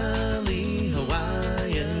a Halle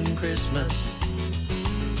Hawaiian Christmas.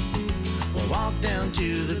 We'll walk down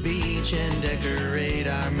to the beach and decorate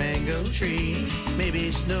our mango tree.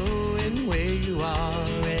 Maybe snowing where you are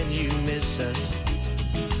and you miss us.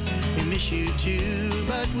 We miss you too,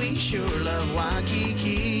 but we sure love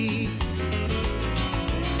Waikiki.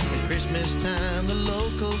 At Christmas time, the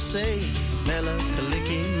locals say, Mela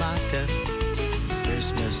Kalikimaka.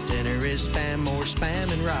 Christmas dinner is spam, more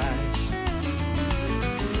spam and rice.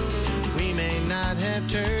 We may not have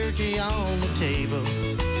turkey on the table,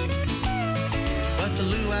 but the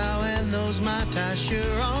luau and those Mai Tai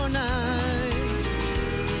sure are nice.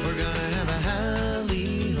 We're gonna have a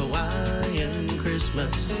Halle Hawaiian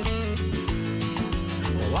Christmas.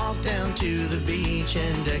 We'll walk down to the beach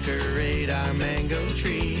and decorate our mango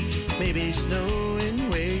tree. Maybe snowing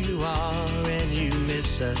where you are and you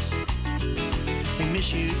miss us. We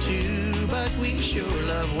miss you too, but we sure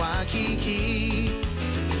love Waikiki.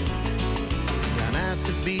 Down at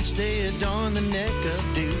the beach they adorn the neck of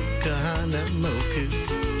Kahanamoku.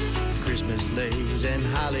 Christmas leis and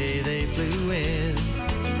holly they flew in.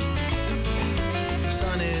 The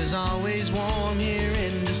sun is always warm here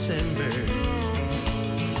in December,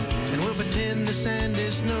 and we'll pretend the sand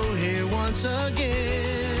is snow here once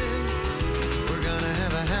again. We're gonna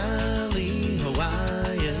have a Halle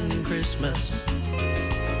Hawaiian Christmas.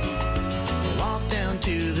 We'll walk down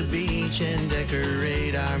to the beach and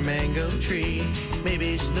decorate our mango tree.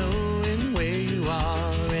 Maybe snowing where you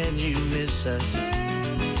are and you miss us.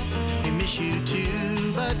 We miss you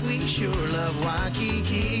too, but we sure love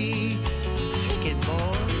Waikiki. Take it,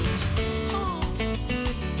 boys.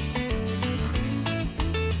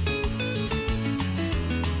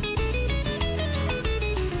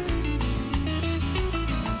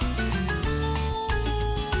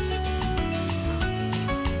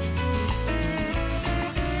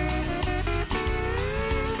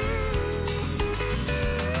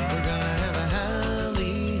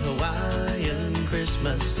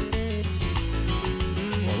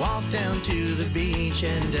 We'll walk down to the beach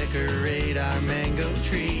and decorate our mango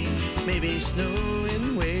tree. Maybe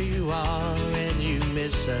snowing where you are and you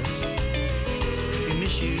miss us. We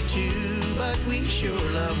miss you too, but we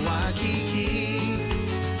sure love Waikiki.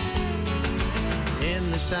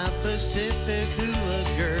 In the South Pacific, hula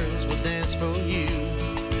girls will dance for you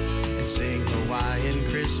and sing Hawaiian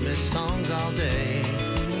Christmas songs all day.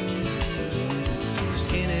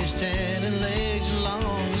 Skin is tan and legs long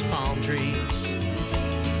as palm trees,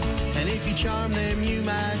 and if you charm them you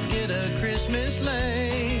might get a Christmas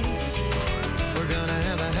sleigh. We're gonna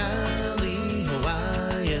have a Halle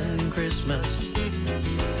Hawaiian Christmas.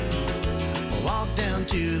 We'll walk down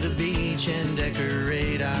to the beach and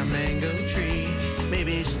decorate our mango tree.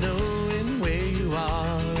 Maybe snowing where you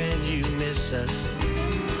are and you miss us.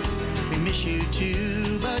 We miss you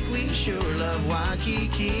too, but we sure love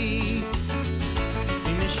Waikiki.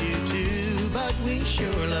 You too, but we sure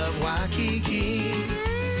love Waikiki.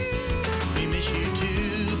 We miss you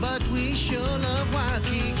too, but we sure love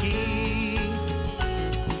Waikiki.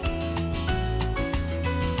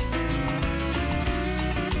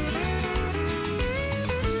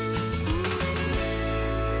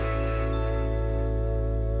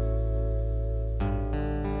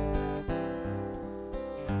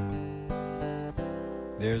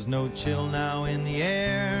 There's no chill now in the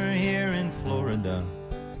air here in Florida.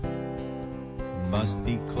 Must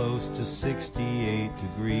be close to 68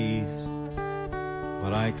 degrees.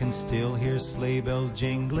 but I can still hear sleigh bells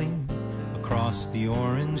jingling across the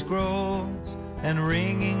orange groves and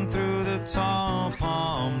ringing through the tall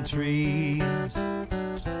palm trees.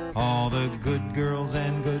 All the good girls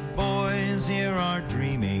and good boys here are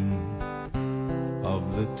dreaming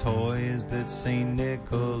of the toys that St.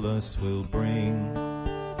 Nicholas will bring.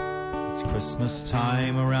 It's Christmas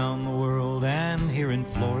time around the world, and here in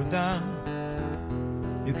Florida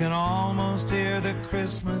you can almost hear the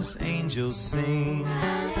Christmas angels sing.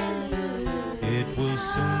 It will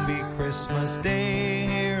soon be Christmas Day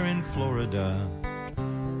here in Florida,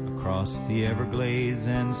 across the Everglades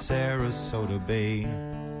and Sarasota Bay.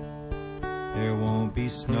 There won't be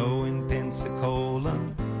snow in Pensacola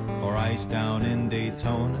or ice down in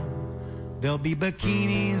Daytona. There'll be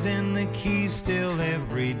bikinis in the Keys still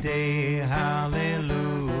every day.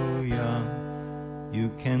 Hallelujah. You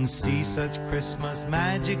can see such Christmas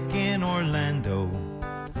magic in Orlando.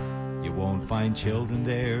 You won't find children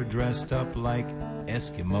there dressed up like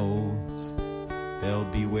Eskimos. They'll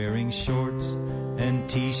be wearing shorts and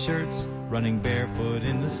t-shirts, running barefoot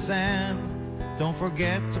in the sand. Don't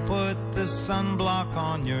forget to put the sunblock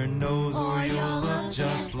on your nose, or you'll look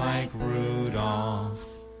just like Rudolph.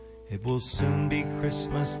 It will soon be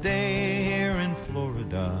Christmas Day here in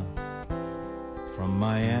Florida. From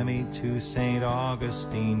Miami to St.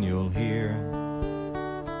 Augustine you'll hear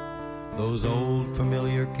those old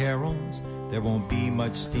familiar carols. There won't be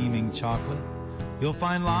much steaming chocolate. You'll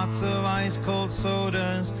find lots of ice-cold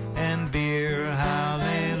sodas and beer.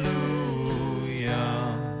 Hallelujah.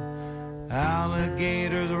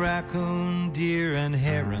 Alligators, raccoon, deer, and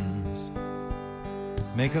herons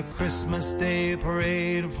make a Christmas Day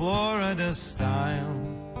parade Florida style.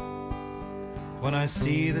 When I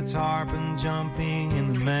see the tarpon jumping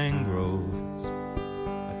in the mangroves,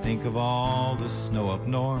 I think of all the snow up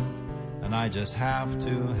north, and I just have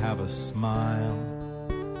to have a smile.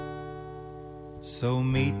 So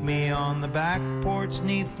meet me on the back porch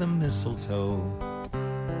neath the mistletoe,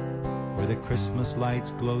 where the Christmas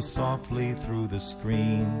lights glow softly through the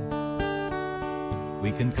screen.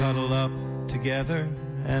 We can cuddle up together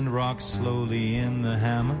and rock slowly in the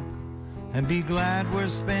hammock and be glad we're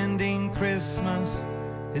spending Christmas.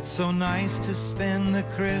 It's so nice to spend the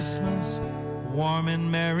Christmas, warm and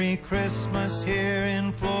merry Christmas here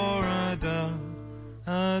in Florida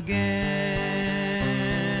again.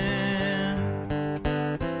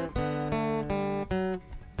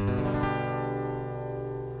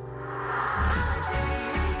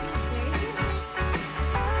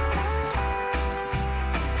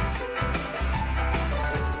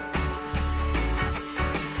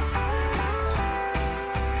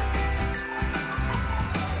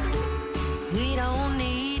 We don't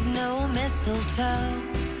need no mistletoe,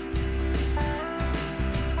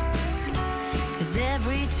 'cause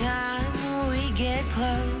every time we get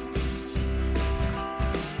close,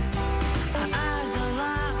 our eyes are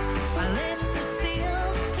locked, our lips are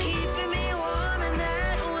sealed, keeping me warm in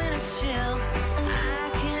that winter chill. I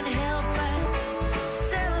can't help but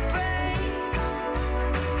celebrate.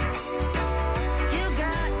 You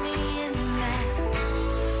got me in that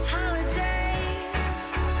holidays.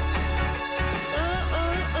 Ooh,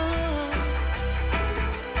 ooh, ooh.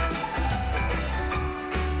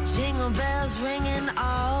 Jingle bells ringing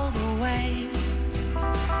all the way.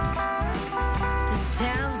 This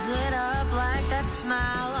town's lit up like that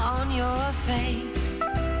smile on your face.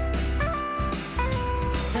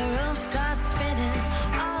 The room starts spinning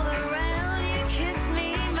all around. You kiss me,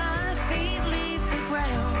 my feet leave the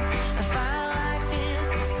ground. A fire like this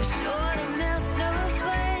is sure to melt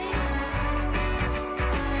snowflakes.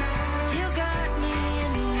 You got me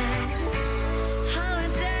in that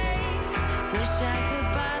holidays. Wish I could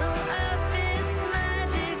bottle up this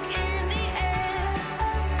magic in the air.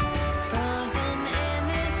 Frozen in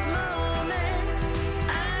this moment,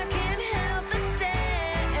 I can't help but stare.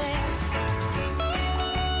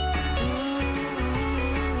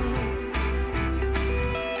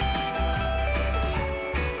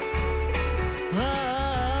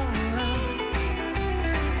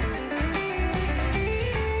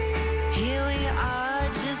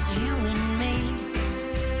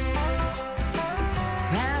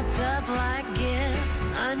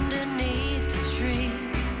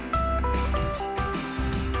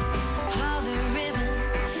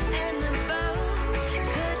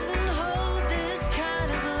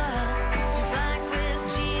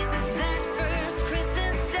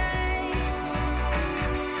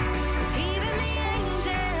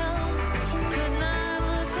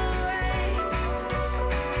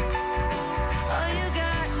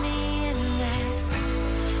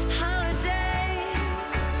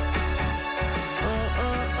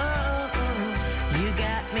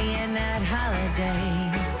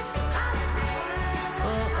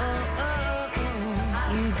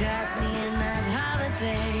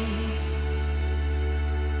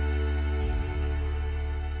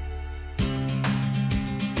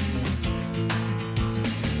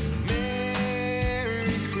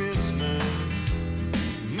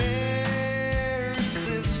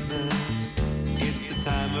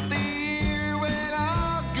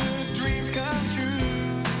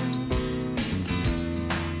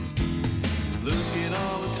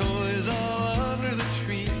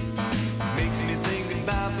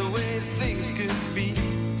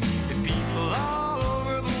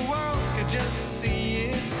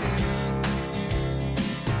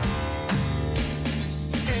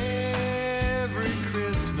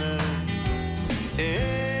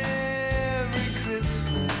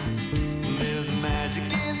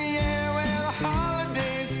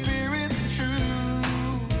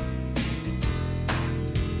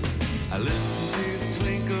 I listen to the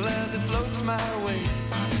twinkle as it floats my way.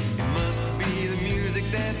 It must be the music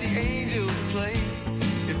that the angels play.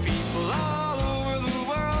 If people all over the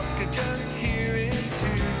world could just hear it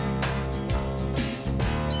too.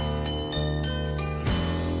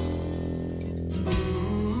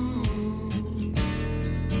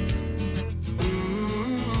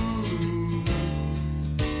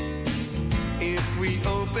 If we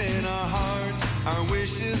open our hearts, our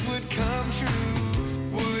wishes would come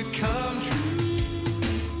true, would come true.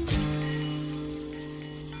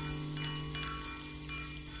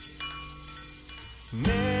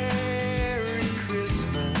 Merry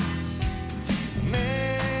Christmas,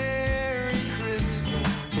 Merry Christmas.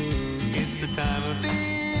 It's the time of the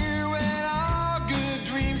year when all good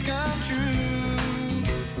dreams come true.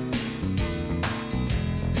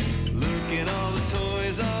 Look at all the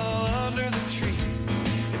toys all under the tree.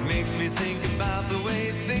 It makes me think about the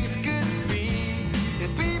way things could be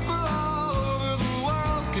if people all over the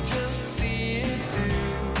world could just see it too.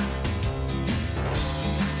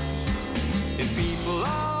 If people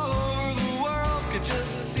all over the world could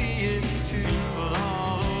just see it too. People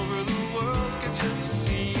all over the world could just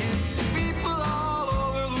see it too. People all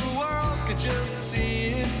over the world could just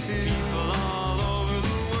see it too. People all over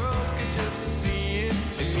the world could just see it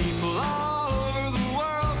too. If people all over the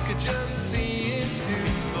world could just see it too.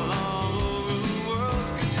 People all over the world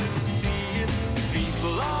could just see it.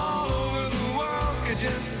 People all over the world could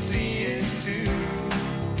just see it too.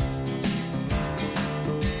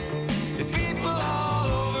 If people all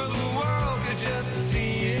over the world could just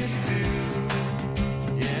see it too.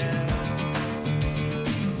 Yeah.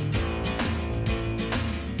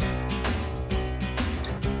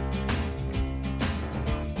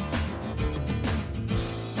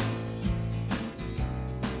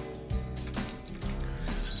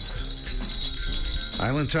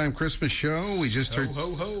 Island Time Christmas Show. We just heard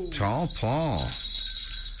Ho, ho, ho. Tall Paul,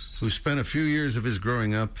 who spent a few years of his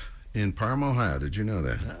growing up in Parma, Ohio. Did you know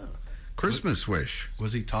that? Christmas Wish.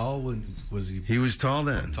 Was he tall when was he? He was tall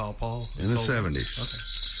then. Tall Paul In the Sold-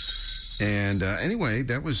 70s. Okay. And anyway,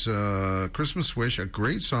 that was Christmas Wish, a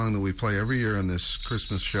great song that we play every year on this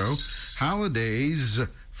Christmas show. Holidays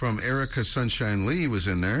from Erica Sunshine Lee was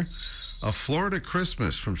in there. A Florida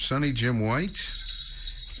Christmas from Sonny Jim White.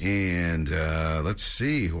 And let's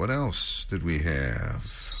see, what else did we have?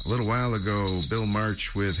 A little while ago, Bill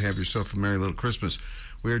March with Have Yourself a Merry Little Christmas.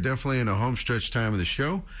 We are definitely in a home stretch time of the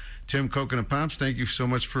show. Tim Coconut Pops, thank you so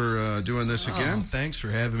much for doing this again. Oh, thanks for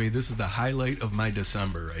having me. This is the highlight of my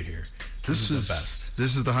December right here. This is the best.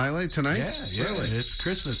 This is the highlight tonight? Yeah, Really? It's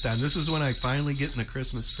Christmas time. This is when I finally get in the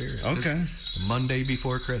Christmas spirit. Okay. This Monday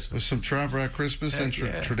before Christmas. With some Trop Rock Christmas and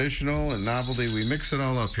Heck yeah. traditional and novelty. We mix it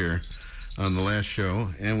all up here on the last show.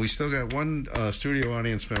 And we still got one studio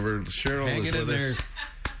audience member. Cheryl Hang is it in with there. us.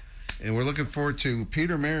 And we're looking forward to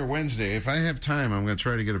Peter Mayer Wednesday. If I have time, I'm going to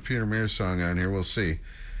try to get a Peter Mayer song on here. We'll see.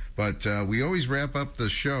 But we always wrap up the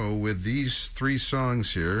show with these three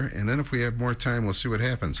songs here. And then if we have more time, we'll see what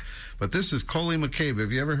happens. But this is Coley McCabe.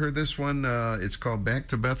 Have you ever heard this one? It's called Back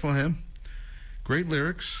to Bethlehem. Great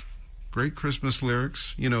lyrics. Great Christmas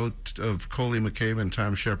lyrics, you know, of Coley McCabe and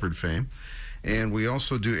Tom Shepard fame. And we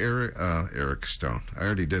also do Eric Stone. I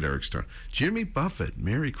already did Eric Stone. Jimmy Buffett,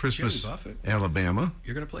 Merry Christmas, Jimmy Buffett? Alabama.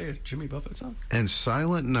 You're going to play a Jimmy Buffett song? And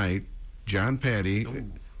Silent Night, John Patty,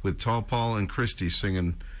 with Tall Paul and Christy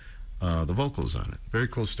singing the vocals on it. Very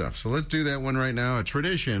cool stuff. So let's do that one right now. A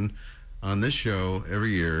tradition on this show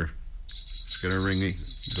every year. It's going to ring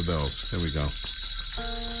the bells. There we go.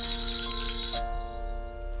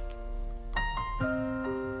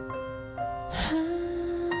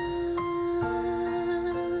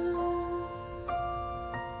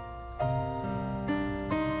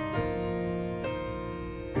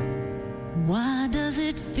 Why does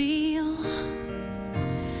it feel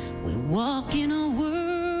we walk in a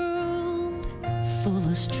world full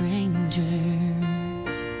of strangers?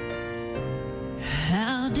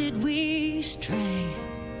 How did we stray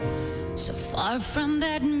so far from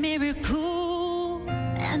that miracle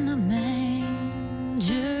and the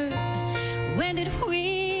manger? When did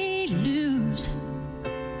we lose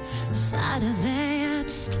sight of that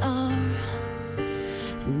star?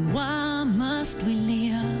 And why must we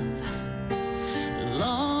live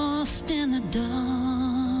lost in the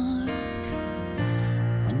dark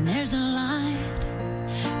when there's a light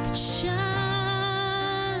that shines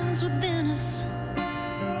within us,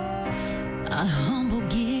 a humble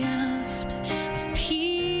gift of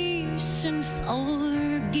peace and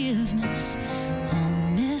forgiveness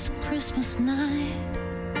on this Christmas night?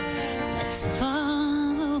 Let's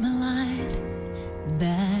follow the light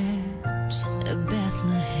back to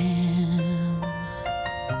Bethlehem.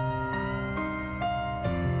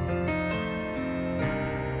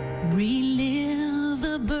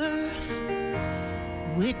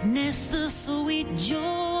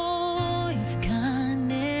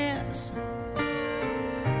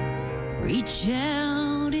 Reach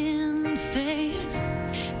out in faith,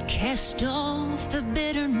 cast off the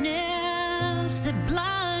bitterness that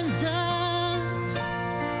blinds us,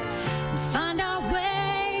 and find our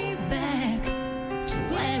way back to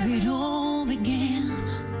where it all began.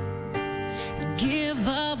 Give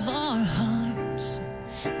of our hearts,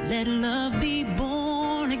 let love be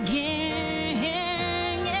born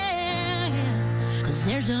again. Yeah. 'Cause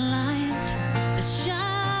there's a light that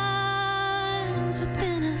shines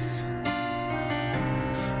within us,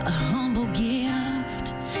 a humble gift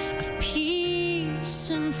of peace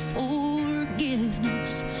and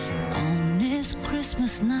forgiveness. On this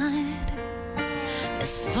Christmas night,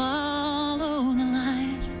 let's follow the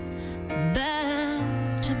light back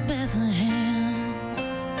to Bethlehem.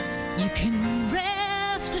 You can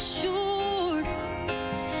rest assured,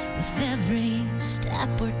 with every step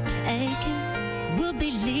we're taking, we'll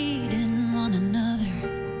be leading one another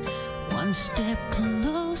one step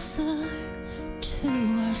closer to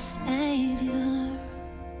our Savior.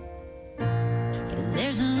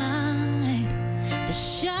 There's a light that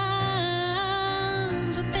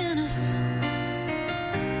shines within us,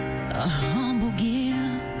 a humble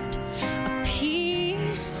gift of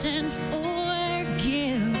peace and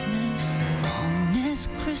forgiveness. On this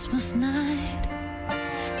Christmas night,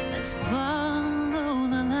 let's follow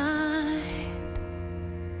the light.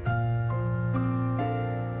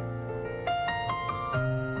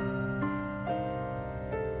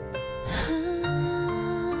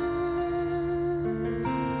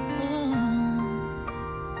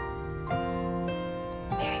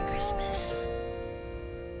 Merry Christmas.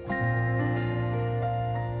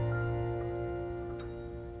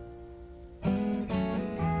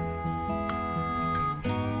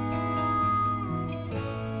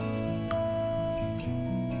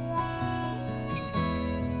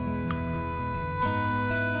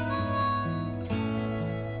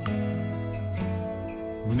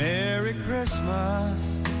 Merry Christmas,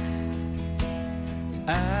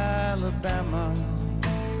 Alabama.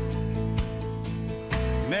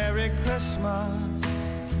 Merry Christmas,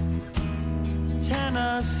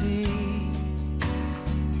 Tennessee.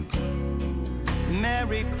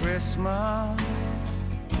 Merry Christmas,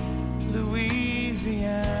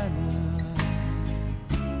 Louisiana.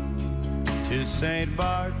 To St.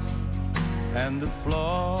 Bart's and the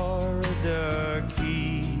Florida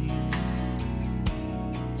Keys.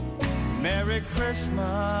 Merry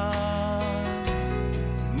Christmas,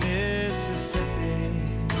 Mississippi,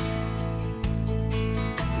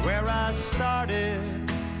 where I started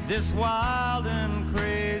this wild and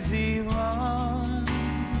crazy run.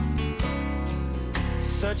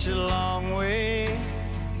 Such a long way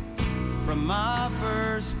from my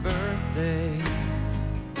first birthday.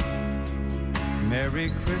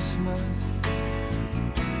 Merry Christmas,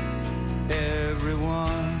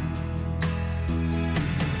 everyone.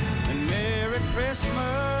 Merry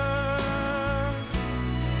Christmas,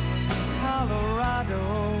 Colorado.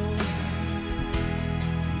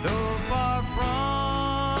 Though far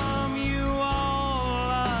from you all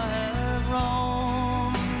I have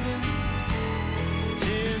roamed,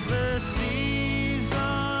 'tis the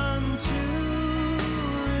season to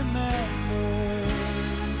remember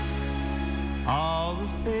all the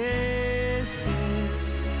faces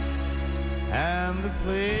and the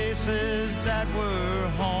places that were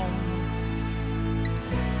home.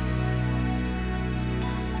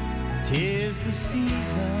 'Tis the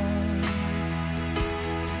season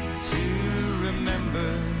to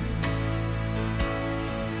remember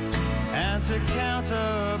and to count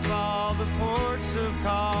up all the ports of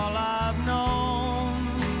call I've known,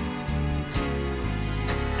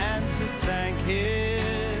 and to thank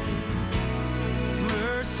His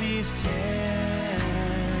mercies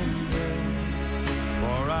tender,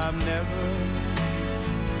 for I'm never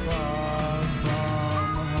far from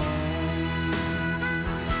home.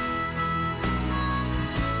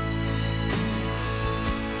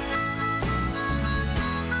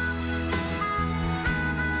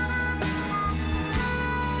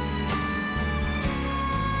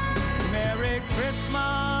 Merry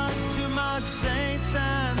Christmas to my saints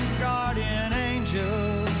and guardian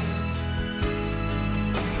angels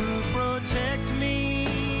who protect me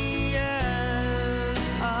as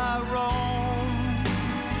I roam.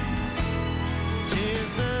 'Tis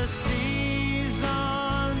the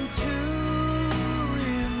season to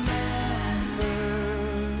remember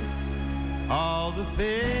all the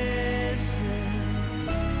faces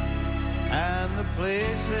and the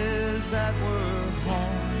places that were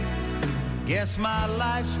home. Guess my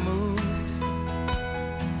life's moved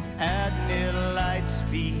at near light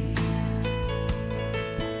speed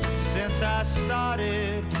since I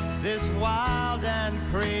started this wild and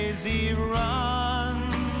crazy run.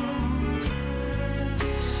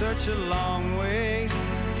 Such a long way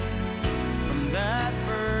from that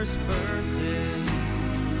first birthday.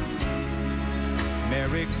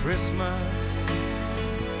 Merry Christmas,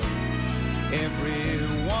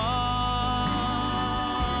 everyone.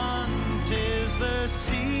 'Tis the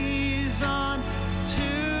season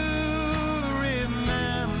to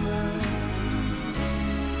remember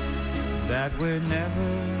that we're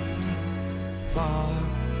never far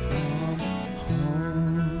from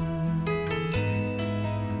home.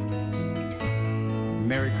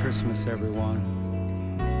 Merry Christmas, everyone.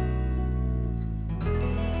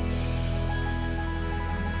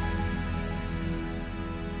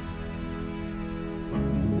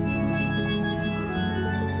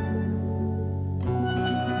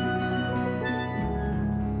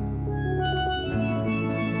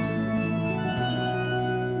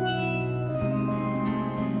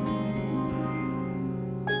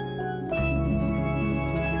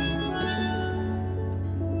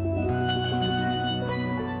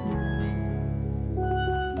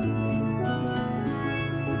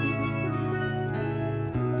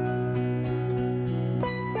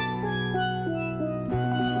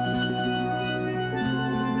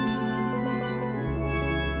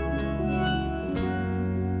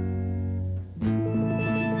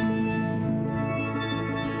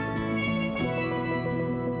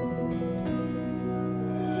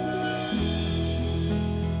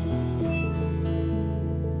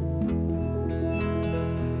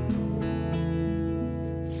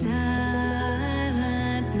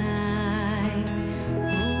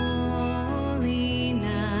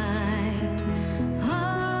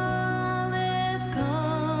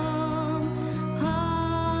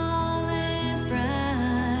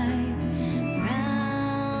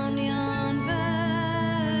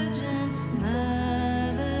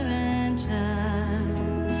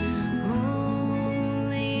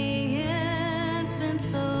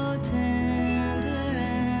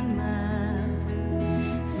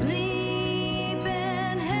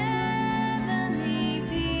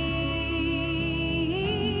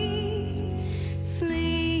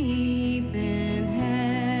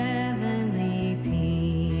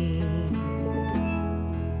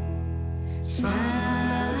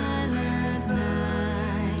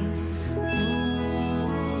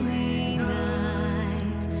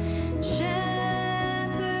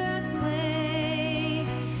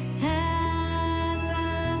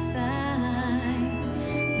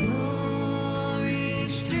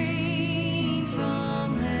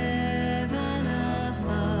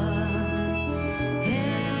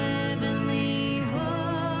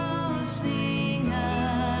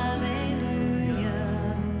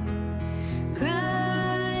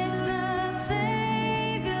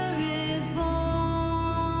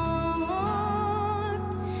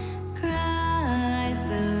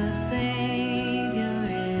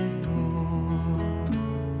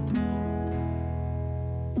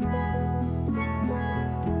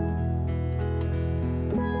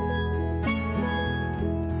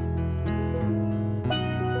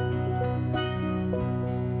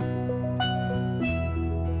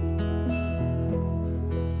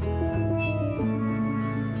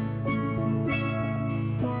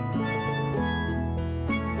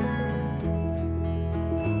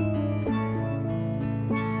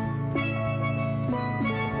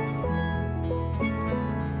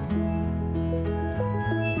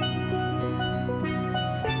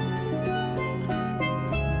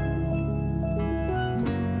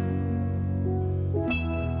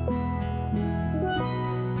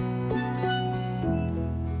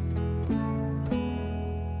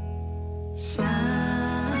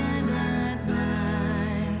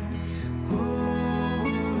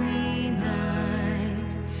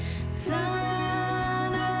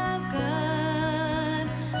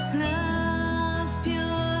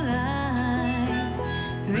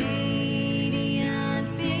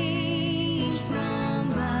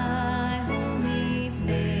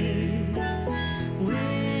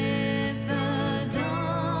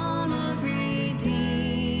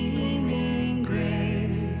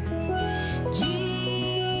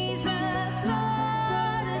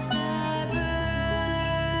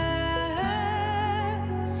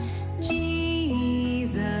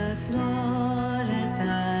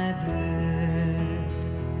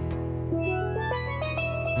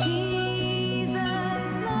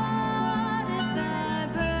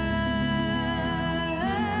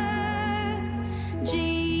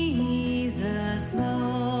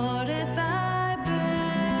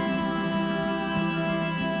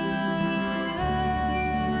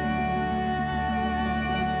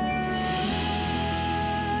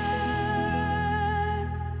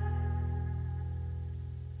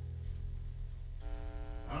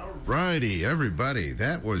 Righty, everybody.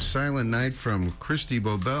 That was Silent Night from Christy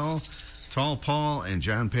Bobel, Tall Paul, and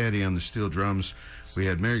John Patty on the steel drums. We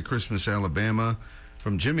had Merry Christmas, Alabama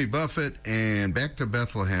from Jimmy Buffett, and Back to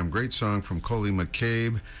Bethlehem. Great song from Coley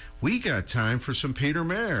McCabe. We got time for some Peter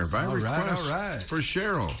Mayer by request all right. for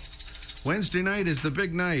Cheryl. Wednesday night is the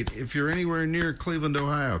big night. If you're anywhere near Cleveland,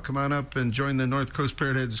 Ohio, come on up and join the North Coast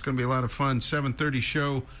Parrot Heads. It's going to be a lot of fun. 7:30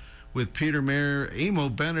 show with Peter Mayer. Amo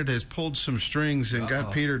Bennett has pulled some strings and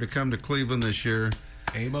got Peter to come to Cleveland this year.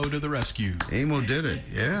 Amo to the rescue. Amo did it,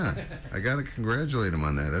 yeah. I got to congratulate him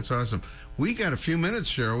on that. That's awesome. We got a few minutes,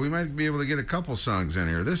 Cheryl. We might be able to get a couple songs in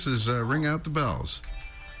here. This is Ring Out the Bells.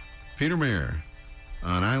 Peter Mayer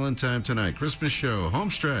on Island Time Tonight. Christmas show, home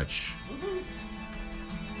stretch.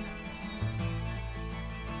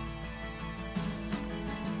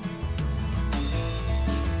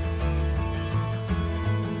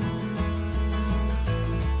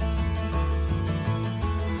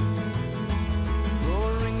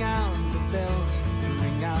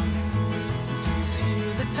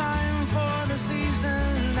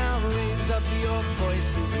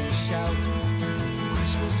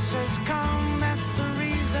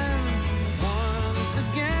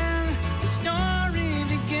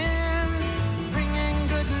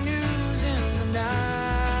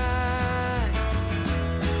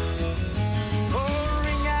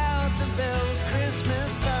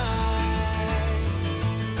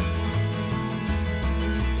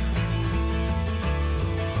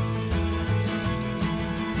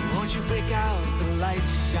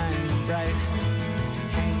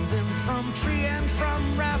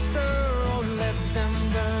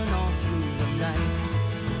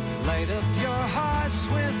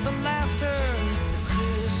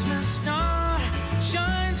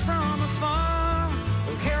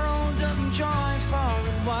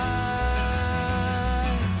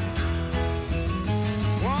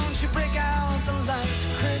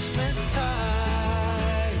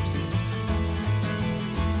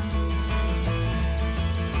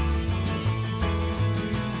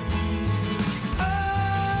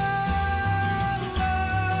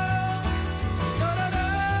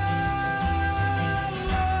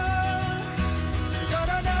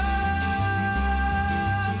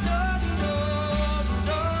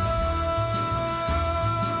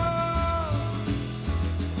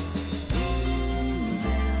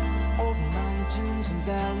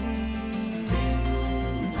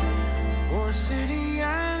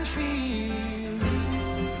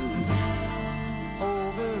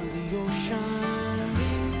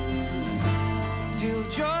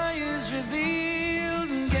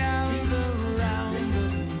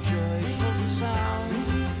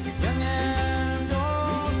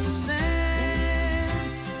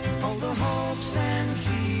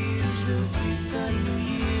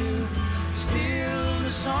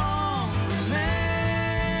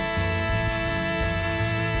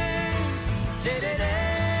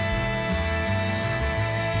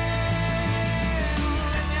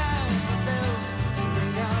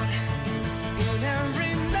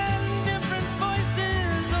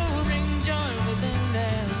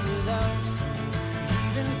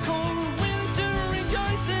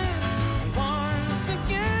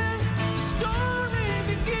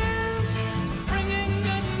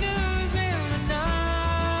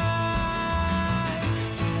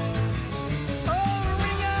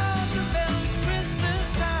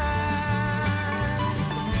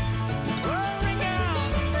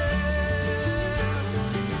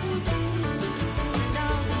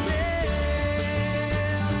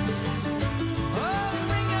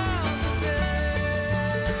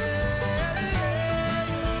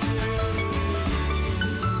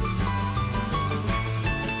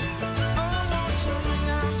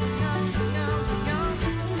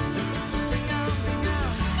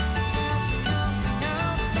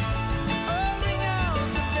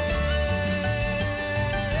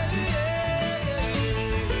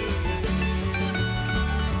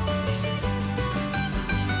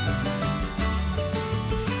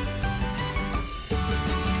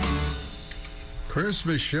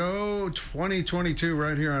 Christmas show 2022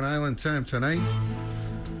 right here on Island Time Tonight.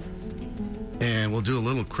 And we'll do a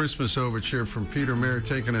little Christmas overture from Peter Mayer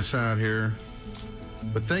taking us out here.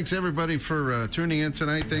 But thanks everybody for tuning in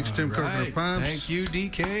tonight. Thanks Tim Coker Pops. Thank you,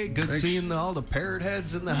 DK. Good seeing all the parrot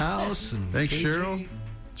heads in the house. And thanks KJ. Cheryl.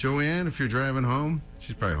 Joanne, if you're driving home.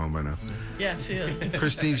 She's probably home by now. Yeah, she is.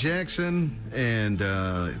 Christine Jackson, and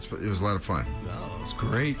it was a lot of fun. Oh, it's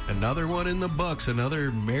great. Another one in the books. Another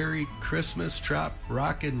Merry Christmas trop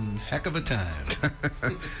rockin' heck of a time.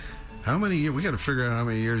 How many years? We got to figure out how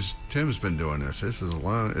many years Tim's been doing this. This is a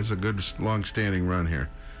long. It's a good long-standing run here.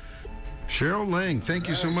 Cheryl Lang, thank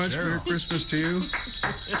you so much. Cheryl. Merry Christmas to you.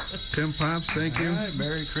 Tim Pops, thank you. All right,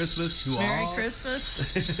 Merry Christmas to Merry all.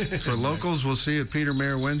 Christmas. For locals, we'll see you at Peter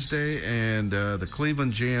Mayer Wednesday and the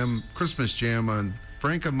Cleveland Jam, Christmas Jam on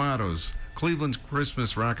Frank Amato's Cleveland's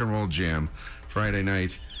Christmas Rock and Roll Jam Friday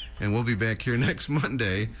night. And we'll be back here next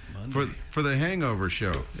Monday. For the Hangover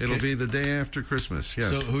show. It'll be the day after Christmas, yes.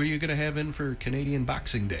 So who are you going to have in for Canadian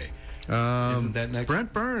Boxing Day? Isn't that next?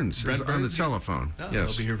 Brent Burns is on the telephone. Oh, yes.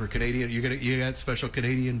 I'll be here for Canadian. You got special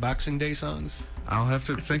Canadian Boxing Day songs? I'll have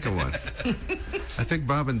to think of one. I think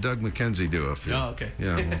Bob and Doug McKenzie do a few. Oh, okay.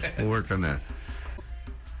 Yeah, we'll work on that.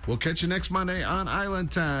 We'll catch you next Monday on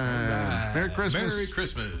Island Time. All right. Merry Christmas. Merry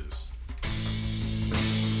Christmas.